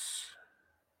was.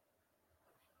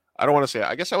 I don't want to say.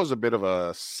 I guess I was a bit of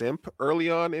a simp early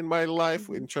on in my life Mhm.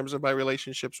 in terms of my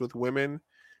relationships with women,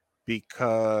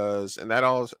 because and that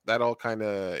all kind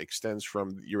of extends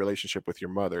from your relationship with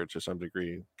your mother to some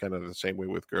degree, kind of the same way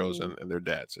with girls Mm, and their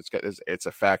dads. It's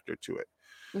a factor to it.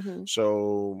 mhm,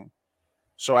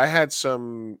 So I had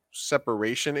some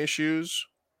separation issues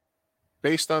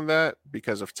based on that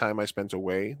because of time I spent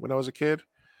away when I was a kid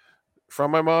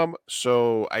from my mom.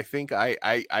 So I think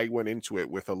I went into it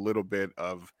with a little bit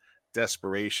of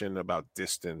desperation about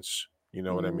distance. You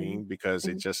know what I mm, mean? Because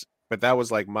it mhm, just, but that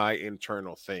was like my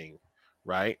internal thing,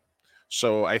 right?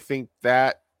 So I think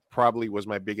that probably was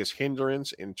my biggest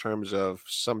hindrance in terms of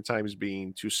sometimes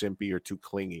being too simpy or too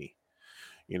clingy,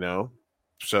 you know?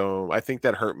 So I think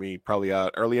that hurt me probably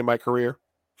out early in my career.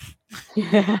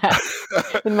 yeah.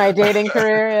 In my dating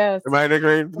career, yes. Am I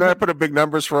agreeing? No, I put up big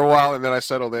numbers for a while and then I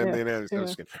settled in. Yeah, Then I yeah.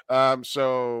 just kidding.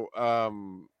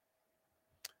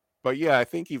 But yeah, I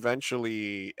think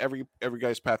eventually every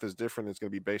guy's path is different. It's going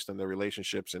to be based on their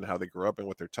relationships and how they grew up and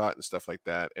what they're taught and stuff like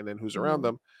that, and then who's around Mhm,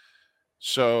 them.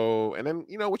 So, and then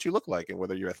what you look like and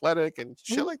whether you're athletic and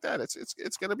shit mhm, like that.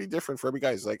 It's going to be different for every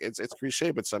guy. It's like it's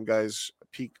cliche, but some guys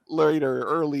peak later,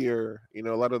 earlier. A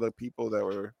lot of the people that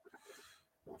were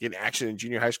getting action in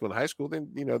junior high school and high school,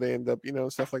 then they end up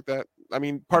stuff like that. I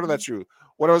mean, part of mhm, that's true.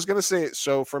 What I was gonna say,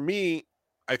 so for me,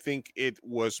 I think it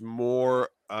was more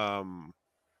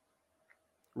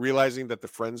realizing that the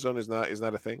friend zone is not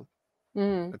a thing.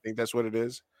 mhm. I think that's what it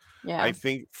is. I Yeah.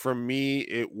 think for me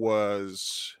it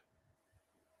was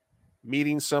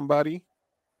meeting somebody,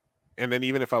 and then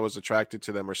even if I was attracted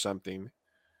to them or something,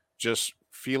 just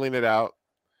feeling it out,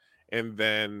 and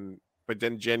then but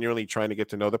then genuinely trying to get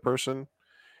to know the person,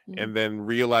 Mhm, and then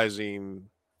realizing,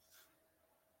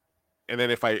 and then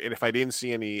if I didn't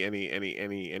see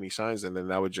any signs,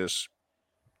 then I would just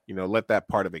let that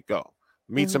part of it go.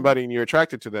 Meet mhm, somebody and you're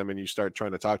attracted to them, and you start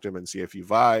trying to talk to them and see if you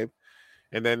vibe,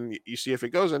 and then you see if it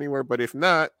goes anywhere. But if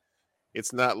not,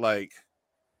 it's not like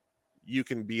you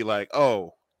can be like,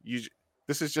 oh,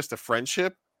 this is just a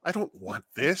friendship. I don't want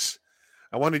this.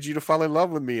 I wanted you to fall in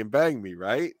love with me and bang me,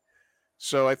 right?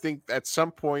 So I think at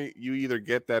some point you either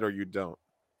get that or you don't.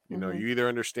 mhm, You either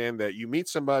understand that you meet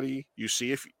somebody, you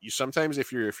see if you sometimes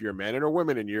if you're a man and a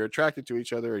woman and you're attracted to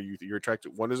each other, or you're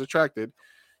attracted, one is attracted,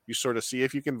 you sort of see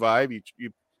if you can vibe.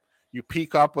 You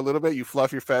peak up a little bit, you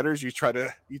fluff your feathers, you try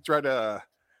to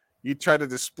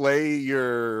display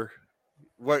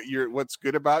what's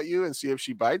good about you and see if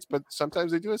she bites. But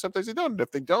sometimes they do and sometimes they don't. And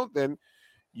if they don't, then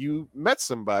you met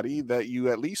somebody that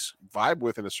you at least vibe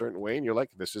with in a certain way, and you're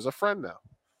like, this is a friend now.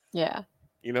 yeah.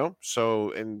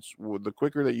 So and the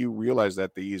quicker that you realize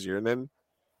that, the easier. And then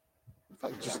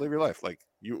just live your life. Like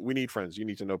we need friends. You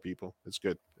need to know people. It's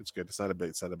good. It's good. It's not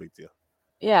a big deal.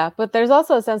 Yeah, but there's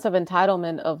also a sense of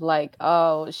entitlement of like,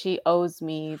 oh, she owes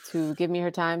me to give me her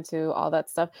time to all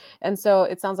that stuff. And so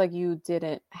it sounds like you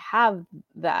didn't have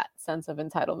that sense of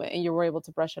entitlement and you were able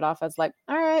to brush it off as like,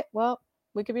 all right, well,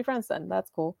 we could be friends then.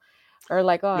 That's cool. Or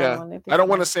like, oh, I don't Yeah. want anything I don't from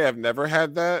want to her. say I've never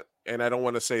had that, and I don't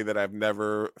want to say that I've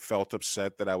never felt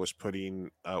upset that I was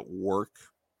putting work,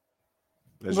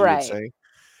 as you would Right. say.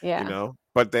 Yeah.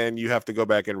 But then you have to go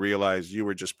back and realize you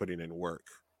were just putting in work,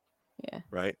 Yeah.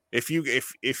 right? If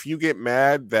you get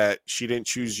mad that she didn't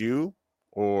choose you,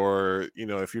 or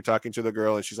if you're talking to the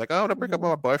girl and she's like, "Oh, I want to break up with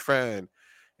Hmm. my boyfriend,"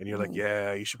 and you're like, Hmm.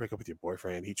 "Yeah, you should break up with your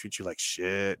boyfriend. He treats you like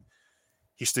shit.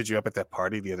 he stood you up at that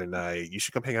party the other night. You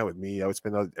should come hang out with me. I would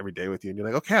spend every day with you. And you're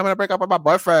like, okay, I'm gonna break up with my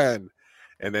boyfriend.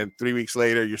 And then 3 weeks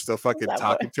later, you're still fucking That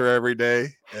talking to her every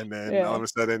day. And then all Yeah. of a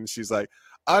sudden, she's like,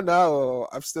 oh no,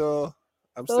 I'm still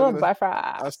Still a gonna, boyfriend.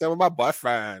 I'm still with my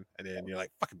boyfriend. And then you're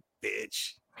like, fucking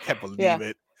bitch. Can't believe Yeah.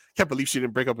 it. Can't believe she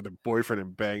didn't break up with her boyfriend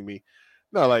and bang me.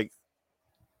 No, like,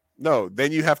 no.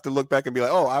 Then you have to look back and be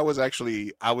like, oh, I was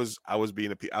gaming.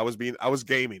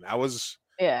 I was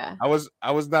Yeah. I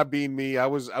was not being me. I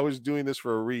was doing this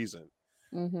for a reason,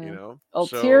 Mhm. you know.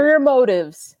 Ulterior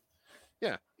motives.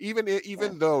 Yeah,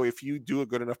 even though if you do a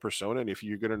good enough persona and if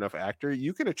you're a good enough actor,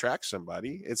 you can attract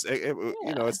somebody. It's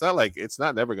you know, it's not like it's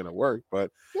not never gonna work, but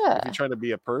if Yeah. you're trying to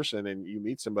be a person and you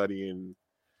meet somebody and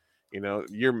you know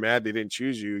you're mad they didn't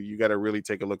choose you, you got to really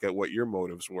take a look at what your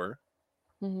motives were.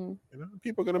 Mhm. You know,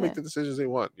 people are gonna make Yeah. the decisions they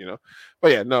want. You know,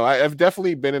 but yeah, no, I've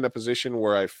definitely been in a position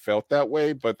where I felt that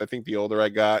way. But I think the older I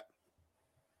got,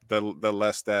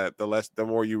 the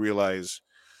more you realize,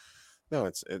 no,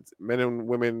 it's men and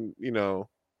women. You know,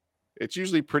 it's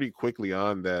usually pretty quickly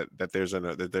on that there's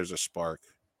a spark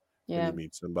when Yeah. you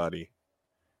meet somebody.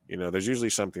 You know, there's usually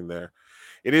something there.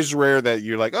 It is rare that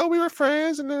you're like, oh, we were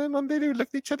friends, and then one day we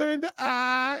looked each other in the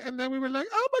eye, and then we were like,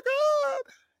 oh my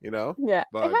god, you know. Yeah.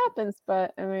 But It happens,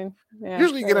 but I mean, yeah.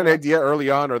 usually you get an sure. idea early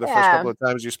on, or the first Yeah. couple of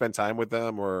times you spend time with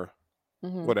them, or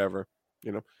Mhm. whatever,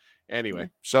 you know. Anyway,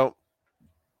 so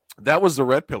that was the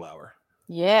Red Pill Hour.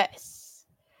 Yes.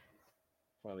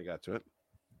 Finally got to it.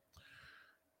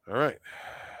 All right,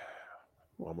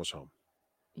 we're almost home.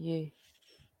 Yeah.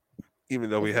 Even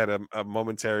though we had a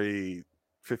momentary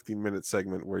 15-minute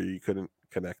segment where you couldn't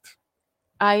connect.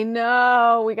 I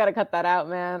know. We got to cut that out,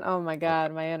 man. Oh my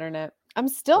god, my internet. I'm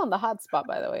still in the hotspot,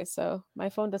 by the way, so my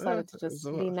phone decided to just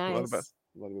be nice. A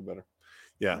little bit better.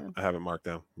 Yeah, Yeah. I have it marked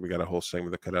down. We got a whole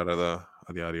segment that cut out of the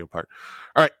audio part.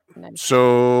 All right, Nice.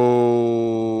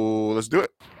 so let's do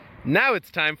it. Now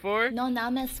it's time for No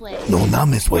Names Way. No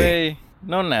names, güey. Way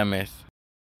No Names.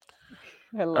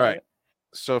 I love All right. it.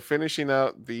 So finishing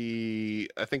out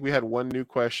I think we had one new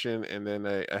question, and then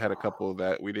I had a couple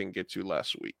that we didn't get to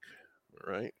last week. All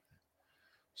right.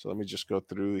 So let me just go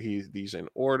through these in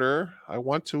order. I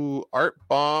want to art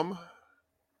bomb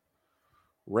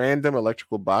random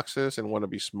electrical boxes and want to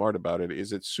be smart about it.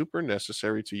 Is it super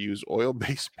necessary to use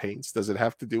oil-based paints? Does it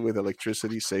have to do with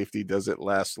electricity safety? Does it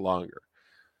last longer?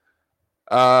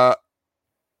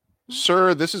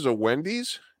 Sir, this is a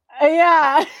Wendy's.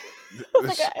 Yeah.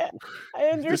 This- I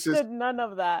this understood is none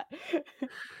of that.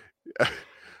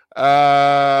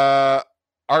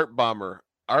 Art Bomber.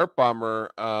 I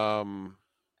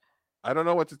don't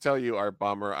know what to tell you, Art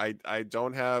Bomber. I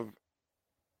don't have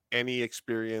any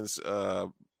experience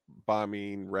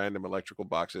bombing random electrical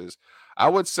boxes. I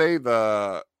would say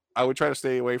I would try to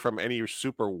stay away from any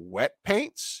super wet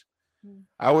paints.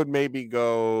 I would maybe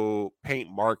go paint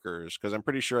markers because I'm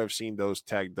pretty sure I've seen those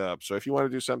tagged up. So if you want to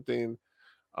do something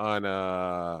on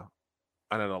an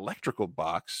electrical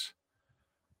box,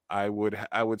 I would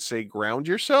say ground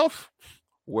yourself.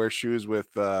 Wear shoes with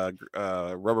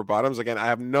rubber bottoms. Again, I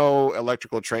have no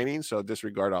electrical training, so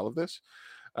disregard all of this.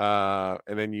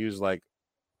 And then use like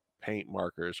paint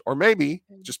markers, or maybe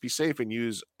just be safe and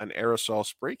use an aerosol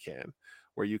spray can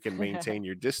where you can maintain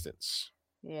your distance.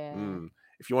 Yeah.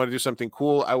 If you want to do something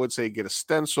cool, I would say get a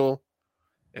stencil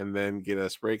and then get a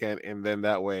spray can, and then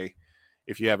that way,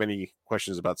 if you have any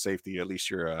questions about safety, at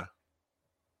least you're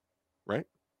right.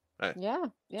 Yeah.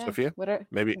 Yeah. Sophia? What are,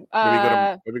 Maybe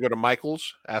Uh, go to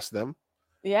Michael's, ask them,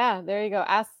 yeah, there you go.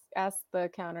 Ask the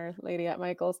counter lady at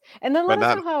Michael's, and then but let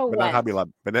us not know how it but not went. Hobby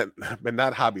Lobby, but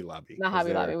not Hobby Lobby. Not 'cause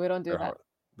Hobby Lobby. We don't do they're that. hard.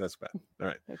 That's bad. All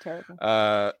right. They're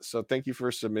terrible. So thank you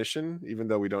for submission, even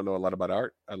though we don't know a lot about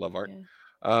art. I love art. Yeah.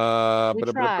 We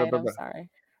But tried. I'm sorry.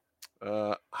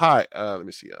 hi. Let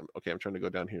me see. Okay, I'm trying to go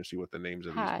down here and see what the names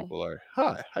of these Hi. people are.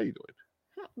 Hi, how you doing?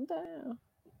 Damn.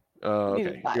 Need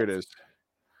Okay, here it advice. is.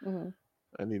 Mhm.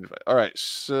 I need advice. All right,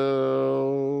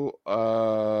 so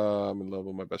I'm in love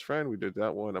with my best friend. We did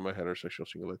that one. I'm a heterosexual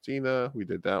single Latina. We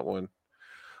did that one.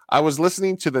 I was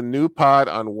listening to the new pod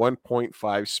on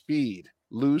 1.5 speed.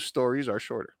 Lou's stories are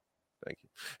shorter. Thank you.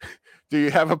 Do you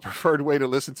have a preferred way to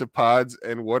listen to pods,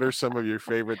 and what are some of your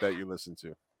favorite that you listen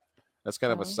to? That's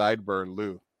kind of a sideburn,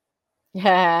 Lou.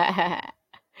 Yeah.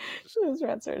 Those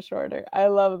rants are shorter. I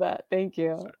love that. Thank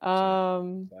you.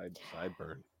 Sideburn.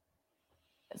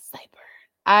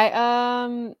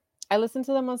 I listen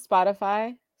to them on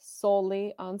Spotify,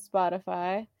 solely on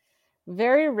Spotify.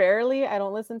 Very rarely. I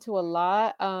don't listen to a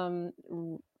lot.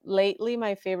 Lately,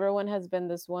 my favorite one has been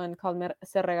this one called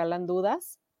Se Regalan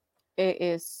Dudas. It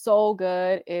is so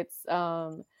good. It's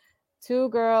two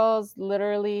girls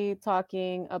literally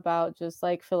talking about just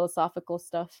like philosophical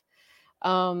stuff.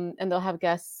 And they'll have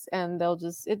guests, and they'll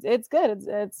just it's good.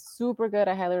 It's super good.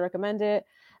 I highly recommend it.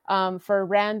 For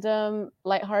random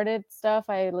lighthearted stuff,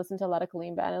 I listen to a lot of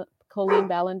Colleen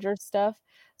Ballinger stuff.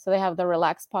 So they have the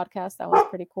Relax podcast. That was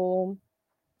pretty cool.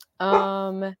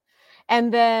 And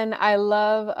then I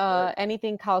love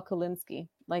anything Kyle Kulinski.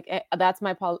 Like that's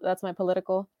my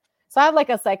political. So I have like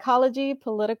a psychology,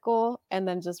 political, and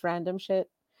then just random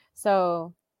shit.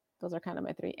 So those are kind of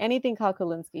my three. Anything Kyle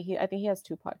Kulinski. I think he has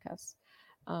 2 podcasts.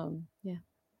 Yeah.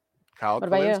 Kyle What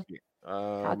about you?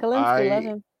 Kulinski. Kyle Kulinski, love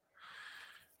him.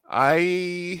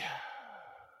 I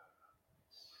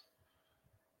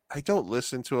don't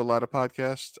listen to a lot of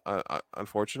podcasts,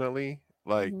 unfortunately.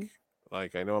 Like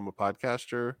I know I'm a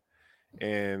podcaster,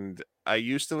 and I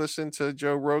used to listen to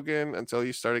Joe Rogan until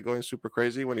he started going super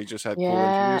crazy when he just had cool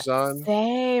interviews on.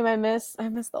 Same. I miss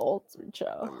the old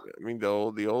Joe. I mean the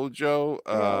old Joe.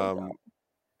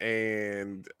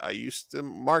 And I used to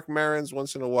Mark Maron's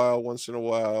once in a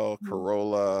while,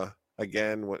 Corolla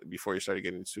again before he started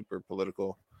getting super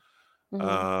political.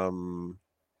 No,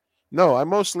 I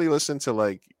mostly listen to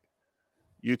like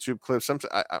YouTube clips.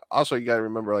 Sometimes also you got to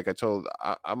remember, like I told,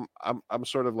 I'm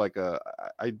sort of like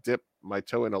I dip my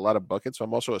toe in a lot of buckets. So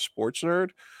I'm also a sports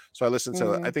nerd. So I listen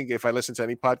to. I think if I listen to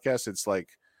any podcast, it's like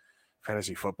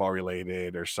fantasy football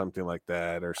related or something like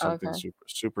that, or something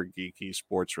super geeky,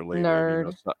 sports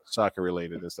related, soccer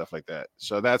related and stuff like that.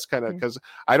 So that's kind of because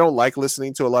I don't like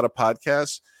listening to a lot of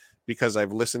podcasts, because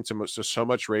I've listened to so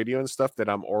much radio and stuff that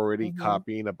I'm already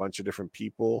copying a bunch of different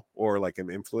people, or like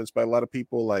am influenced by a lot of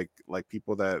people, like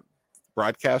people that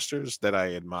broadcasters that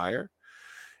I admire.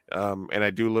 And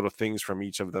I do little things from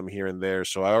each of them here and there.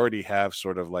 So I already have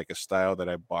sort of like a style that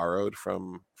I borrowed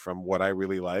from what I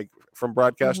really like from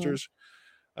broadcasters.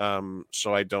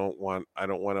 So I don't want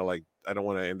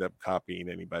to end up copying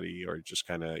anybody, or just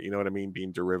kind of, you know what I mean,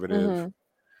 being derivative.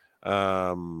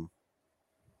 And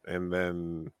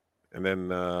then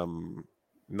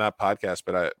not podcast,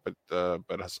 but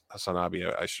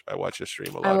Hasanabi, I watch his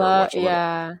stream a lot.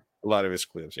 A lot of his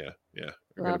clips. Yeah.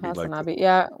 Love Hasanabi.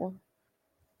 Yeah.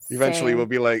 Eventually, we'll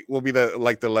be the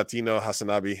Latino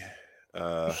Hasanabi.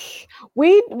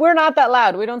 We're not that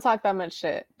loud. We don't talk that much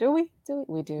shit, do we?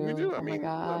 We do. We do. Oh my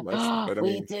god,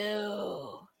 we do.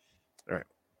 All right.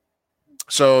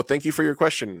 So thank you for your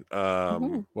question.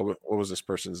 What was this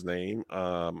person's name?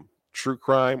 True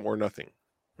crime or nothing?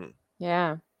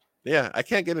 Yeah. I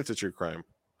can't get into true crime.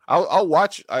 I'll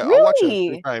watch. I'll watch a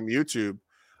true crime YouTube.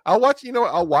 I'll watch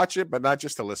it, but not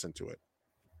just to listen to it.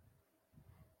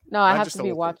 No, I have to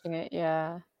be watching it.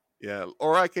 Yeah. Yeah,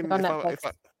 or I can I'll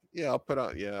put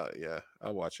on. Yeah,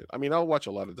 I'll watch it. I mean, I'll watch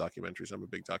a lot of documentaries. I'm a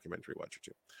big documentary watcher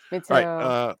too. Me too. All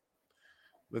right.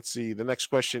 Let's see. The next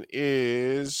question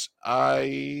is: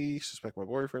 I suspect my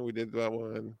boyfriend. We did that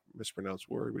one. Mispronounced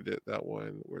word. We did that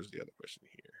one. Where's the other question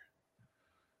here?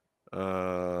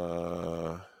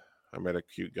 I met a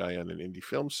cute guy on an indie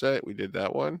film set. We did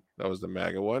that one. That was the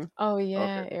MAGA one. Oh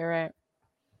yeah, okay. You're right.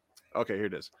 Okay, here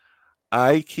it is.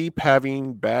 I keep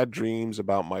having bad dreams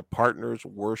about my partner's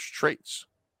worst traits.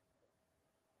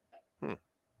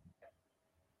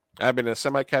 I've been in a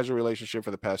semi-casual relationship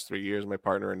for the past 3 years. My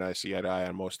partner and I see eye to eye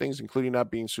on most things, including not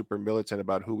being super militant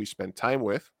about who we spend time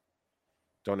with.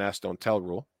 Don't ask, don't tell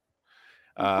rule.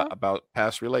 About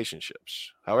past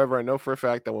relationships. However, I know for a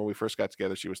fact that when we first got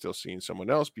together, she was still seeing someone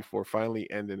else before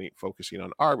finally ending focusing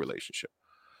on our relationship.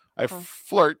 I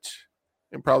flirt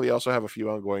and probably also have a few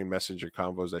ongoing messenger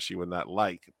convos that she would not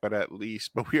like, but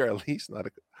we are at least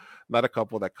not a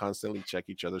couple that constantly check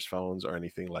each other's phones or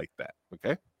anything like that.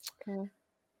 Okay.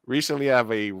 Recently, I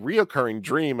have a reoccurring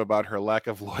dream about her lack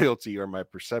of loyalty, or my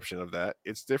perception of that.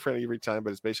 It's different every time, but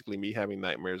it's basically me having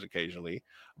nightmares occasionally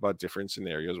about different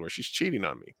scenarios where she's cheating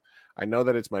on me. I know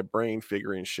that it's my brain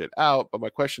figuring shit out, but my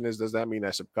question is, does that mean I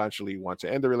subconsciously want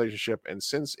to end the relationship? And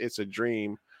since it's a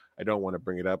dream, I don't want to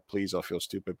bring it up. Please, I'll feel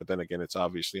stupid. But then again, it's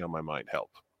obviously on my mind.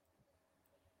 Help.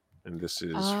 And this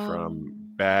is from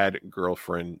Bad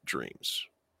Girlfriend Dreams.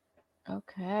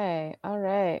 Okay. All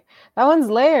right. That one's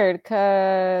layered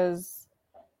because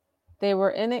they were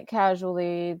in it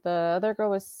casually. The other girl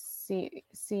was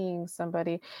seeing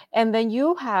somebody. And then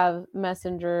you have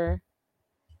messenger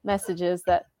messages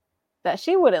that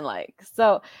she wouldn't like.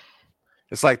 So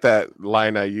it's like that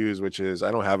line I use, which is,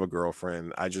 I don't have a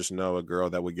girlfriend. I just know a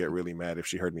girl that would get really mad if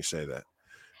she heard me say that.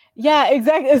 Yeah,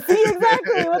 exactly. See,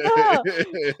 exactly. What the hell?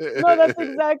 No, that's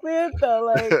exactly it, though.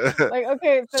 Like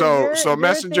okay. So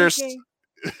messengers.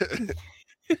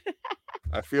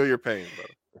 I feel your pain, bro.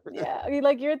 Yeah,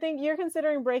 like you're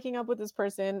considering breaking up with this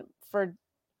person for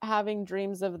having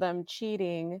dreams of them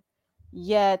cheating,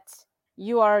 yet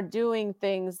you are doing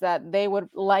things that they would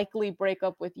likely break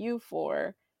up with you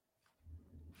for.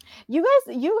 You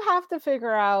have to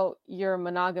figure out your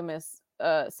monogamous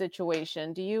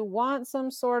situation. Do you want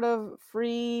some sort of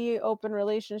free open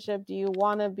relationship? Do you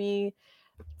want to be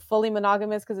fully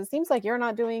monogamous? Because it seems like you're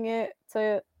not doing it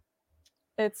to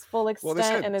its full Well, they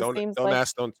extent, said and it seems don't like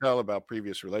ask, don't tell about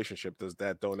previous relationship. Does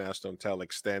that don't ask, don't tell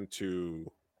extend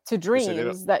to? to They said they don't.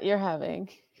 dreams that you're having.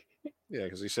 Yeah,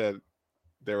 because he said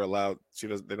they're allowed.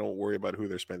 They don't worry about who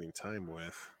they're spending time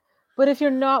with. But if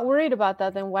you're not worried about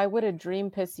that, then why would a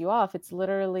dream piss you off? It's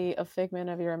literally a figment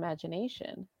of your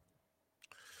imagination.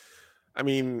 I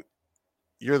mean,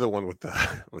 you're the one with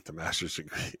the master's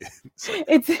degree.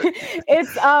 It's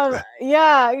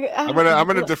yeah. I'm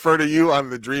gonna defer to you on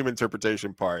the dream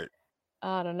interpretation part.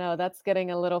 I don't know. That's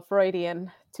getting a little Freudian,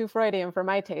 too Freudian for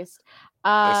my taste.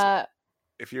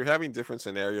 If you're having different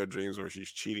scenario dreams where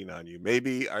she's cheating on you,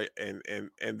 maybe I'm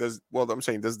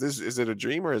saying, is it a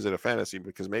dream or is it a fantasy?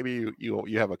 Because maybe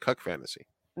you have a cuck fantasy.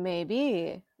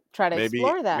 Maybe try to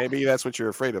explore that. Maybe that's what you're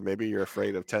afraid of. Maybe you're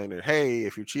afraid of telling her, "Hey,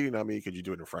 if you're cheating on me, could you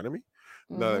do it in front of me?"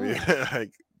 No, I mean,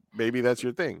 like maybe that's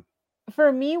your thing.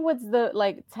 For me, what's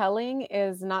the telling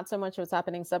is not so much what's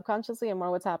happening subconsciously and more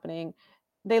what's happening.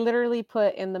 They literally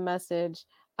put in the message,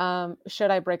 should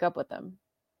I break up with them?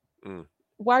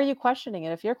 Why are you questioning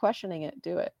it? If you're questioning it,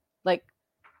 do it. Like,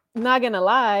 not gonna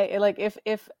lie, like if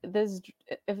this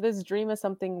dream is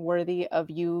something worthy of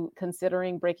you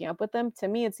considering breaking up with them, to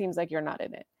me it seems like you're not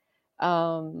in it.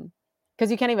 Because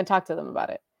you can't even talk to them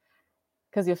about it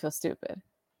because you'll feel stupid.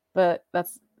 But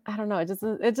that's, I don't know, it just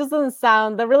doesn't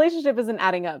sound, the relationship isn't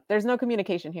adding up. There's no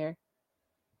communication here.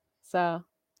 So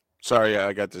sorry,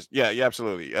 I got this. Yeah,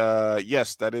 absolutely.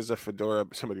 Yes, that is a fedora.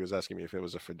 Somebody was asking me if it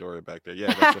was a fedora back there.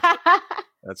 Yeah,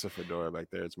 that's a fedora back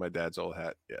there. It's my dad's old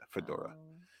hat. Yeah, fedora.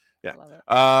 Yeah.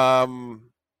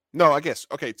 No, I guess,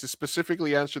 okay, to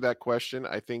specifically answer that question,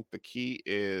 I think the key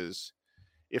is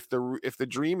if the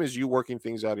dream is you working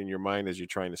things out in your mind, as you're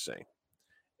trying to say,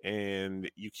 and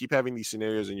you keep having these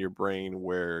scenarios in your brain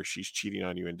where she's cheating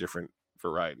on you in different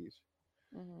varieties,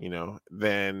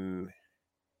 then,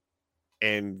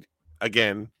 and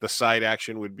again, the side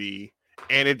action would be,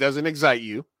 and it doesn't excite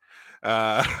you,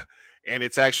 and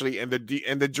it's actually, and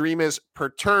the dream is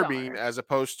perturbing as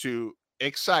opposed to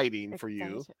exciting for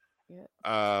you,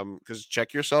 because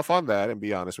check yourself on that and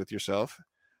be honest with yourself.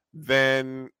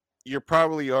 Then you're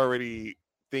probably already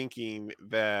thinking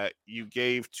that you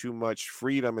gave too much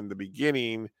freedom in the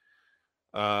beginning,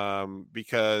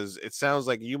 because it sounds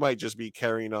like you might just be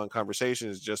carrying on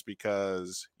conversations just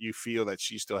because you feel that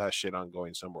she still has shit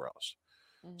ongoing somewhere else.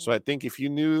 So I think if you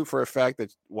knew for a fact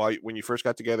that when you first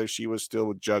got together, she was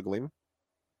still juggling,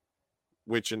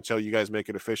 which until you guys make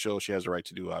it official, she has the right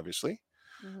to do, obviously.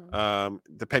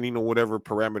 Depending on whatever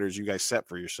parameters you guys set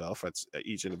for yourself at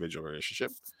each individual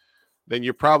relationship, then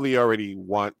you probably already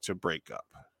want to break up.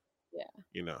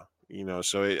 Yeah.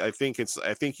 So I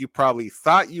think you probably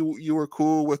thought you were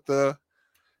cool with the,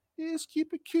 yes,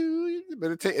 keep it cool,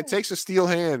 but it takes a steel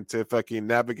hand to fucking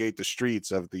navigate the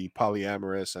streets of the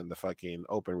polyamorous and the fucking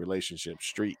open relationship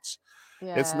streets.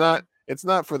 Yeah. It's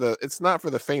not for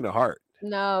the faint of heart.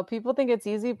 No, people think it's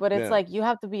easy, but it's like you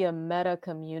have to be a meta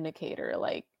communicator,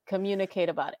 like communicate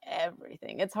about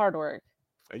everything. It's hard work.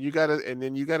 And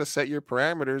then you gotta set your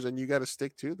parameters and you gotta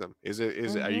stick to them.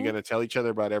 Are you gonna tell each other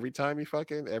about every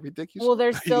dick you? Well,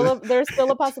 there's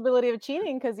still a possibility of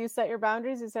cheating because you set your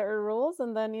boundaries, you set your rules,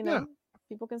 and then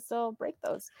people can still break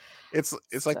those.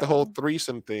 It's like the whole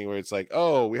threesome thing where it's like,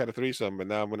 oh, we had a threesome, but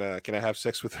now can I have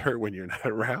sex with her when you're not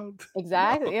around?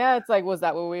 Exactly. No. Yeah, it's like, was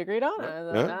that what we agreed on?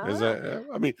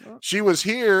 I mean, she was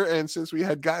here, and since we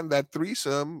had gotten that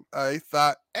threesome, I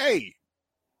thought, hey,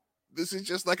 this is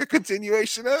just like a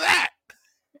continuation of that.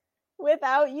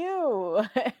 Without you.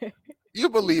 You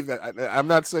believe that? I'm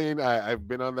not saying I've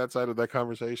been on that side of that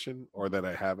conversation or that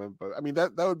I haven't, but I mean,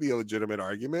 that would be a legitimate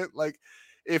argument. Like,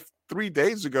 if 3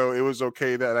 days ago it was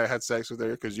okay that I had sex with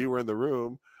her because you were in the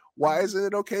room, why isn't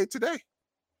it okay today?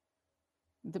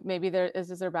 Maybe there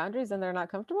boundaries and they're not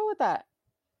comfortable with that.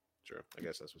 Sure, I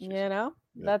guess that's what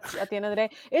that's at the end of the day.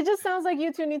 It just sounds like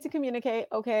you two need to communicate,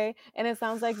 okay? And it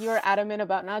sounds like you're adamant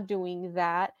about not doing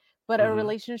that. But a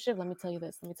relationship, let me tell you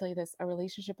this, a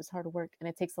relationship is hard work and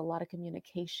it takes a lot of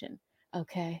communication,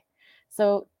 okay?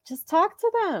 So just talk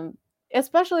to them,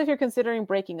 especially if you're considering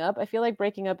breaking up. I feel like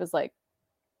breaking up is like,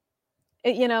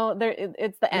 it's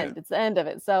the end. It's the end of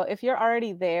it. So if you're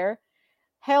already there,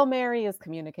 Hail Mary is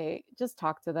communicate. Just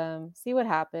talk to them, see what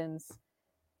happens.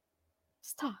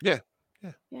 Just talk. Yeah.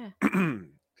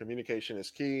 Communication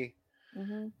is key.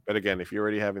 But again, if you're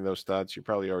already having those thoughts, you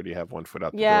probably already have one foot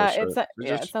out the Yeah, door. it's So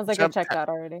yeah. It just, sounds like just I checked out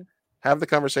already. have the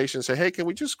conversation. Say, hey, can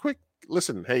we just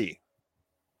listen? Hey,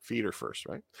 feed her first,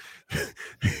 right?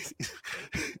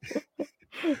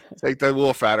 Take the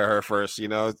wolf out of her first,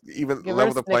 even Give her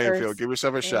level the playing Snickers. field. Give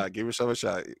yourself a Yeah. shot. Give yourself a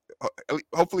shot.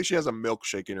 Hopefully she has a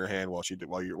milkshake in her hand while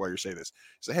you're saying this.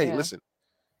 Say, hey, Yeah. listen,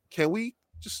 can we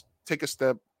just take a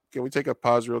step? Can we take a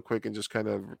pause real quick and just kind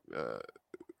of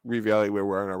reevaluate where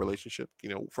we're in our relationship?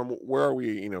 From where are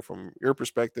we, from your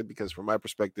perspective, because from my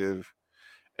perspective,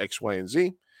 X, Y, and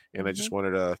Z. And I just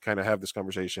wanted to kind of have this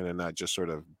conversation and not just sort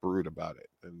of brood about it.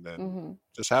 And then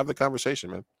just have the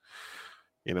conversation, man.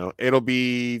 It'll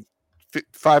be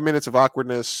 5 minutes of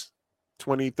awkwardness,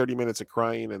 20, 30 minutes of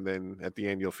crying. And then at the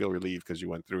end, you'll feel relieved because you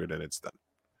went through it and it's done.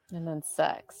 And then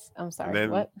sex. I'm sorry.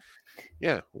 then- What?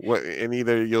 Yeah. And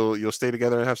either you'll stay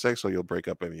together and have sex, or you'll break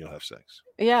up and you'll have sex.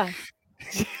 Yeah.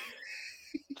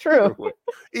 True.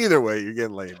 Either way, you're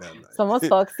getting laid that night. Somos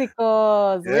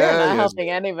tóxicos. We're Yeah, not yes, helping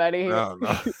anybody here. No.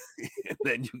 And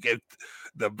then you get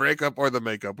the breakup or the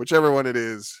makeup, whichever one it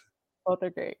is. Both are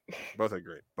great. Both are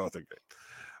great.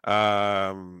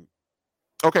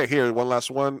 Okay, here, one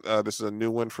last one. This is a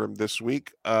new one from this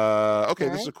week. Okay,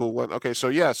 this is a cool one. Okay,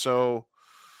 so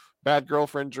Bad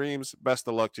Girlfriend Dreams, best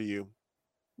of luck to you.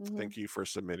 Thank you for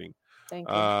submitting. Thank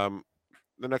you.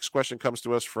 The next question comes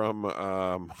to us from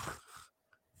I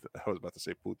was about to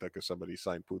say puta because somebody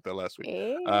signed puta last week.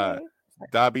 Hey.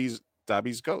 Dobby's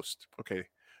Ghost. Okay.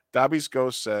 Dobby's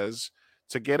Ghost says,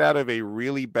 to get out of a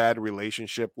really bad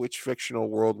relationship, which fictional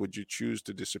world would you choose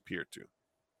to disappear to?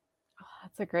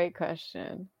 That's a great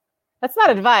question. That's not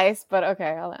advice, but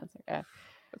okay, I'll answer. Yeah.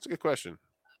 That's a good question.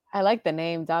 I like the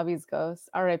name Dobby's Ghost.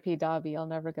 R.I.P. Dobby. I'll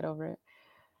never get over it.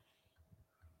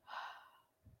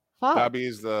 Fuck. Dobby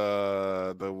is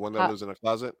the one that lives in a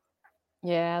closet?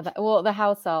 Yeah. The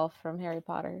house elf from Harry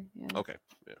Potter. Yeah. Okay.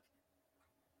 Yeah.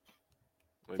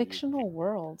 When Fictional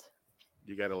world.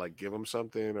 You got to give him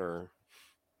something, or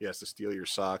he has to steal your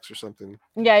socks or something?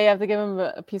 Yeah, you have to give him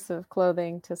a piece of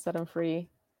clothing to set him free.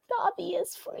 Dobby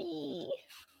is free.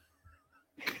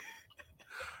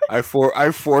 I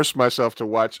forced myself to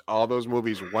watch all those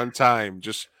movies one time.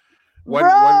 Just one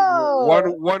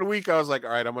week, I was like,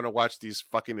 all right, I'm gonna watch these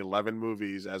fucking 11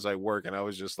 movies as I work, and I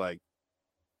was just like,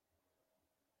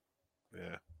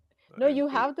 yeah. No, you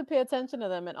have to pay attention to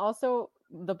them, and also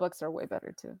the books are way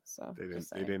better too. So They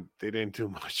didn't do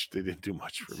much. They didn't do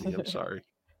much for me. I'm sorry.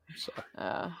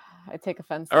 I take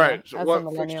offense. All right. So as a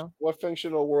millennial. what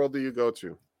fictional world do you go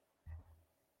to?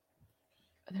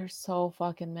 There's so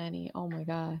fucking many. Oh my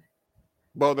god.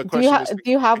 Well, the question is,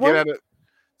 do you have one?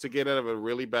 To get out of a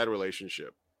really bad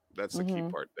relationship. That's the key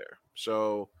part there.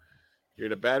 So you're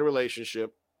in a bad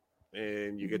relationship,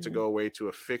 and you get to go away to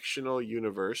a fictional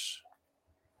universe.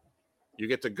 You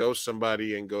get to ghost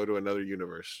somebody and go to another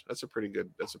universe. That's a pretty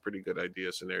good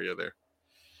idea scenario there.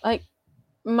 Like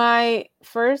my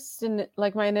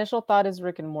initial thought is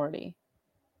Rick and Morty.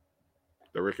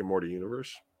 The Rick and Morty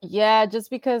universe? Yeah,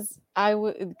 just because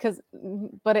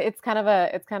but it's kind of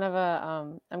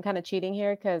a I'm kind of cheating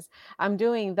here because I'm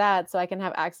doing that so I can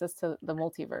have access to the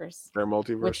multiverse. Their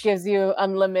multiverse, which gives you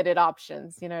unlimited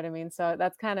options. You know what I mean? So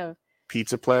that's kind of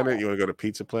Pizza Planet. You want to go to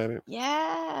Pizza Planet?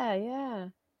 Yeah.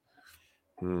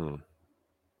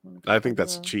 I think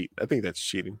that's cheat. I think that's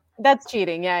cheating. That's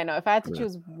cheating. Yeah, I know. If I had to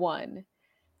choose one.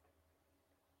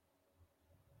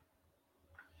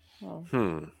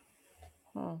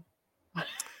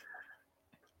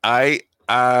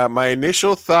 My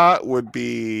initial thought would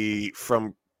be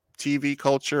from TV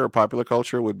culture or popular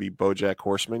culture would be BoJack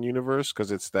Horseman universe,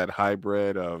 because it's that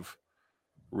hybrid of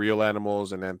real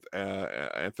animals and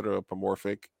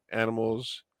anthropomorphic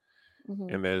animals.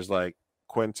 And there's like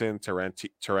Quentin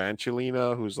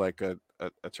Tarantulina, who's like a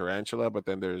tarantula, but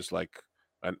then there's like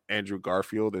an Andrew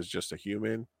Garfield is just a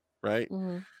human, right?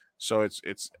 So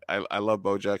I love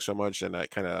BoJack so much, and I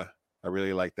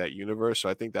really like that universe. So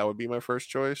I think that would be my first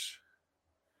choice.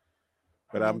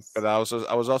 But I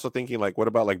was also thinking, like, what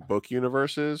about like book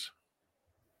universes?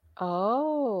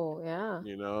 Oh yeah.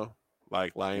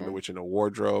 Like Lion, the Witch, and the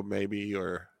Wardrobe, maybe,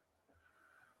 or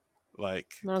like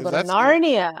go to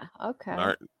Narnia.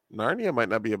 Okay. Narnia might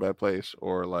not be a bad place,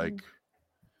 or like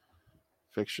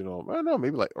fictional. I don't know,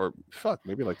 maybe like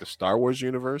maybe like the Star Wars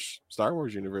universe. Star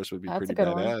Wars universe would be pretty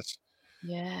badass.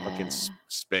 Yeah. Fucking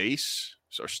space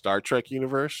or Star Trek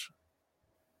universe.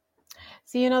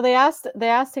 See, they asked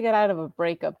to get out of a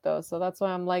breakup though, so that's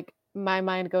why I'm like, my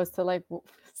mind goes to like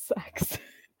sex.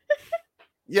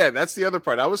 Yeah, that's the other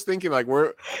part. I was thinking, like,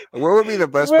 where would be the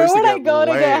best where place would to I get go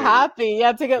laid? To get happy?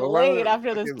 Yeah, to get Where laid would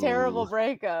after I this get terrible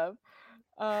breakup.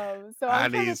 So I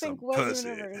I'm trying to need think some what pussy.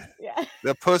 universe. Yeah.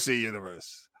 The pussy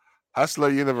universe. Hustler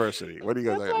University. What do you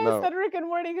guys That's like? why I No. said Rick and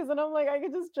Morty, because then I'm like, I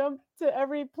could just jump to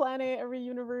every planet, every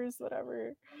universe,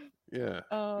 whatever. Yeah.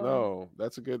 Um, No,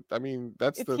 that's a good. I mean,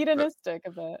 that's it's the hedonistic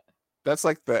a bit. that's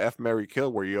like the F Marry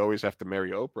Kill, where you always have to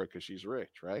marry Oprah because she's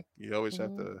rich, right? You always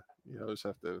have Mhm. to. You always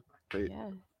have to. Pay.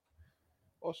 Yeah.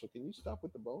 Also, can you stop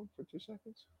with the bone for 2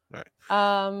 seconds? All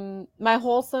right. My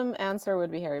wholesome answer would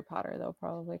be Harry Potter, though,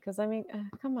 probably, because I mean,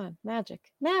 come on, magic,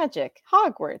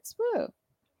 Hogwarts, woo.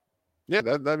 Yeah,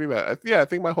 that'd be bad. Yeah, I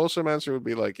think my wholesome answer would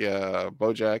be like, yeah,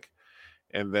 BoJack,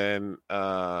 and then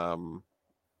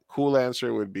cool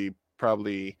answer would be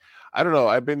probably, I don't know.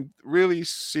 I've been really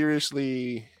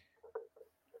seriously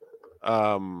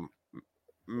um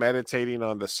meditating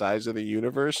on the size of the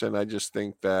universe, and I just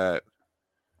think that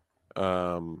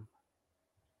um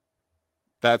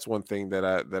that's one thing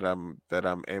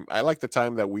I like the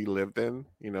time that we lived in,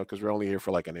 because we're only here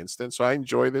for like an instant. So I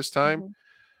enjoy this time. Mhm.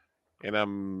 And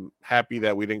I'm happy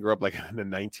that we didn't grow up like in the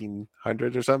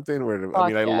 1900s or something. Where I Fuck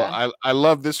mean, yeah. I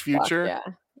love this Fuck future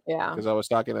yeah. because I was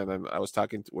talking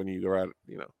when you go out,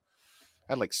 I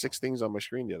had like 6 things on my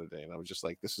screen the other day, and I was just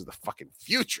like, this is the fucking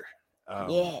future.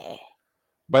 Yeah.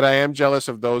 But I am jealous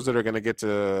of those that are going to get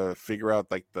to figure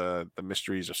out like the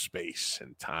mysteries of space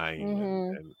and time,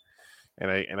 Mhm.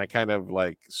 and I kind of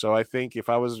like. So I think if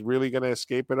I was really going to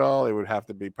escape it all, it would have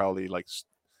to be probably like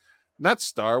not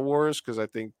Star Wars, because I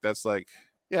think that's like,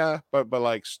 yeah, but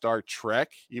like Star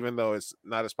Trek, even though it's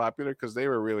not as popular, because they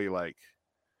were really like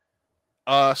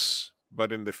us,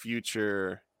 but in the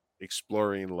future,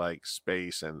 exploring like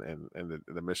space and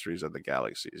the mysteries of the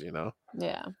galaxies,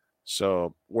 Yeah.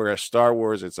 So whereas Star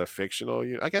Wars, it's a fictional,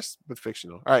 I guess, but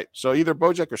fictional. All right, so either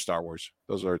BoJack or Star Wars.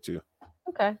 Those are 2.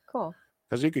 Okay, cool.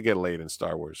 Because you could get laid in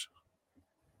Star Wars.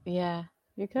 Yeah,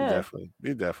 you You could. definitely.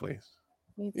 You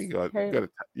Needs can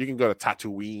you can go to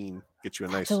Tatooine, get you a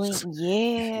nice Tatooine.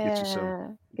 Yeah. get you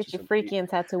some Get you some freaky and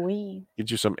Tatooine. get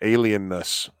you some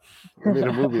alienness. We made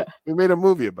a movie. We made a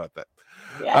movie about that.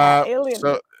 Yeah, alien.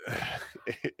 So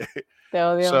Te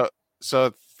odio.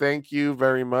 so thank you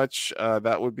very much.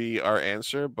 That would be our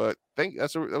answer. But that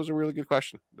was a really good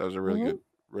question. That was a really good,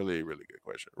 really really good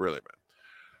question. Really, man.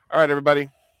 All right, everybody.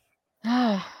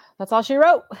 That's all she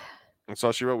wrote. That's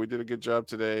all she wrote. We did a good job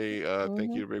today.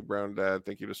 Thank you to Big Brown Dad.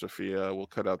 Thank you to Sophia. We'll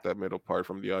cut out that middle part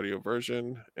from the audio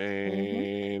version.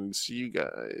 And see you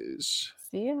guys.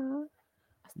 See ya.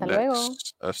 Hasta next. luego.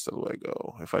 Hasta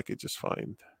luego. If I could just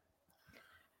find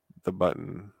the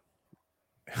button.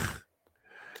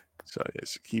 So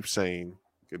yes, keep saying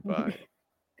goodbye.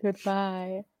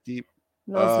 Goodbye. Keep.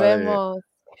 Nos vemos.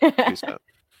 Peace out.